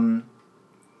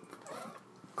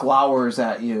glowers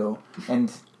at you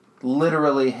and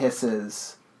literally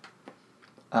hisses,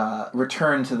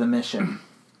 return to the mission.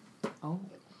 Oh.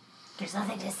 There's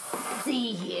nothing to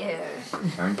see here.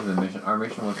 Return to the mission. Our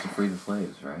mission was to free the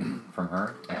slaves, right? From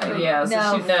her? Yeah, so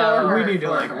No, she no. for We need to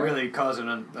for like her. really cause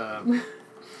an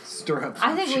stir up. I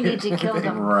some think we shit. need to kill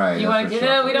them. Right. You that's want for to get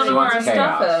sure. it? We don't She know where our wants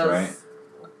stuff chaos, is. right?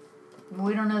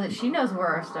 We don't know that she knows where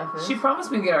our stuff is. She promised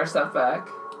we'd get our stuff back.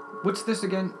 What's this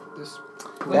again? This.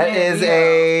 That is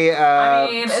a I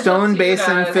mean, it's up stone to you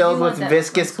basin guys. filled You want with that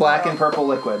viscous black and swirl. purple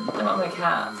liquid. I want my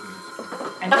cat.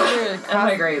 And they're, And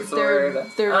my great sword.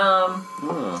 They're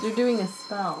doing a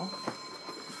spell.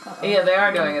 Yeah, they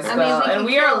are doing a spell, I mean, we and can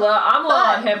we are kill- low. I'm low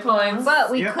on but- hit points. But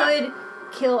we Yeah. could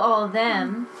kill all of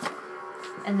them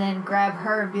and then grab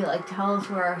her and be like, tell us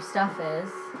where our stuff is.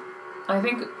 I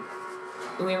think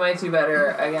we might do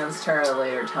better against her at a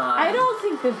later time. I don't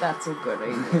think that that's a good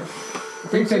idea.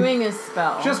 They're You think- doing a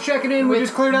spell. Just checking in. We With-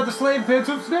 just cleared out the slave pits.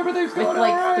 Everything's with going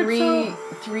like alright,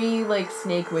 three like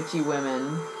snake witchy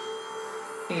women.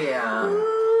 Yeah.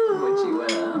 Witchy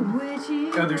women.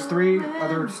 Witchy. Oh, there's three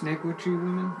other snake witchy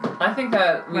women. I think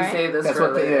that we Right. save this That's for a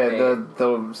what the later date.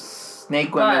 the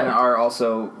snake women But are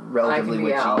also relatively I can be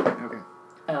witchy. out. Okay.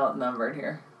 Outnumbered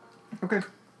here. Okay.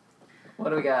 What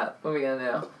do we got? What are we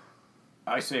gonna do?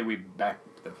 I say we back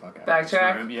the fuck out. Backtrack? Of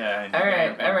this room. Yeah. And,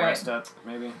 Alright, and alright. Rest up,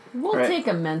 maybe. We'll Right. take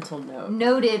a mental note.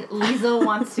 Noted, Liesel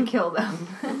wants to kill them.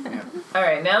 All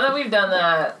right, now that we've done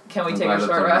that, can we I'm take glad a that's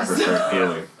short over rest? for Sir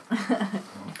Keely.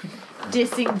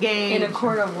 Disengage. In a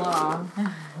court of law.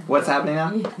 What's happening now?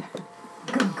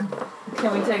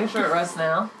 Can we take a short rest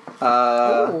now?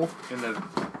 Ooh. In the.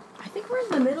 I think we're in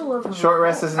the middle of a Short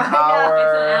rest is an It's an hour.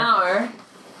 hour.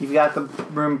 You've got the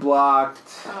room blocked.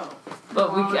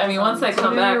 But once they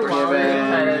come back, we're screwed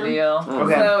kind of deal.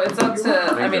 Okay. So it's up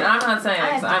to. I'm not saying I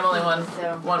it 'cause I'm only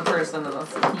So one person in this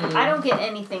team. I don't get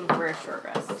anything for a short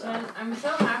rest. I'm so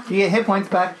happy. You get hit points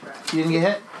back. You didn't get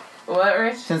hit What,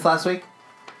 Rich? since last week.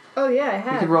 Oh yeah, I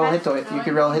have. You could roll hit dice. You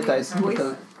could roll hit dice with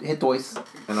the hit dice.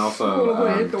 And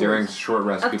also, during short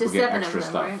rest, Up to people get 7 of extra them,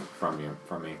 stuff right?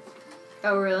 from me.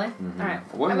 Oh really? Mm-hmm.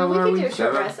 Alright. What I level mean, are we we? could do a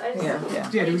short 7? rest. I just Yeah. Yeah.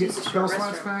 Yeah, do we get Just a spell short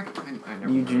slots rest back? I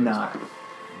never You do not.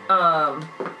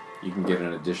 You can get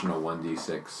an additional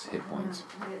 1d6 hit points.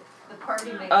 The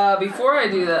party makes Before I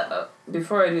do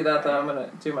that, though, I'm gonna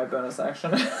do my bonus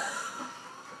action.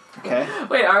 Okay.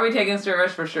 Wait, are we taking short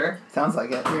rest for sure? Sounds like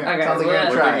it. Yeah. Okay. Sounds like we're you're gonna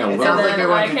gonna- try. taking a It will. sounds And like then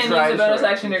you're I going to can try. use a bonus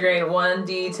short. action to gain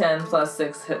 1d10 plus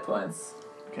 6 hit points.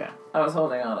 Okay. I was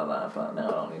holding on to that, but now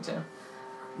I don't need to.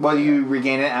 Well, you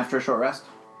regain it after a short rest.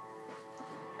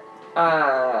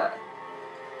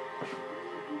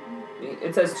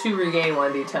 It says to regain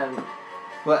 1d10.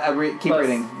 Well, keep Plus-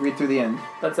 reading. Read through the end.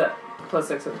 That's it. Plus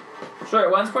 6. Sure,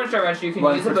 once per short rest, you can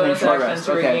Once use a between bonus short action rest,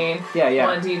 to okay. regain Yeah, yeah.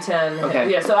 1d10. hit- Okay.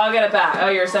 Yeah, so I'll get it back. Oh,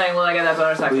 you're saying, will I get that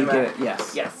bonus Will action you back? get it?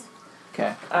 Yes. Yes.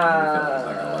 Okay. let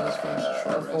us finish the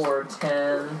short rest. 4,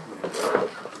 10.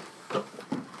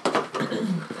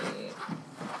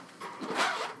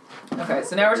 Okay,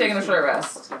 so now we're taking a short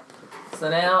rest. So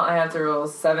now I have to roll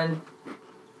 7.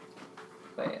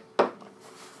 Wait.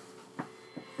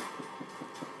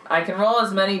 I can roll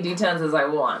as many d10s as I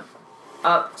want.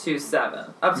 Up to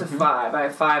 7. Up to 5. I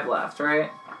have 5 left,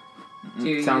 right? Do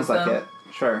you Sounds use like them? it.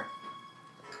 Sure.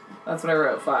 That's what I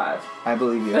wrote, 5. I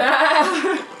believe you. So.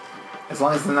 As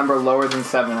long as the number lower than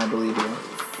 7, I believe you.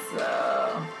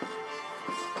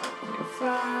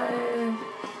 5.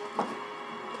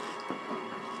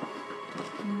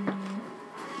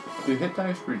 Do hit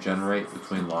dice regenerate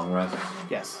between long rests?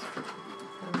 Yes.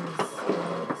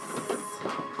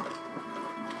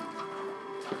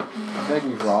 I'm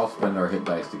begging for all spend our hit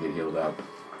dice to get healed up.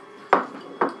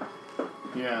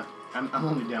 Yeah, I'm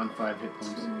only down 5 hit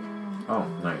points. Oh,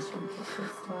 nice.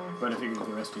 But I figured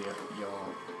the rest of y'all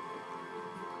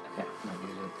Okay. might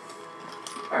use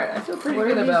it. Alright, I feel pretty What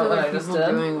good are these about what other I just people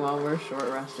did. doing while we're short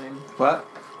resting? What?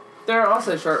 They're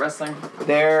also short resting.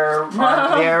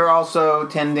 They're also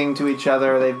tending to each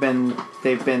other. They've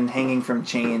been hanging from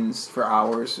chains for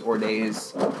hours or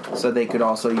days, so they could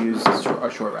also use a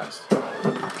short rest.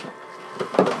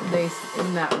 They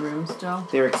in that room still?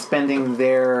 They're expending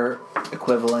their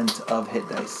equivalent of hit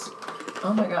dice.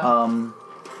 Oh my god.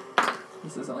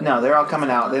 This isn't like No, they're all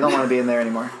coming out. They don't want to be in there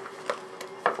anymore.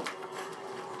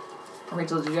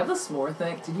 Rachel, did you have the s'more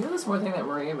thing? Did you have the s'more thing that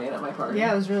Maria made at my party?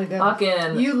 Yeah, it was really good.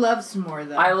 Fucking. You love s'more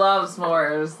though. I love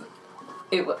s'mores.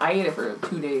 I ate it for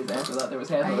 2 days after that. There was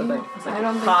half of the thing. It's like I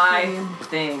don't a think pie so.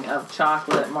 thing of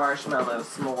chocolate marshmallow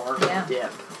s'more Yeah.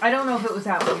 dip. I don't know if it was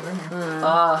out when you were here.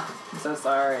 I'm so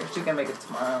sorry. She's gonna make it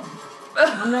tomorrow.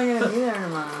 I'm not gonna be there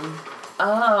tomorrow.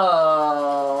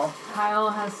 Oh. Kyle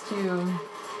has to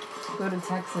go to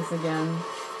Texas again,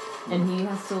 and he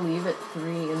has to leave at 3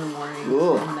 in the morning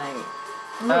Ooh. tonight.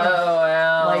 Oh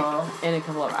wow. Like in a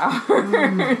couple of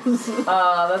hours.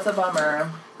 Oh, that's a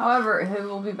bummer. However, he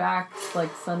will be back like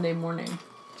Sunday morning.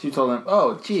 She told him,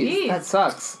 "Oh, geez, Jeez. that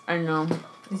sucks." I know.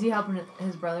 Is he helping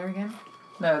his brother again?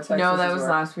 No, Texas No, that is was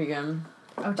work. last weekend.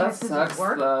 Oh, That Texas sucks at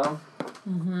work? though.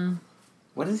 Mm-hmm.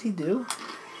 What does he do?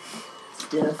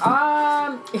 Stiff.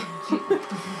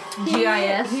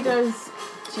 GIS? He does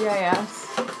GIS.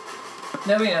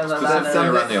 Nobody knows Is that that. They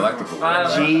something- run the electrical. I don't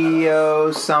know.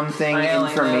 Geo something I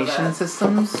only know information that.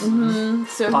 systems Mm-hmm.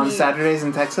 So on he, Saturdays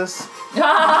in Texas.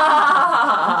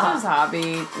 That's his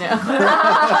hobby. No.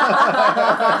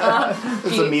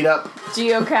 It's a meetup.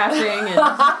 Geocaching and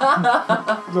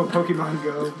Little Pokemon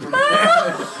Go.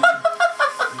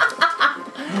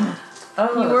 Oh,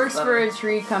 he that's works for funny. a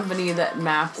tree company that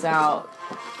maps out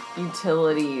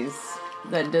utilities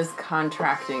that does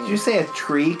contracting. Did you say a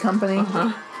tree company?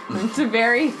 Uh-huh. It's a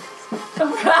very it's a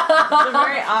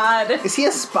very odd. Is he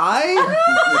a spy?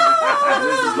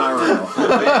 This is not real.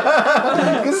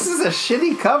 Because this is a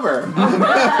shitty cover. He's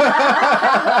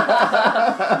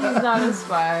not a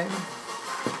spy.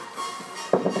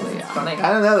 But yeah. Funny.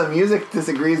 I don't know. The music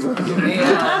disagrees with you.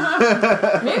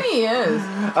 Yeah. Maybe he is.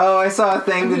 Oh, I saw a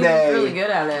thing He's today. really good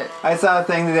at it. I saw a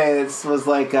thing today that was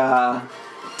like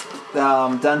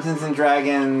Dungeons and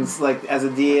Dragons. Like as a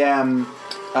DM,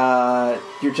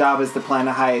 your job is to plan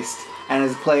a heist, and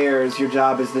as players, your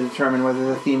job is to determine whether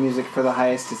the theme music for the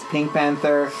heist is Pink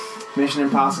Panther, Mission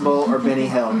Impossible, or Benny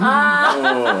Hill. Oh.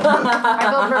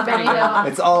 I vote for Benny Hill.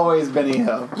 It's always Benny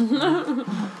Hill.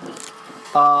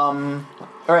 All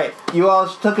right, you all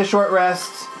took a short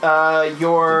rest. Do people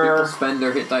Your spend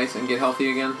their hit dice and get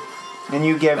healthy again? and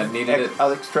you give that needed it?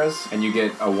 extras. And you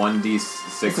get a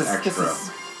 1d6 This extra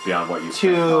is beyond what you Oh,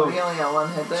 two we only got one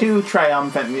hit dice. two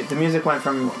triumphant. The music went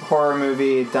from horror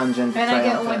movie dungeon to And I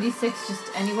get triumphant. 1d6 just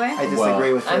anyway? I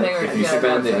disagree with I it. think we're If you Yeah,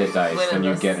 spend the that's hit dice, Win then in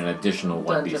you this get an additional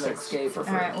dungeon 1d6 escape. for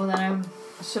free. Alright, well then I'm.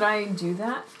 Should I do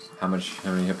that? How many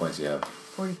hit points do you have?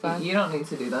 45. You don't need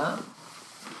to do that.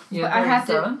 You But have I have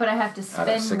to. 37? But I have to Out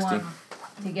of spend 60? one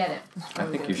to get it. I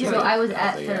think you Yeah, should. So I was Yeah,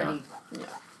 at yeah. 30,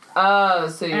 Oh,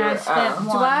 so and you're. I spent oh.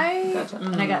 one, Do I? Gotcha.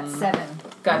 and I got 7.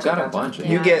 Gotcha. I've got a gotcha. bunch of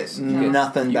Yeah. You get Yeah.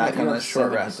 nothing You back have- on you a have short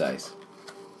 7 rest. hit dice.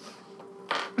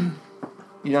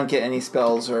 You don't get any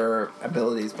spells or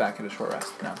abilities back at a short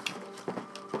rest. No.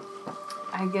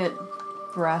 I get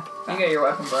breath. You get your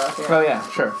weapon breath. Yeah. Oh yeah,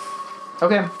 sure.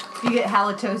 Okay. You get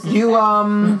halitosis. You you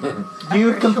After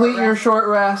a complete short your rest. short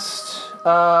rest.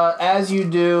 As you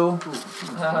do,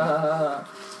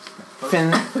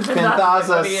 Finthaza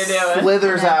What are you doing?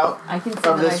 slithers out I can see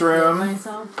Of that this I room. save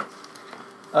myself.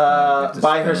 have to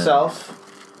by spend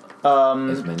herself,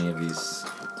 As many of these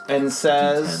and d10s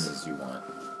says as you want.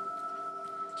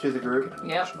 to the group, Get an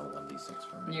Yep. additional 1d6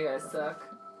 from me. You guys suck.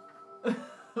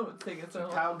 What's taking so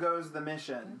long? "How goes the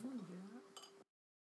mission?"